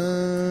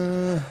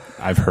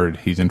 I've heard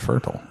he's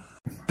infertile.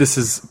 This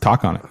is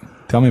Talk on it.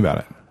 Tell me about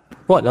it.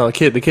 what? No,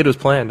 the kid was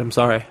planned. I'm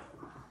sorry.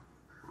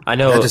 I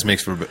know That just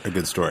makes for a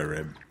good story,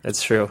 Rib.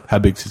 it's true. How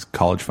big's his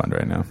college fund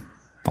right now?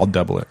 I'll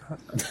double it.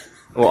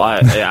 Well,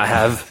 I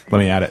have. Let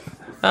me add it.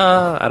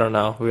 I don't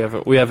know.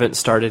 We haven't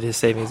started his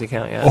savings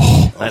account yet.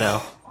 I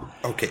know.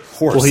 Okay,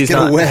 horse, Well, he's get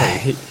not.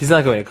 away. He's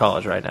not going to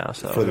college right now,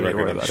 so For the we don't record,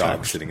 worry I'm about dog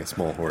that. sitting a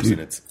small horse, and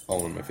it's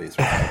all in my face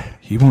right now.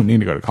 He won't need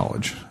to go to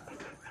college.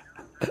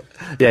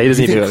 Yeah, he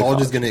doesn't Do you need to think go to college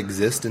college. is going to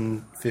exist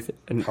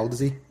in how old is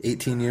he?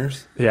 18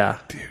 years? Yeah,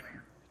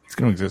 It's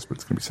going to exist, but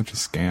it's going to be such a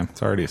scam.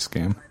 It's already a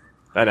scam.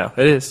 I know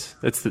it is.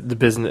 It's the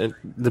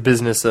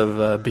business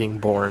of being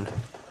born.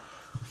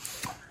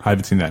 I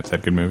haven't seen that. Is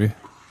that a good movie?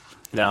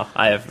 No,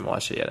 I haven't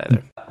watched it yet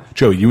either.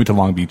 Joe, you went to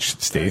Long Beach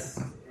State.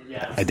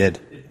 I did.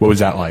 What was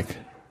that like?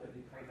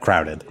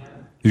 Crowded.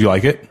 Did you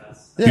like it?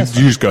 Yeah, Did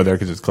you just go there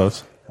because it's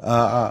close?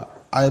 I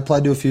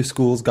applied to a few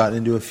schools, got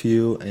into a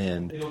few,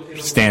 and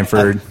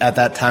Stanford. at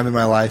that time in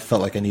my life,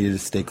 felt like I needed to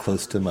stay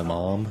close to my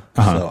mom,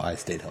 so I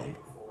stayed home.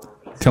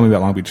 Tell me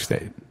about Long Beach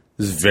State. It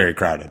was very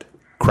crowded.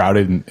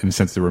 Crowded in the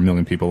sense there were a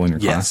million people in your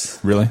Yes.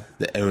 class? Really?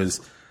 It was.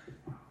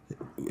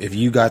 If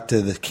you got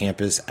to the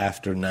campus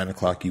after 9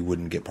 o'clock, you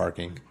wouldn't get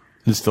parking.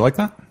 Is it still like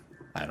that?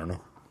 I don't know.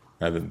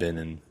 I haven't been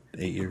in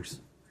 8 years.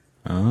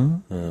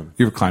 You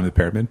ever climbed the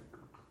pyramid?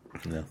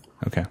 No.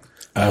 Okay.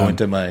 I went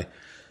to my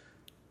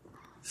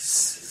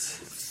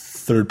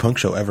third punk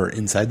show ever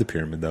inside the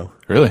pyramid, though.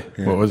 Really?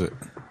 What was it?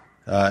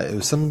 It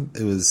was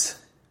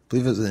I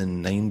believe it was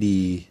in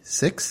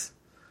 96.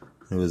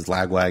 It was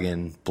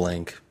Lagwagon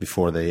Blank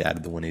before they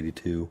added the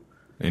 182.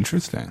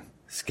 Interesting.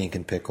 Skink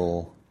and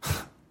Pickle.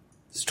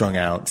 Strung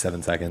Out,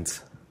 7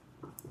 seconds.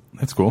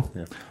 That's cool.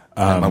 Yeah.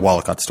 My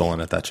wallet got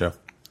stolen at that show.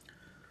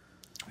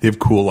 They have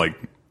cool, like,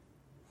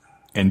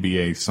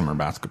 NBA summer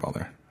basketball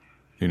there.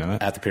 Do you know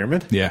that? At the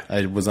pyramid? Yeah.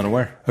 I was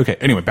unaware. Okay,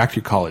 anyway, back to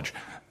your college.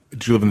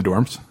 Did you live in the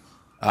dorms?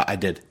 I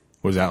did.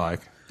 What was that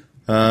like?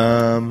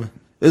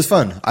 It was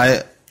fun.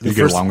 Did you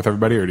get along with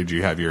everybody, or did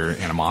you have your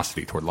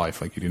animosity toward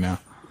life like you do now?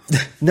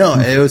 No,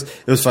 it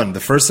was fun. The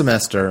first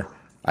semester,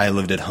 I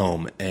lived at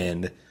home,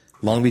 and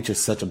Long Beach is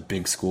such a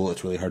big school,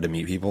 it's really hard to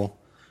meet people.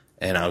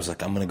 And I was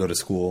like, I'm going to go to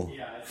school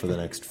for the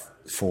next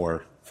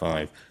 4,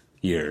 5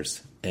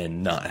 years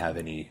and not have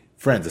any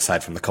friends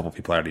aside from the couple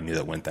people I already knew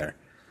that went there.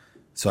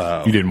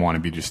 So You didn't want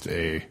to be just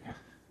a,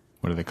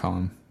 what do they call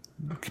them?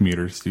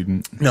 Commuter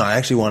student? no, I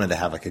actually wanted to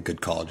have like a good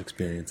college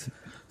experience.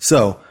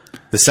 So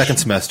the second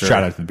semester,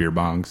 Shout out to the beer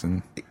bongs.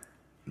 And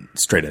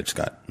straight edge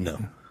Scott. No,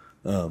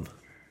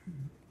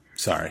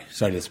 sorry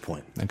to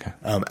disappoint. okay.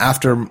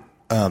 After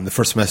the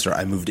first semester,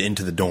 I moved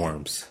into the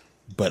dorms,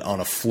 but on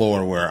a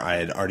floor where I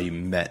had already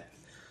met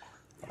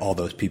all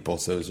those people.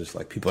 So it was just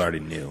like people already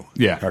knew.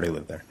 Yeah. Already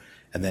lived there.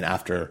 And then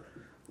after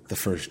the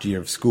first year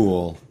of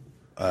school,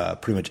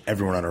 pretty much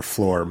everyone on our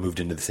floor moved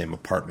into the same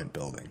apartment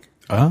building.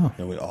 Oh.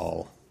 And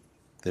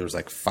there was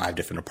like 5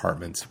 different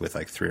apartments with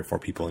like 3 or 4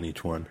 people in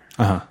each one.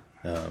 Uh-huh.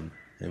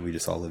 And we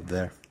just all lived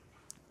there.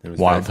 It was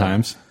Wild very fun.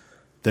 times.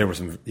 There were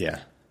some, yeah.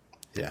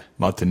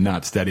 Lots of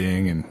not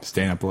studying and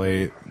staying up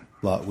late.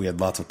 We had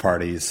lots of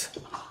parties.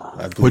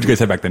 What'd you guys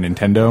have back then?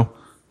 Nintendo?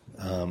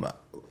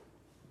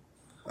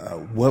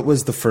 What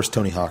was the first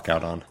Tony Hawk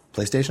out on?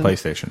 PlayStation?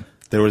 PlayStation.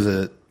 There was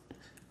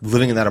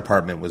living in that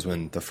apartment was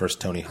when the first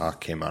Tony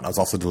Hawk came out. I was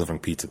also delivering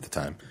pizza at the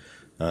time.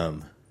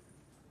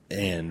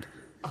 And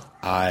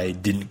I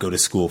didn't go to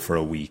school for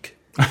a week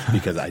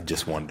because I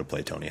just wanted to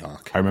play Tony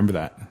Hawk. I remember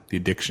that. The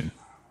addiction.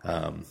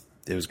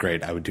 It was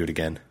great. I would do it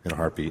again in a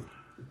heartbeat.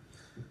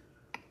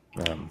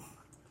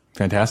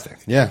 Fantastic.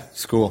 Yeah,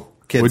 school.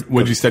 Kids.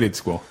 What'd you study at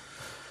school?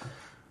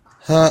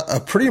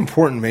 A pretty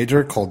important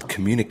major called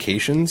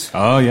communications.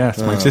 Oh, yes.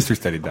 My sister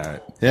studied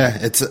that. Yeah,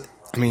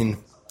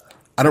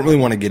 I don't really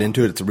want to get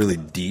into it. It's really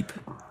deep.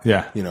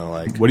 Yeah.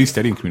 Like What do you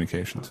study in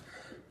communications?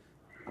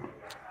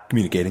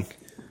 communicating.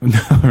 No,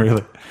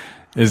 really.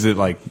 Is it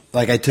like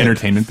Like I took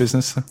entertainment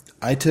business?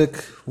 I took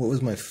what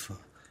was my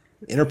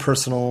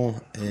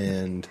interpersonal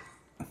and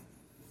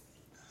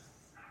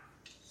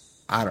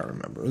I don't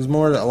remember. It was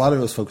more a lot of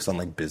it was focused on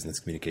like business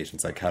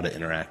communications, like how to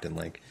interact and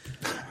like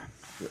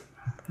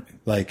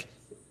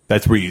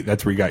That's where you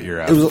got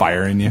your was-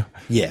 fire in you.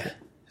 yeah,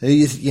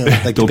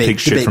 like Don't take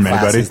shit from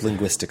anybody. classes,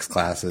 linguistics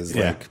classes,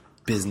 Yeah. like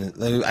business.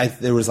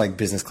 There was like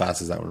business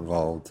classes that were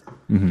involved.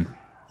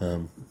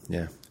 Mm-hmm.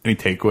 Yeah. Any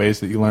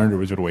takeaways that you learned, or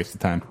was it a waste of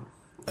time?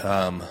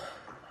 The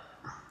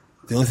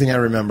only thing I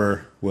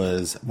remember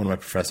was one of my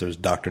professors,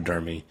 Dr.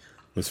 Dermy,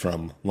 was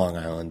from Long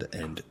Island,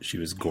 and she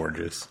was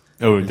gorgeous.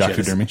 Oh, And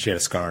Dr. Dermy? She had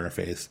a scar on her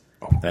face.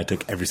 And I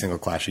took every single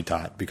class she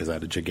taught because I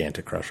had a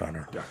gigantic crush on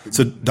her.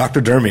 So,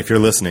 Dr. Dermy, if you're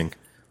listening,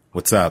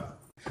 what's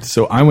up?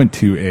 So I went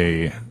to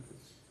a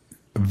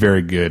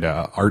very good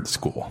art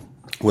school,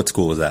 What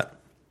school was that?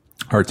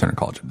 Art Center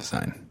College of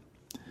Design.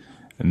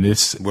 And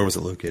this, Where was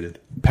it located?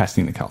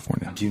 Pasadena,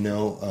 California. Do you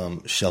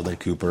know Sheldon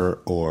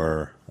Cooper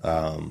or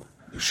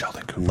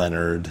Sheldon Cooper.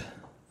 Leonard?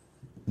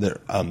 They're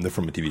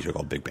from a TV show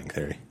called Big Bang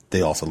Theory.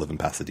 They also live in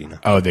Pasadena.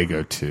 Oh, they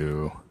go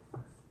to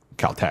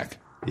Caltech.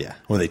 Yeah.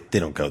 Well, they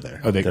don't go there.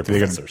 Oh, they're they go to-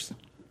 professors.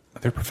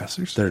 They're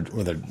professors?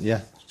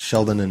 Yeah.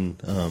 Sheldon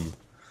and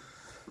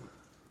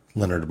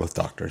Leonard are both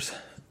doctors.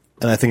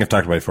 And I think I've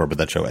talked about it before, but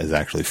that show is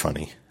actually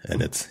funny.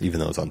 And even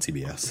though it's on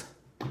CBS.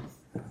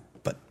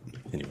 But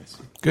anyways.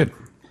 Good.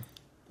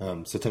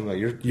 So tell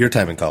me about your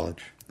time in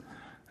college.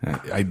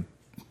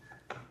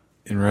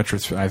 In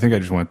retrospect, I think I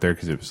just went there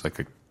because it was like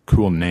a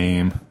cool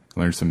name.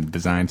 Learned some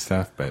design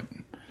stuff, but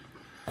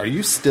Are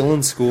you still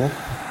in school?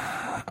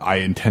 I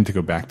intend to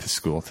go back to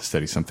school to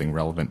study something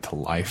relevant to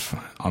life.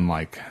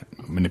 Unlike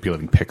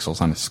manipulating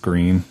pixels on a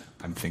screen,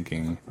 I'm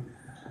thinking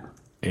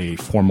a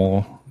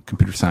formal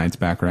computer science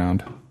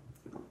background.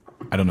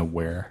 I don't know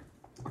where.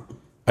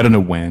 I don't know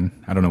when.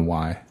 I don't know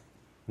why.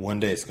 One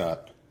day,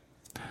 Scott.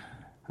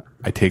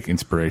 I take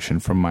inspiration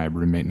from my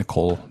roommate,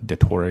 Nicole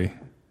DeTore,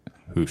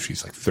 who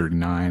she's like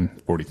 39,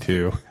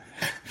 42.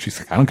 She's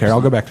like, I don't care.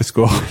 I'll go back to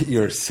school.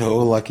 You're so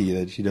lucky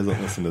that she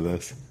doesn't listen to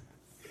this.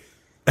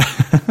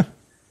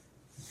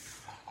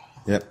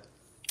 Yep.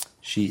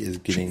 She is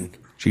getting...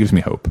 She gives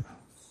me hope.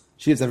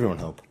 She gives everyone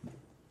hope.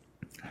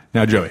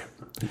 Now, Joey,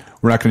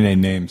 we're not going to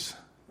name names,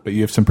 but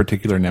you have some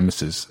particular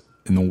nemesis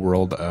in the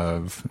world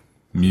of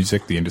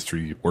music, the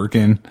industry you work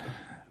in.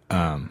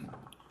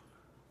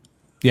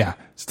 Yeah.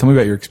 So tell me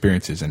about your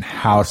experiences and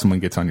how someone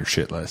gets on your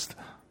shit list.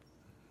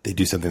 They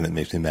do something that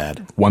makes me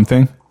mad. One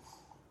thing?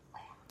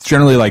 It's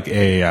generally like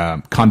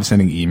a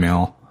condescending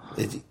email.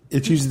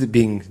 It's usually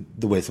being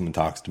the way someone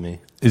talks to me.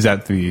 Is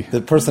that the...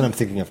 The person I'm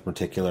thinking of in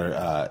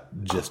particular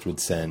just would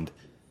send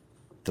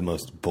the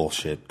most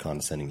bullshit,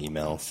 condescending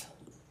emails.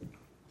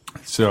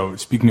 So,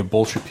 speaking of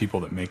bullshit people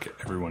that make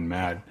everyone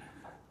mad,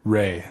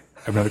 Ray, I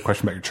have another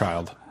question about your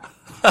child.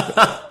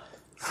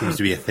 Seems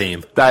to be a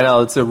theme. I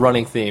know, it's a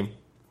running theme.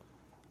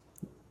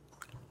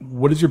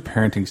 What is your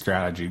parenting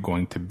strategy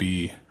going to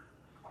be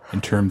in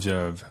terms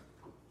of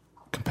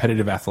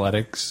competitive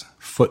athletics,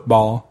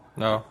 football?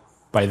 No.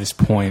 By this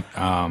point,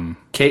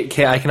 Kate,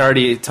 I can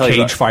already tell you.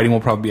 cage fighting will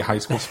probably be a high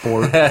school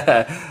sport.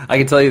 I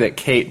can tell you that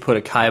Kate put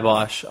a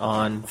kibosh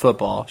on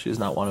football. She does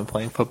not want him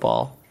playing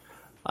football,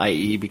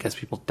 i.e., because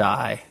people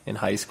die in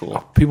high school.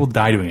 People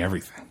die doing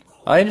everything.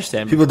 I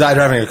understand. People die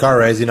driving a car,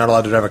 right? Is he not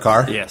allowed to drive a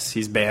car? Yes,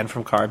 he's banned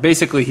from car.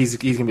 Basically, he's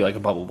gonna be like a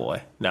bubble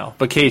boy. No,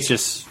 but Kate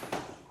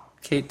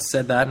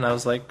said that, and I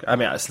was like, I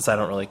mean, since I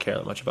don't really care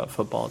that much about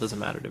football, it doesn't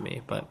matter to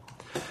me. But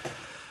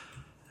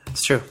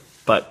it's true.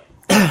 But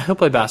he'll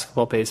play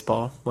basketball,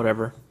 baseball,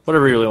 whatever he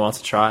really wants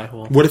to try.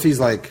 Well, What if he's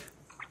like,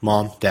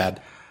 Mom,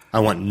 Dad, I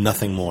want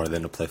nothing more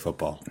than to play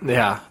football?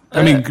 yeah.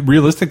 I mean,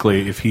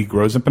 realistically, if he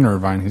grows up in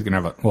Irvine, he's going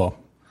to have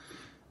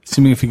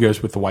assuming if he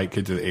goes with the white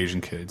kids or the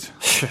Asian kids,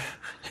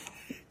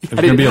 There's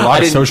going to be a lot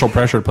of didn't- social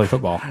pressure to play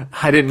football.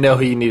 I didn't know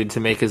he needed to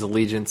make his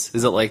allegiance.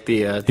 Is it like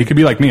the? He could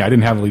be like me. I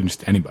didn't have allegiance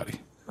to anybody.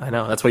 I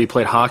know that's why you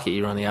played hockey.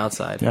 You're on the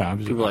outside. Yeah, I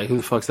was- people are like, who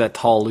the fuck's that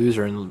tall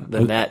loser in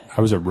the net?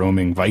 I was a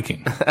roaming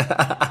Viking.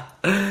 I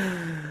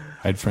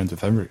had friends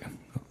with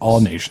all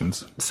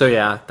nations. So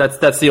yeah,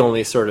 that's the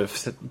only sort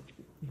of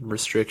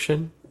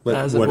restriction,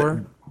 as it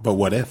were. But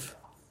what if?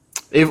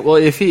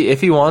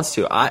 If he wants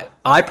to,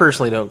 I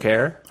personally don't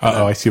care.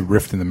 Uh-oh, I see a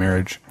rift in the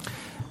marriage.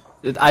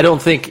 I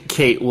don't think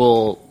Kate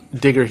will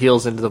dig her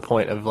heels into the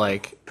point of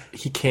like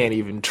he can't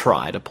even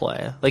try to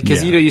play, like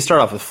because Yeah. you start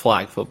off with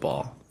flag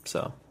football,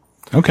 so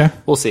Okay.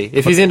 we'll see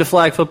if he's into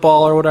flag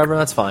football or whatever.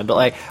 That's fine, but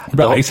like What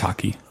about ice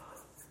hockey?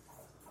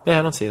 yeah,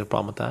 I don't see a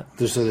problem with that.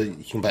 There's so that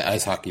you can play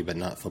ice hockey, but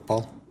not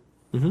football.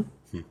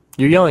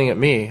 You're yelling at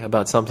me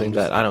about something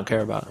that I don't care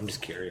about. I'm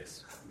just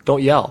curious.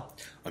 Don't yell.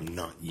 I'm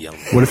not yelling.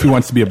 What if he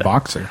wants to be a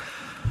boxer?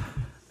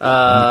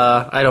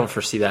 I don't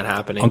foresee that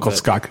happening. Uncle but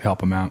Scott could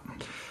help him out.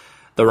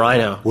 the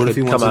Rhino, What if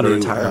could he wants come to out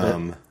of do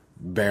retirement?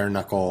 bare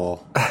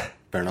knuckle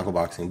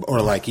boxing,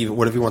 or like even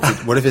what if he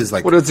wants? What if his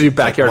like What if he do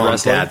backyard like, Mom,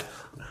 wrestling? Dad,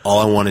 all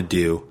I want to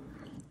do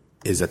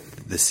is at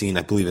the scene.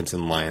 I believe it's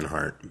in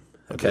Lionheart.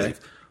 I Okay. believe,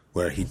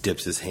 where he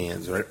dips his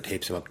hands or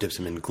tapes him up, dips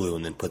him in glue,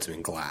 and then puts him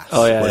in glass.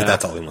 Oh, yeah, What yeah. if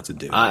that's all he wants to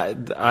do?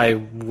 I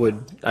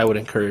would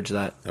encourage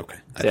that. Okay,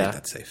 I Yeah. think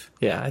that's safe.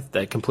 Yeah,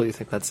 I completely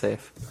think that's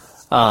safe.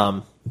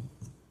 On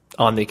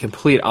the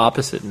complete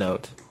opposite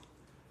note,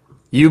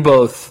 you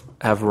both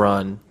have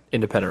run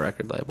independent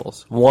record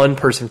labels. One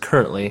person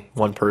currently,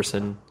 one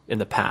person in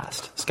the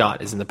past.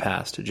 Scott is in the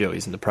past,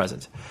 Joey's in the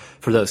present,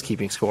 for those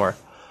keeping score.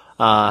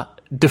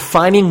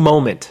 Defining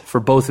moment for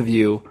both of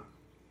you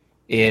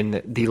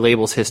in the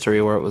label's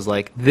history where it was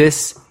like,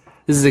 this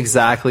is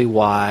exactly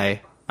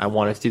why I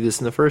wanted to do this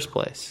in the first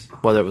place.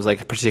 Whether it was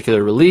like a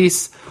particular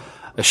release,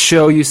 a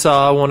show you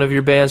saw one of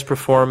your bands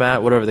perform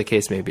at, whatever the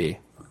case may be.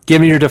 Give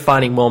me your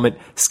defining moment,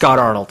 Scott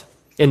Arnold,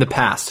 in the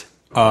past.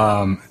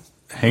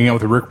 Hanging out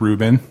with Rick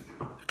Rubin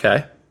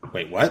Okay.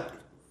 Wait, what?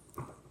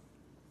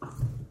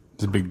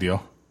 is a big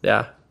deal.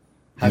 Yeah.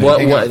 How did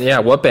you hang out? Yeah,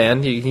 what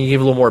band? You can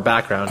give a little more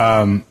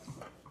background.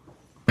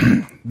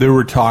 There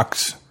were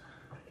talks.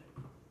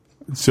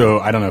 So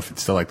I don't know if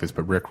it's still like this,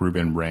 but Rick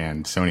Rubin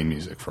ran Sony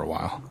Music for a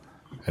while,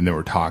 and there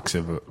were talks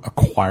of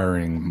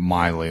acquiring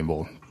my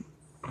label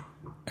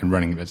and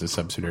running it as a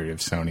subsidiary of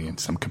Sony in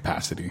some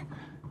capacity.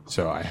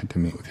 So I had to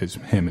meet with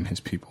him and his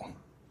people.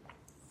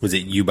 Was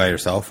it you by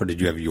yourself, or did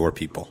you have your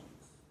people?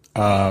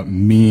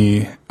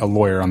 Me, a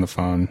lawyer on the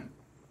phone.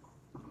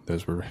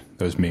 That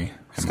was me. and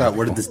my Scott,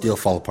 where did people. this deal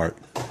fall apart?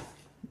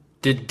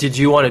 Did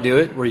you want to do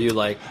it? Were you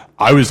like,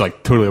 I was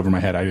like totally over my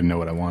head. I didn't know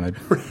what I wanted.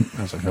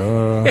 I was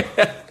like,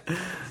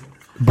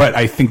 But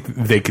I think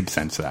they could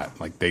sense that.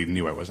 Like they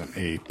knew I wasn't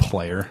a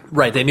player.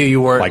 right, they knew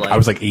you weren't Like I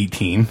was like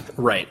 18.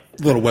 right.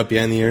 A little wet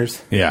behind the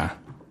ears. Yeah.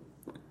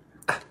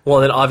 Well,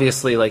 then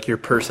obviously, like your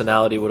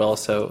personality would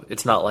also.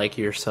 It's not like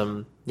you're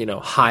some,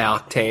 high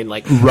octane.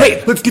 Like, Right.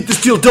 hey, let's get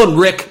this deal done,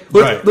 Rick.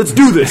 Right. Let's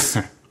do this.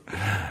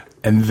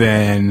 And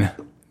then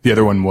the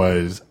other one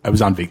was I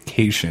was on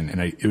vacation, and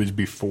it was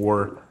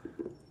before.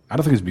 I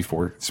don't think it was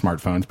before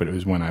smartphones, but it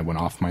was when I went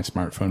off my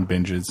smartphone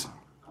binges,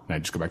 and I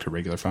just go back to a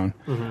regular phone.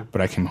 Mm-hmm.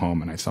 But I came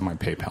home and I saw my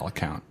PayPal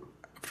account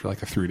for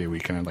like a 3-day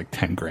weekend. I had like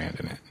 $10,000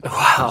 in it. Wow.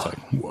 I was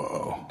like,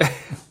 whoa.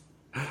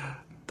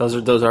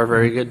 Those are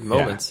very good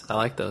moments. I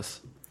like those.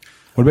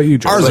 What about you,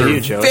 Joe? Ours about are you,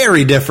 Joe?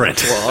 very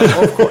different.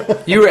 Well, of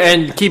course. You were,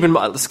 and keep in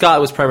mind,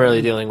 Scott was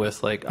primarily dealing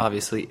with like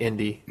obviously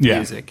indie Yeah.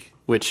 music,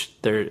 which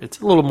it's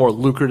a little more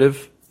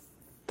lucrative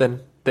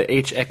than the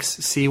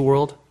HXC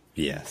world.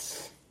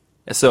 Yes.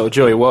 So,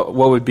 Joey, what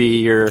would be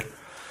your,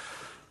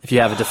 if you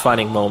have a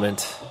defining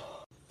moment?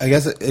 I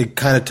guess it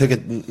kind of took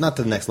it not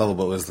to the next level,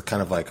 but it was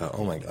kind of like,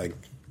 oh my, like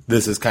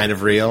this is kind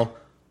of real.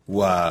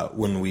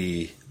 When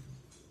we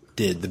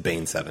did the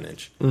Bane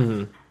 7-inch,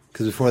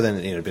 because before then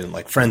it had been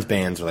like friends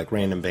bands or like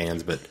random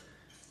bands, but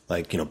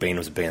like Bane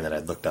was a band that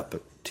I'd looked up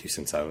to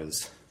since I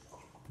was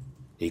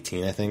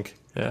 18, I think.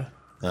 Yeah.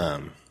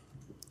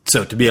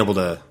 So to be able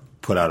to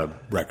put out a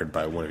record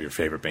by one of your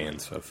favorite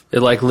bands of It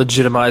like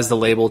legitimized the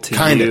label to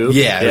kind you. of,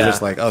 yeah, it was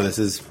just like, oh, this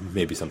is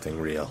maybe something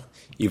real,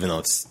 even though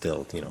it's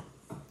still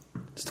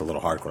just a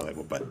little hardcore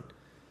label, but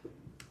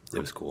it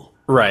was cool.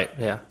 Right.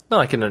 Yeah. No,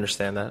 I can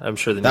understand that. I'm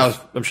sure the That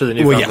was Newfound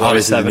Glory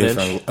obviously the 7-inch.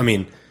 Newfound, I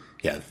mean,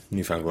 yeah,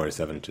 Newfound Glory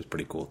 7-inch is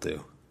pretty cool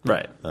too.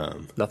 Right.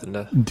 Nothing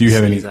to. Do you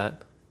have any sneeze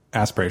at.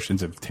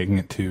 aspirations of taking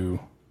it to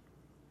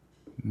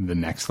the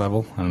next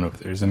level? I don't know if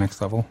there's a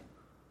next level.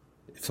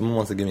 If someone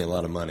wants to give me a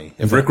lot of money,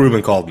 if Rick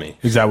Rubin called me,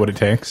 Is that what it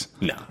takes?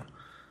 no.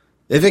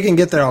 If it can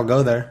get there, I'll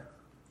go there.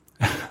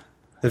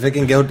 If it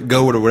can go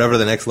to whatever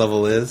the next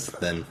level is,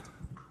 then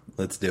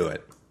let's do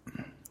it.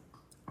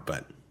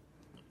 But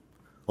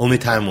only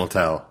time will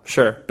tell.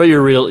 Sure, but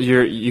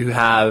you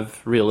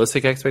have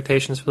realistic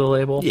expectations for the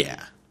label.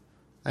 Yeah,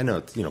 I know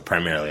it's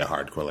primarily a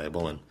hardcore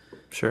label, and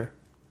Sure.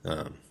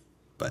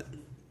 but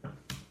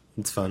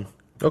it's fun.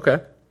 Okay.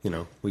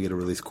 We get to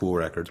release cool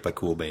records by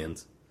cool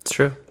bands. It's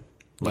true.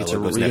 My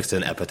logo's next to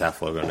an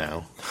Epitaph logo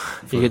now.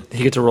 You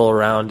get to roll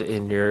around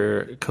in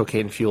your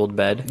cocaine-fueled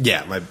bed.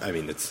 Yeah,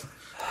 it's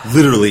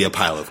literally a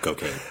pile of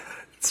cocaine.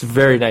 It's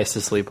very nice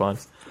to sleep on.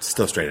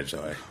 Still straight edge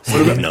though.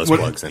 Still got nose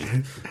plugs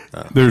in.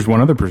 There's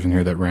one other person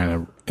here that ran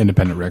an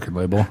independent record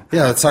label.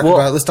 Yeah, let's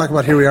talk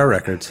about Here We Are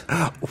Records.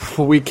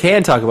 We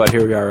can talk about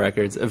Here We Are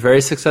Records, a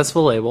very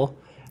successful label.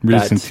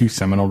 Releasing 2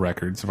 seminal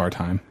records of our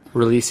time.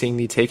 Releasing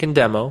the Taken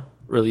demo,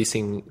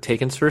 releasing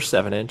Taken's first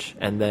 7-inch,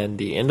 and then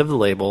the end of the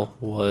label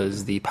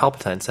was the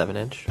Palpatine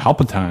 7-inch.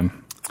 Palpatine.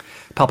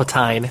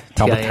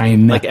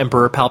 Palpatine. Like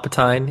Emperor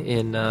Palpatine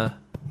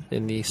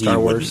in the Star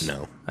Wars.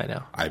 No, I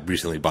know. I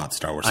recently bought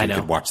Star Wars, so I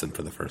could watch them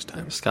for the first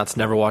time. Scott's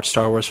never watched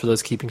Star Wars for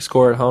those keeping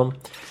score at home.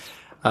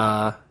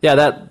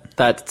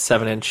 That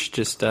 7-inch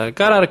just got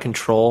out of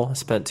control. I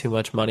spent too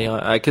much money on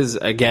it. Because,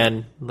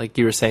 again, like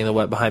you were saying, the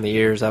wet behind the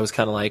ears, I was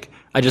kind of like,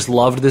 I just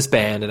loved this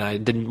band, and I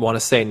didn't want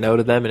to say no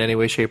to them in any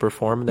way, shape, or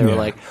form. And they were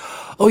like,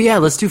 oh, yeah,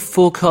 let's do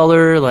full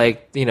color.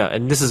 Like,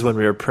 and this is when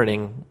we were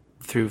printing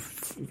through,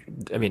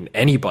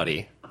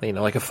 anybody.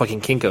 Like a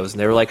fucking Kinko's,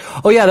 and they were like,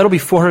 "Oh yeah, that'll be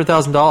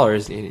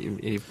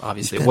 $400,000."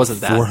 Obviously, it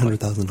wasn't that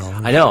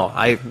 $400,000. I know.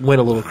 I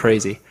went a little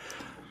crazy,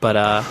 but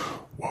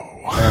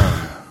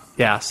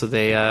yeah. So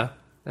they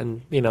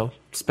and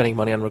spending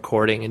money on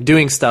recording and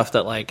doing stuff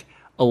that like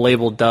a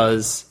label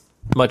does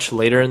much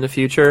later in the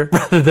future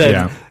rather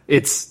than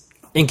its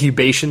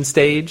incubation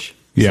stage.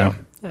 Yeah. So,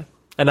 yeah.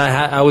 And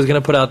I was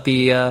gonna put out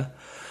the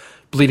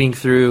Bleeding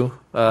Through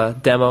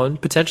demo and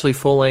potentially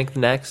full length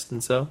next,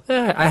 and so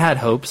I had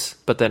hopes,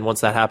 but then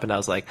once that happened, I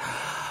was like,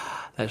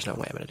 "There's no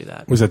way I'm going to do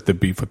that." Was that the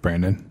beef with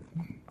Brandon?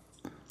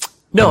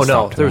 No,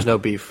 there was no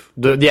beef.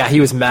 He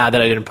was mad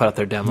that I didn't put out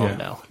their demo.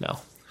 Yeah. No,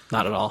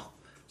 not at all.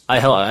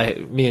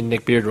 Me and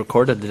Nick Beard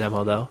recorded the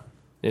demo though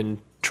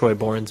in Troy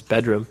Bourne's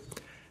bedroom.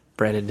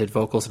 Brandon did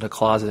vocals in a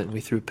closet, and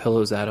we threw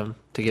pillows at him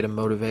to get him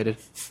motivated.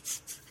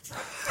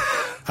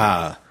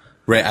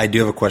 Ray, I do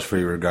have a question for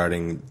you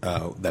regarding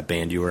that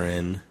band you were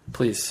in.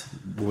 Please.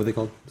 What were they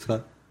called,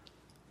 Scott?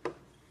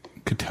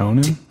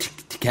 Katonin?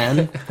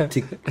 Tican?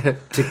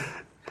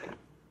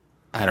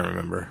 I don't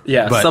remember.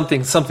 Yeah, but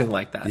something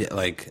like that. Yeah,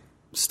 like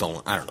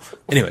stolen. I don't know.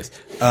 Anyways,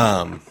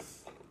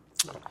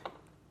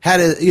 had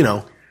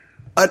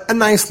a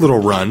nice little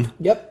run.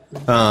 Yep.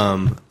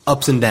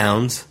 Ups and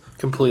downs.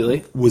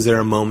 Completely. Was there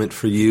a moment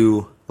for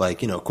you,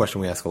 like, a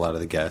question we ask a lot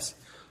of the guests,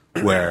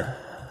 where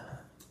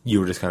you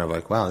were just kind of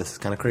like, wow, this is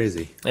kind of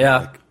crazy?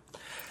 Yeah.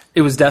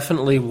 It was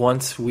definitely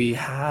once we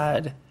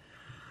had,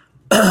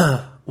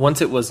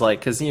 once it was like,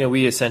 because,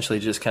 we essentially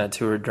just kind of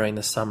toured during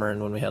the summer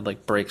and when we had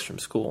like breaks from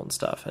school and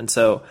stuff. And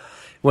so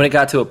when it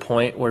got to a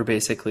point where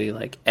basically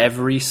like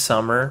every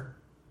summer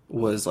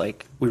was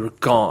like, we were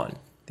gone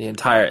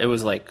it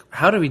was like,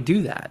 how do we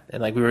do that?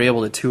 And like we were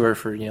able to tour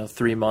for,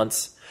 3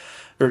 months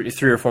or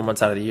 3 or 4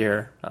 months out of the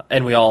year.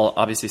 And we all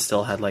obviously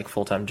still had like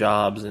full-time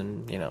jobs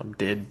and,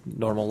 did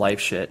normal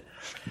life shit.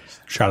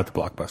 Shout out to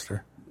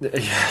Blockbuster.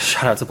 Yeah,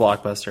 shout out to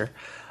Blockbuster.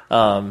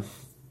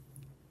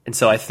 And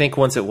so I think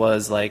once it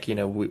was like,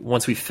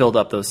 once we filled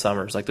up those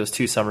summers, like those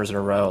 2 summers in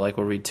a row, like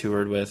where we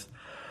toured with,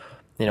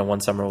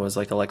 one summer was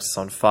like Alexis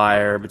on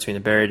Fire, Between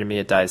the Buried and Me,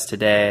 It Dies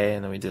Today,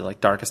 and then we did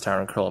like Darkest Hour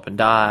and Curl Up and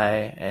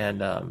Die.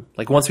 And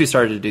like once we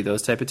started to do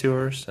those type of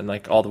tours and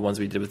like all the ones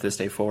we did with This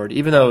Day Forward,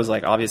 even though it was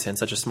like obviously on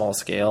such a small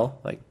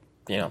scale, like,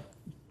 the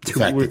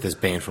fact that this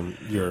band from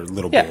your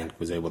little band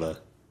was able to...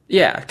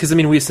 Yeah, because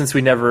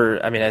we never,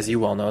 as you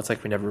well know, it's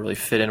like we never really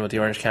fit in with the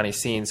Orange County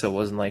scene, so it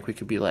wasn't like we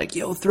could be like,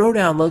 yo,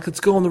 Throwdown, let's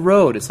go on the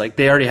road. It's like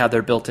they already had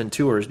their built-in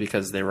tours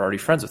because they were already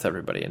friends with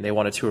everybody, and they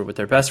want to tour with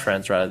their best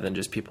friends rather than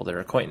just people they're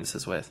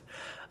acquaintances with.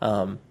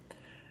 And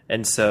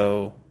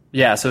so,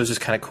 yeah, so it was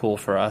just kind of cool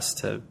for us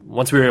to,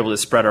 once we were able to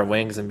spread our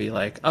wings and be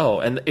like, oh,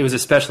 and it was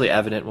especially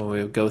evident when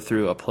we would go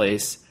through a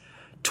place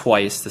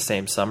twice the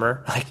same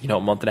summer, like, a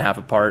month and a half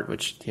apart,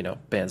 which,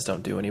 bands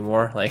don't do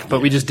anymore. Like,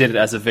 but we just did it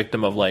as a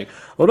victim of like,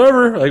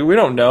 whatever, like, we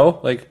don't know,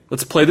 like,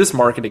 let's play this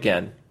market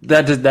again. We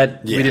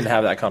didn't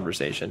have that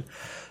conversation.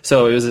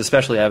 So it was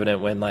especially evident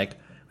when like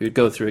we would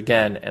go through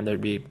again and there'd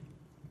be,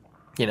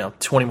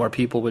 20 more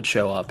people would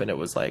show up and it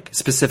was like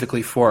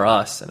specifically for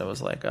us. And it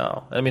was like,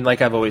 oh,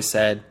 like I've always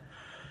said,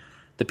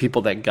 the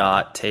people that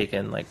got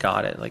Taken, like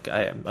got it. Like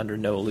I am under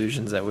no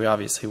illusions that we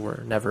obviously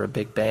were never a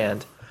big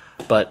band,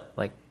 but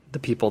like, the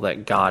people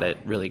that got it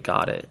really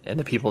got it, and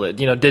the people that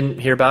didn't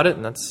hear about it,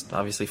 and that's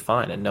obviously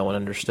fine, and no one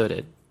understood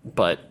it.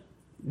 But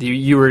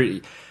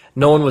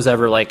no one was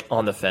ever like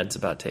on the fence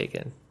about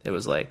Taken. It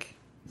was like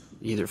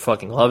you either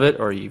fucking love it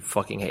or you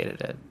fucking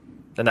hated it,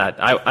 and that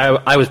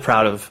I was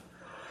proud of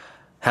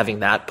having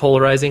that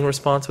polarizing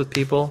response with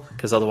people,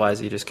 because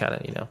otherwise you just kind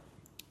of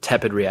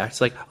tepid react.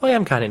 It's like, oh yeah,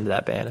 I'm kind of into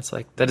that band. It's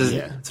like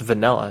it's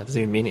vanilla. It doesn't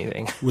even mean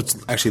anything. Which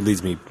actually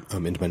leads me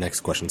into my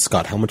next question,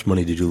 Scott. How much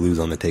money did you lose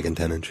on the Taken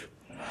 10-inch?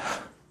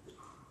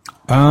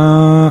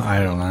 I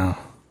don't know. A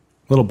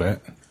little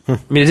bit.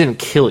 It didn't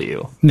kill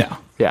you. No.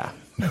 Yeah.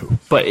 No.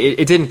 But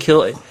it didn't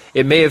kill it.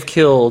 It may have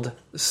killed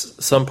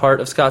some part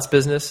of Scott's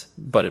business,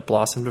 but it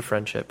blossomed to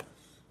friendship.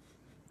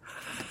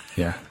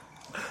 Yeah.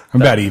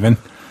 I'm about even.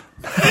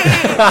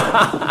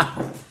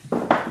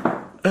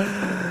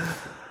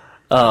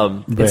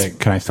 But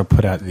can I still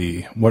put out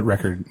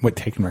what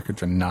Taken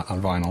records are not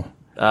on vinyl?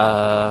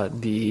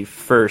 The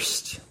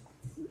first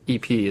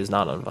EP is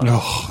not on vinyl.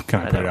 Oh,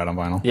 can I put it out on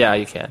vinyl? Yeah,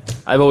 you can.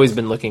 I've always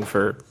been looking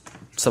for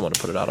someone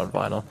to put it out on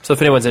vinyl. So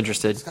if anyone's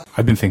interested,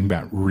 I've been thinking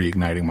about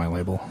reigniting my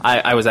label.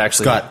 I was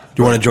actually Scott,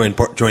 do you want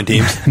to join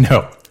teams?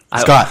 No.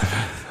 Scott.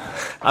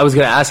 I was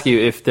going to ask you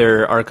if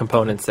there are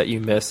components that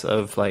you miss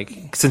of,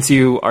 like, since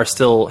you are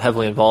still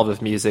heavily involved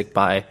with music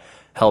by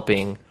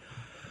helping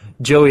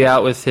Joey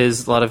out with a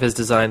lot of his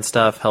design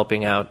stuff,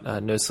 helping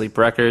out No Sleep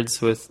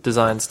Records with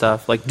design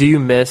stuff. Like, do you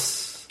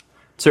miss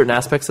certain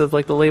aspects of,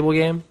 like, the label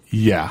game?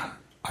 Yeah.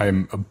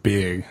 I'm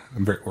very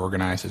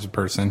organized as a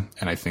person,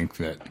 and I think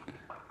that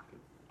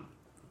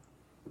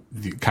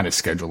the kind of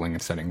scheduling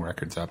and setting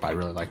records up, I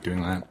really like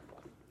doing that,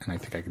 and I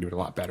think I can do it a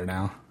lot better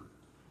now.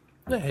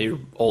 Yeah, you're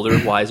older,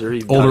 wiser.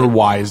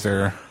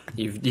 Wiser.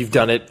 You've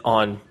done it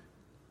on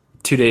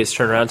 2 days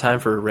turnaround time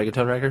for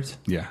Reggaeton Records?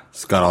 Yeah.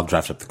 Scott, I'll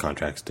draft up the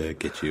contracts to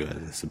get you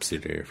a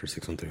subsidiary for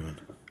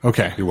 6131.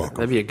 Okay. You're welcome.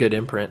 That'd be a good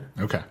imprint.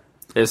 Okay.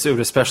 It would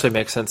especially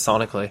make sense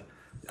sonically.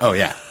 Oh,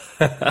 yeah.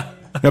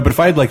 No, but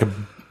if I had like a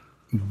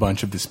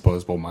bunch of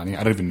disposable money,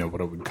 I don't even know what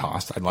it would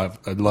cost. I'd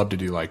love to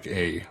do like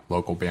a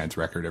local band's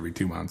record every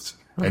 2 months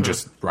and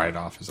just write it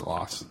off as a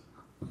loss.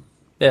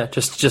 Yeah,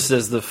 just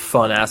as the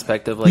fun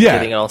aspect of like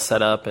getting it all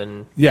set up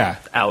and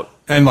out.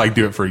 And like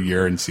do it for a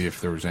year and see if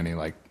there was any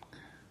like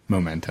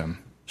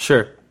momentum.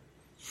 Sure.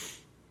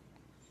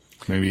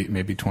 Maybe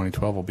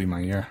 2012 will be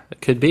my year.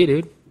 It could be,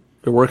 dude.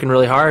 You're working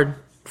really hard,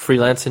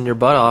 freelancing your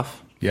butt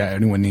off. Yeah,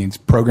 anyone needs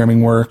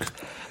programming work,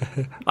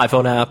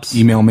 iPhone apps,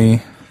 email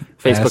me.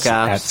 Facebook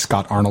apps. At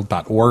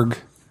scottarnold.org.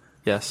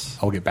 Yes.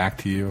 I'll get back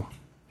to you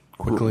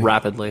quickly.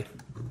 Rapidly.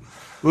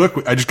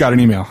 Look, I just got an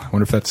email. I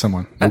wonder if that's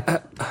someone.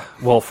 Nope.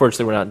 Well,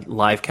 fortunately, we're not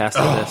live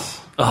casting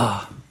this.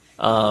 I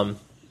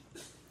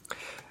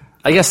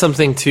guess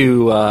something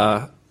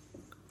to...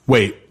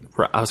 Wait.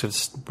 I was going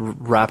to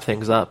wrap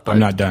things up. But, I'm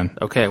not done.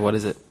 Okay, what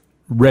is it?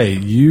 Ray,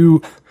 your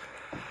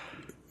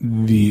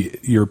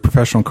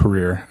professional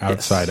career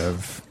outside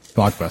of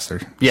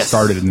Blockbuster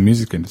started in the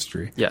music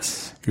industry.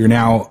 Yes. You're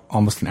now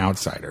almost an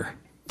outsider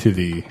to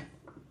the...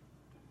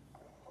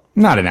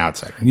 Not an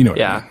outsider. You know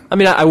what I mean. I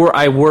mean,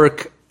 I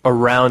work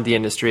around the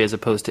industry as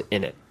opposed to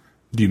in it.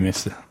 Do you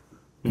miss the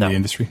No.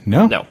 industry?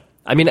 No? No.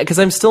 I mean, because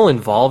I'm still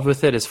involved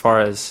with it as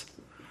far as,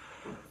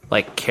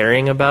 like,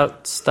 caring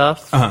about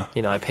stuff. Uh-huh.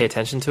 You know, I pay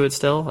attention to it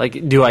still.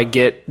 Like, do I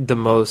get the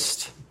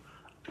most...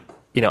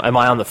 You know, am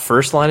I on the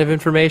first line of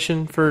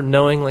information for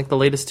knowing, like, the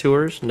latest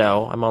tours?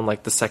 No, I'm on,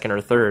 like, the second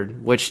or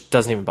third, which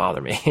doesn't even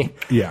bother me.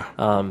 Yeah.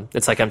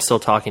 It's like I'm still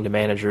talking to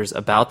managers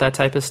about that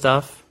type of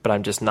stuff, but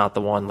I'm just not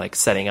the one, like,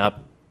 setting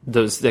up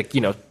those, like,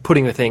 you know,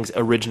 putting the things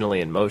originally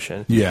in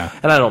motion. Yeah.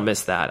 And I don't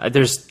miss that.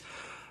 There's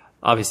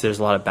a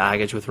lot of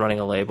baggage with running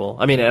a label.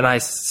 I mean,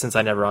 and since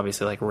I never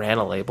obviously, like, ran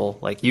a label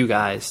like you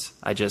guys,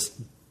 I just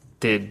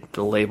did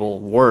the label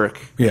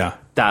work. Yeah.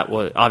 That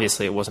was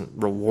obviously it wasn't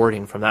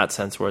rewarding from that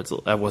sense where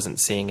I wasn't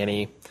seeing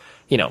any,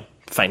 you know,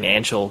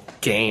 financial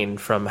gain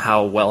from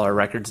how well our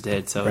records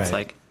did. So it's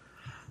like,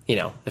 you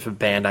know, if a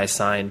band I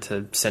signed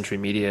to Century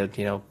Media,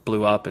 you know,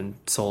 blew up and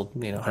sold,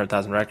 you know,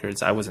 100,000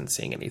 records, I wasn't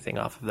seeing anything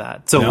off of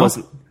that. So it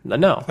wasn't,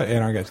 no.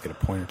 A&R guys get a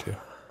point or two.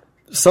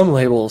 Some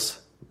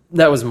labels,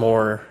 that was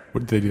more.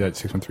 What did they do that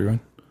 613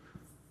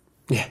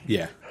 Yeah.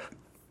 Yeah.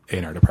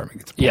 A&R department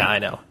gets a point. Yeah, I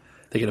know.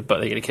 They get a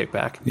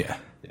kickback. Yeah.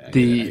 I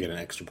The- get an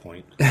extra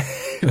point.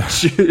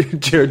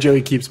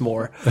 Joey keeps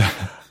more.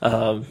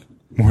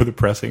 More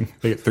depressing.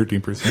 They get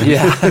 13%.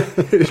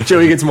 Yeah.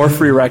 Joey gets more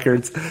free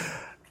records.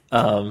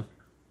 So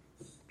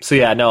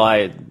yeah,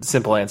 no,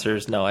 simple answer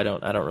is no, I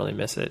don't really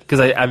miss it because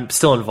I'm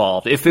still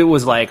involved. If it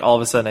was like all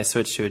of a sudden I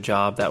switched to a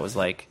job that was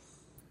like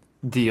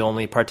the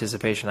only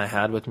participation I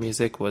had with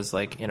music was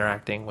like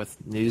interacting with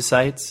news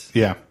sites,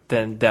 Yeah.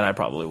 then I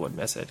probably would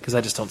miss it because I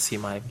just don't see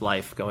my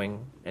life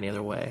going any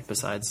other way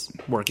besides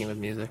working with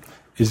music.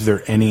 Is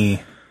there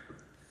any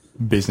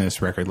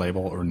business record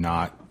label or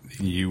not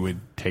you would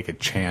take a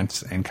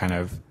chance and kind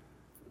of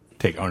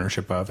take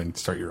ownership of and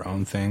start your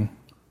own thing?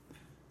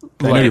 I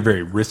know Like- you're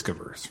very risk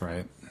averse,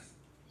 right?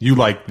 You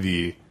like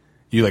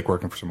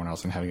working for someone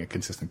else and having a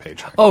consistent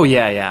paycheck. Oh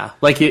yeah.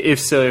 Like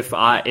if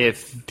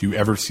Do you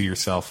ever see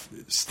yourself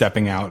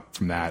stepping out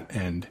from that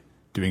and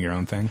doing your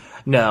own thing?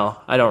 No,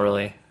 I don't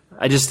really.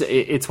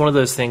 It's one of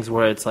those things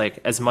where it's like,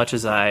 as much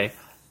as I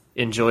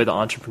enjoy the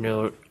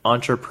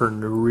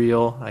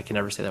entrepreneurial, I can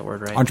never say that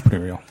word right.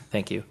 Entrepreneurial.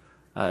 Thank you.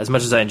 As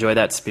much as I enjoy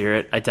that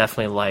spirit, I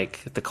definitely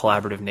like the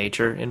collaborative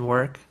nature in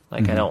work.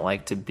 Like, I don't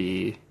like to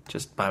be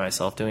just by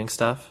myself doing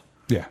stuff.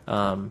 Yeah.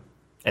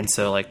 And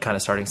so, like, kind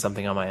of starting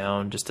something on my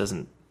own just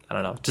doesn't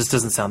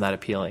sound that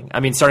appealing.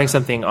 I mean, starting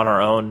something on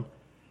our own,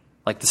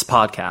 like this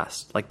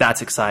podcast, like,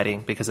 that's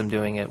exciting because I'm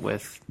doing it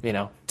with, you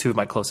know, two of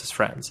my closest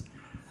friends.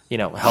 You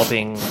know,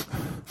 helping.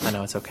 I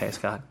know it's okay,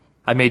 Scott.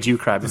 I made you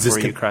cry before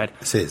you cried.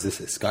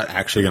 Is Scott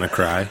actually going to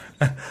cry?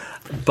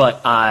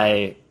 But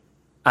I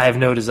I have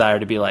no desire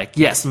to be like,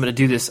 yes, I'm going to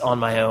do this on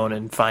my own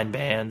and find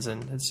bands,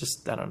 and it's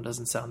just, I don't know, it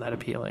doesn't sound that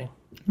appealing.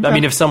 Okay. I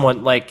mean, if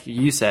someone, like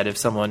you said, if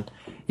someone,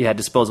 you had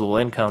disposable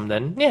income,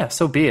 then yeah,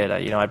 so be it.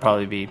 I'd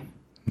probably be,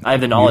 I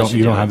have the knowledge.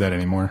 You don't have that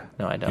anymore.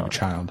 No, I don't. You have a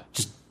child.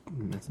 Just,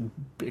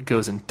 it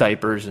goes in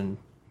diapers and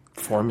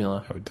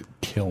formula. That would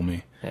kill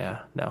me.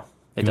 Yeah, no,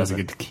 It doesn't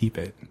get to keep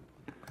it.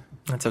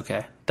 That's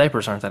okay.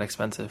 Diapers aren't that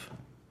expensive.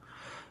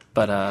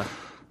 But,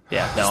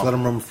 yeah, no. Just let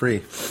them roam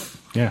free.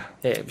 Yeah.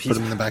 Hey, Put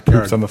them in the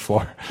backyard. Poops on the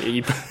floor.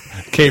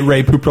 Kate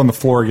Ray pooped on the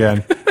floor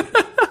again.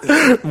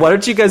 Why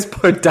don't you guys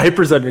put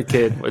diapers on your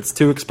kid? It's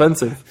too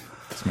expensive.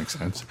 This makes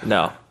sense.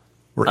 No.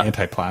 We're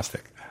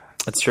anti-plastic.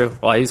 That's true.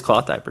 Well, I use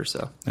cloth diapers,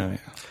 so. Oh, yeah.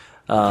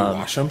 Do you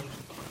wash them?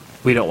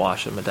 We don't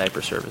wash them. A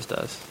diaper service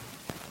does.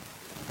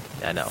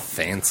 Yeah, I know.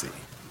 Fancy.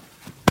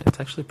 It's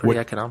actually pretty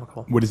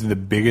economical. What is the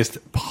biggest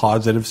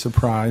positive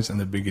surprise and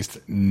the biggest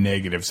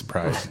negative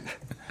surprise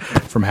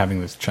from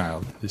having this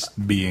child, this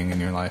being in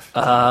your life?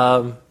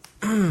 The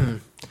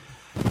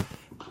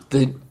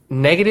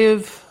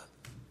negative,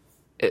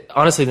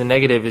 honestly, the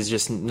negative is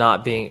just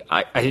not being.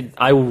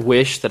 I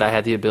wish that I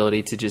had the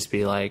ability to just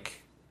be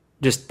like,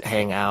 just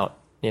hang out,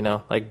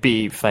 like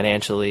be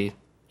financially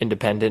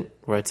independent,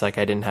 where it's like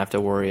I didn't have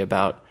to worry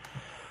about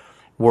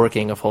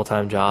working a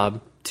full-time job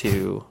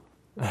or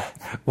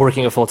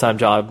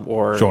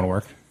Do you want to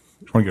work? Do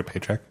you want to get a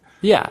paycheck?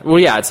 Yeah. Well,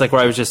 yeah, it's like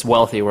where I was just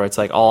wealthy, where it's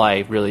like all I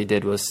really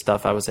did was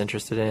stuff I was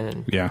interested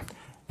in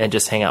and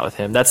just hang out with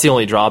him. That's the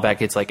only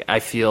drawback. It's like I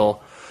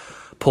feel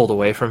pulled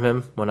away from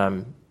him when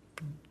I'm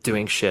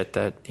doing shit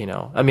that,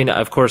 I mean,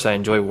 of course I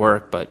enjoy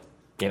work, but,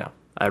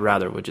 I'd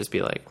rather would just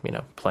be like,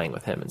 playing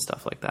with him and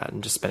stuff like that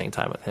and just spending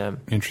time with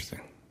him. Interesting.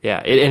 Yeah.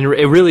 And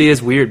it really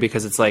is weird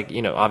because it's like,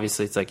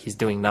 obviously it's like he's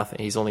doing nothing.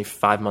 He's only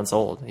 5 months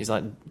old.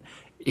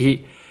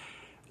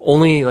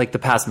 Only like the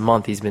past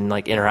month he's been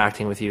like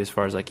interacting with you as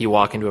far as like you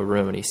walk into a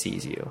room and he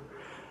sees you,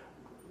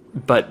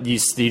 but you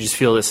just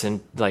feel this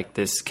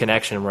this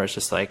connection where it's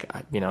just like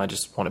I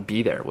just want to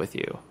be there with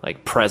you,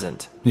 like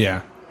present.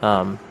 Yeah.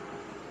 And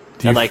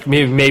like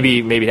maybe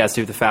it has to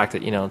do with the fact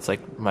that it's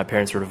like my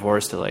parents were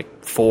divorced at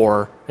like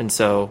 4, and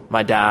so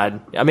my dad.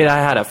 I mean, I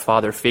had a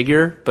father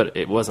figure, but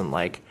it wasn't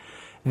like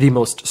the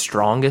most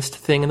strongest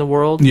thing in the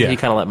world. Yeah. He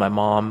kind of let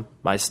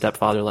my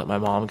stepfather let my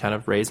mom kind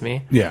of raise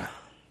me. Yeah.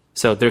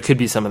 So there could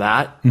be some of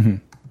that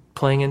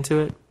playing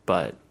into it,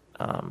 but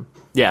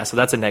yeah, so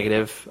that's a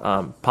negative.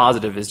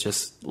 Positive is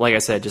just, like I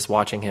said, just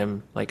watching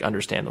him like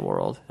understand the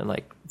world and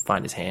like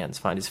find his hands,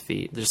 find his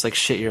feet. There's like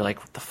shit you're like,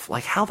 what the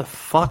like how the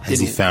fuck Has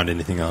he found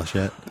anything else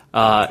yet?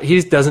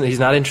 He's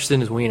not interested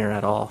in his wiener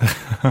at all.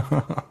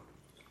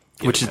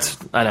 Which it's,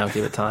 I know,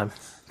 give it time.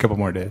 A couple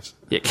more days.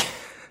 Yeah.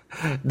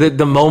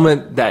 The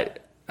moment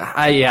that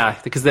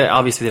because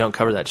obviously they don't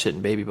cover that shit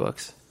in baby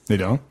books. They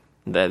don't?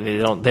 They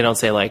don't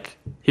say like,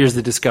 here's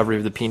the discovery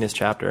of the penis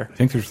chapter. I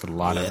think there's a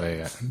lot of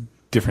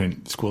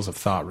different schools of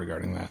thought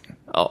regarding that.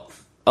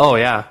 Oh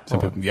yeah. Some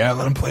people,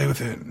 let them play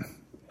with it.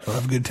 They'll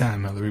have a good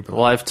time. Other people.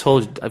 Well, I've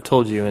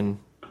told you in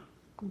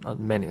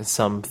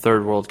some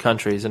third world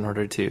countries, in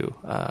order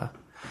to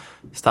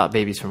stop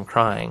babies from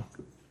crying,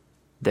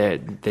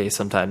 they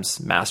sometimes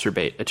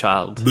masturbate a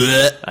child.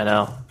 Blech. I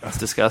know, it's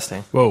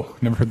disgusting. Whoa,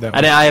 never heard that.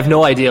 And I have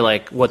no idea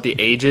like what the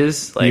age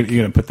is. Like,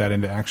 you gonna put that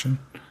into action?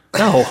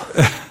 No.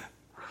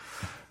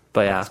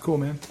 But yeah, That's cool,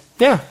 man.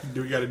 yeah,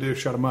 Do what you got to do.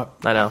 Shut them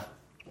up. I know.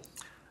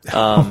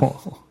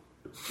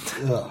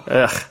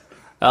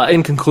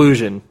 In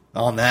conclusion,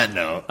 On that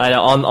note. I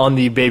know on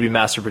the baby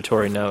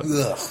masturbatory note.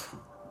 Ugh.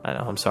 I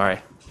know. I'm sorry.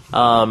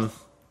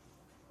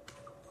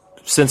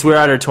 Since we're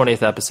at our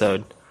 20th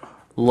episode,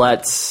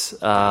 let's.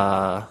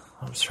 I'm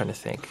just trying to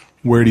think.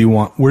 Where do you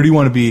want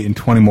to be in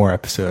 20 more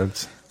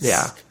episodes?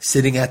 Yeah.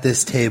 Sitting at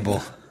this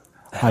table.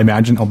 I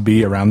imagine I'll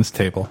be around this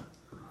table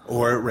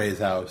Or at Ray's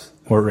house.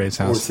 or at Ray's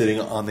Or house.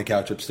 sitting on the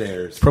couch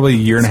upstairs. Probably a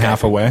year and a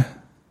half away.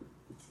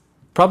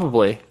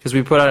 Probably because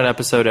we put out an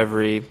episode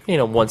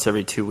once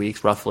every 2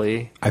 weeks,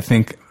 roughly. I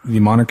think the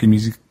Monarchy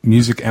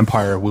music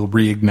empire will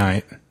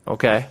reignite.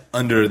 Okay.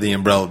 Under the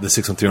umbrella, the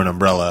 613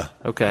 umbrella.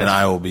 Okay. And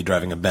I will be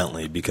driving a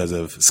Bentley because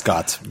of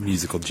Scott's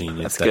musical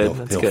genius That's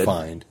good. he'll Good.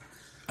 find.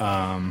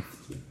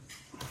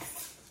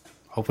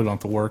 Hopefully, don't have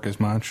to work as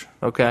much.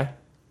 Okay.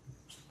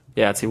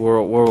 Yeah. Let's see. Where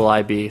will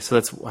I be? So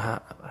that's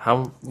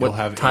how. You'll What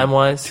have time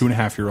wise?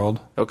 2.5-year-old.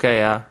 Okay.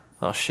 Yeah.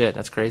 Oh shit.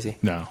 That's crazy.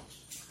 No,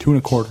 2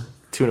 1/4.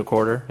 2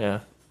 1/4. Yeah.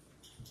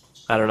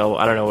 I don't know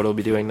what he'll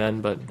be doing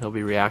then, but he'll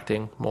be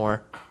reacting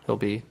more. He'll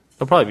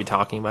probably be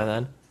talking by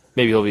then.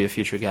 Maybe he'll be a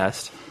future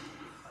guest.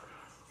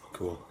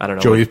 Cool. I don't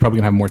know. Joey's probably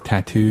gonna have more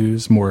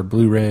tattoos, more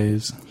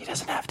Blu-rays. He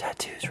doesn't have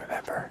tattoos,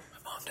 remember?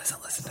 My mom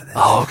doesn't listen to this.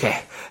 Oh,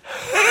 okay.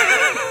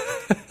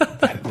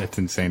 That's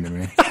insane to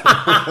me.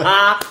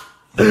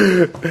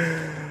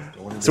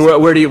 So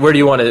where do you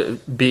want to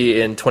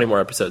be in 20 more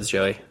episodes,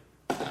 Joey?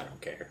 I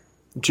don't care.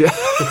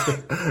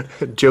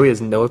 Joey has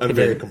no I'm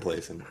very opinion.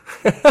 complacent.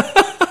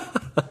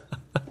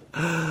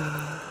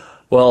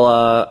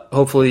 Well,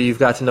 hopefully you've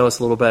got to know us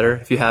a little better.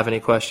 If you have any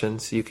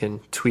questions, you can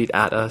tweet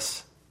at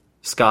us.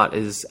 Scott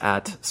is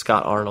at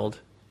Scott Arnold.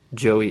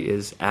 Joey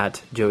is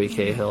at Joey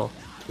Cahill.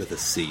 With a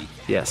C.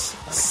 Yes,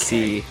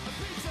 C.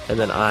 And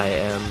then I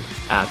am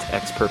at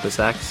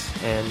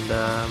XPurposeX. And,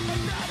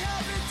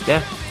 yeah,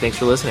 thanks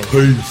for listening.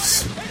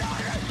 Peace.